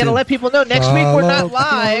 but we got to let people know. Next week we're not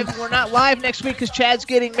live. We're not live next week because Chad's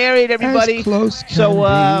getting married, everybody. So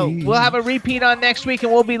we'll have a repeat on next week,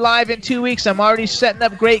 and we'll be live in 2 weeks. I'm already setting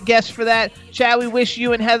up great guests for that. Chad, we wish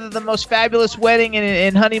you and Heather the most fabulous wedding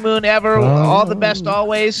and honeymoon ever. All the best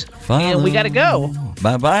always. And we got to go.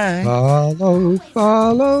 Bye-bye.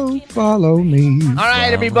 Follow me. All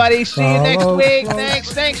right, everybody. See you next week.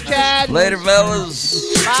 Thanks, Chad. Later,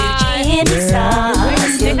 fellas. Bye.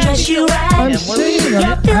 I'm singing.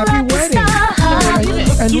 Happy wedding.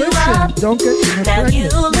 And listen, don't get now pregnant. You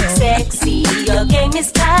look sexy. Your game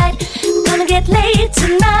is tight. Gonna get laid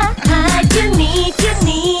tonight. You need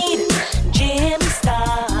Jimmy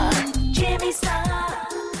Star. Jimmy Star.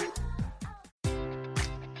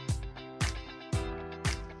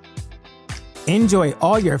 Enjoy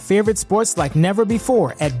all your favorite sports like never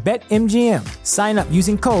before at BetMGM. Sign up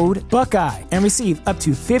using code Buckeye and receive up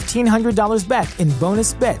to $1,500 back in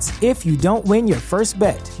bonus bets if you don't win your first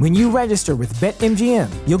bet. When you register with BetMGM,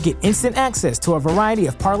 you'll get instant access to a variety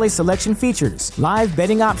of parlay selection features, live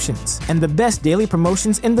betting options, and the best daily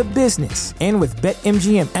promotions in the business. And with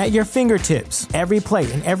BetMGM at your fingertips, every play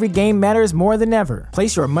and every game matters more than ever.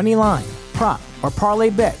 Place your money line, prop, or parlay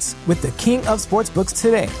bets with the king of sportsbooks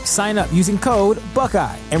today. Sign up using code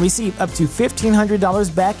Buckeye and receive up to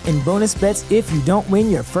 $1,500 back in bonus bets if you don't win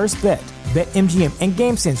your first bet. BetMGM and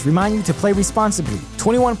GameSense remind you to play responsibly.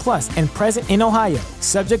 21 plus and present in Ohio,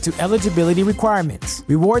 subject to eligibility requirements.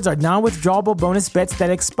 Rewards are non-withdrawable bonus bets that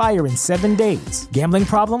expire in 7 days. Gambling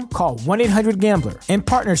problem? Call 1-800-GAMBLER in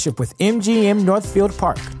partnership with MGM Northfield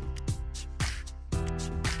Park.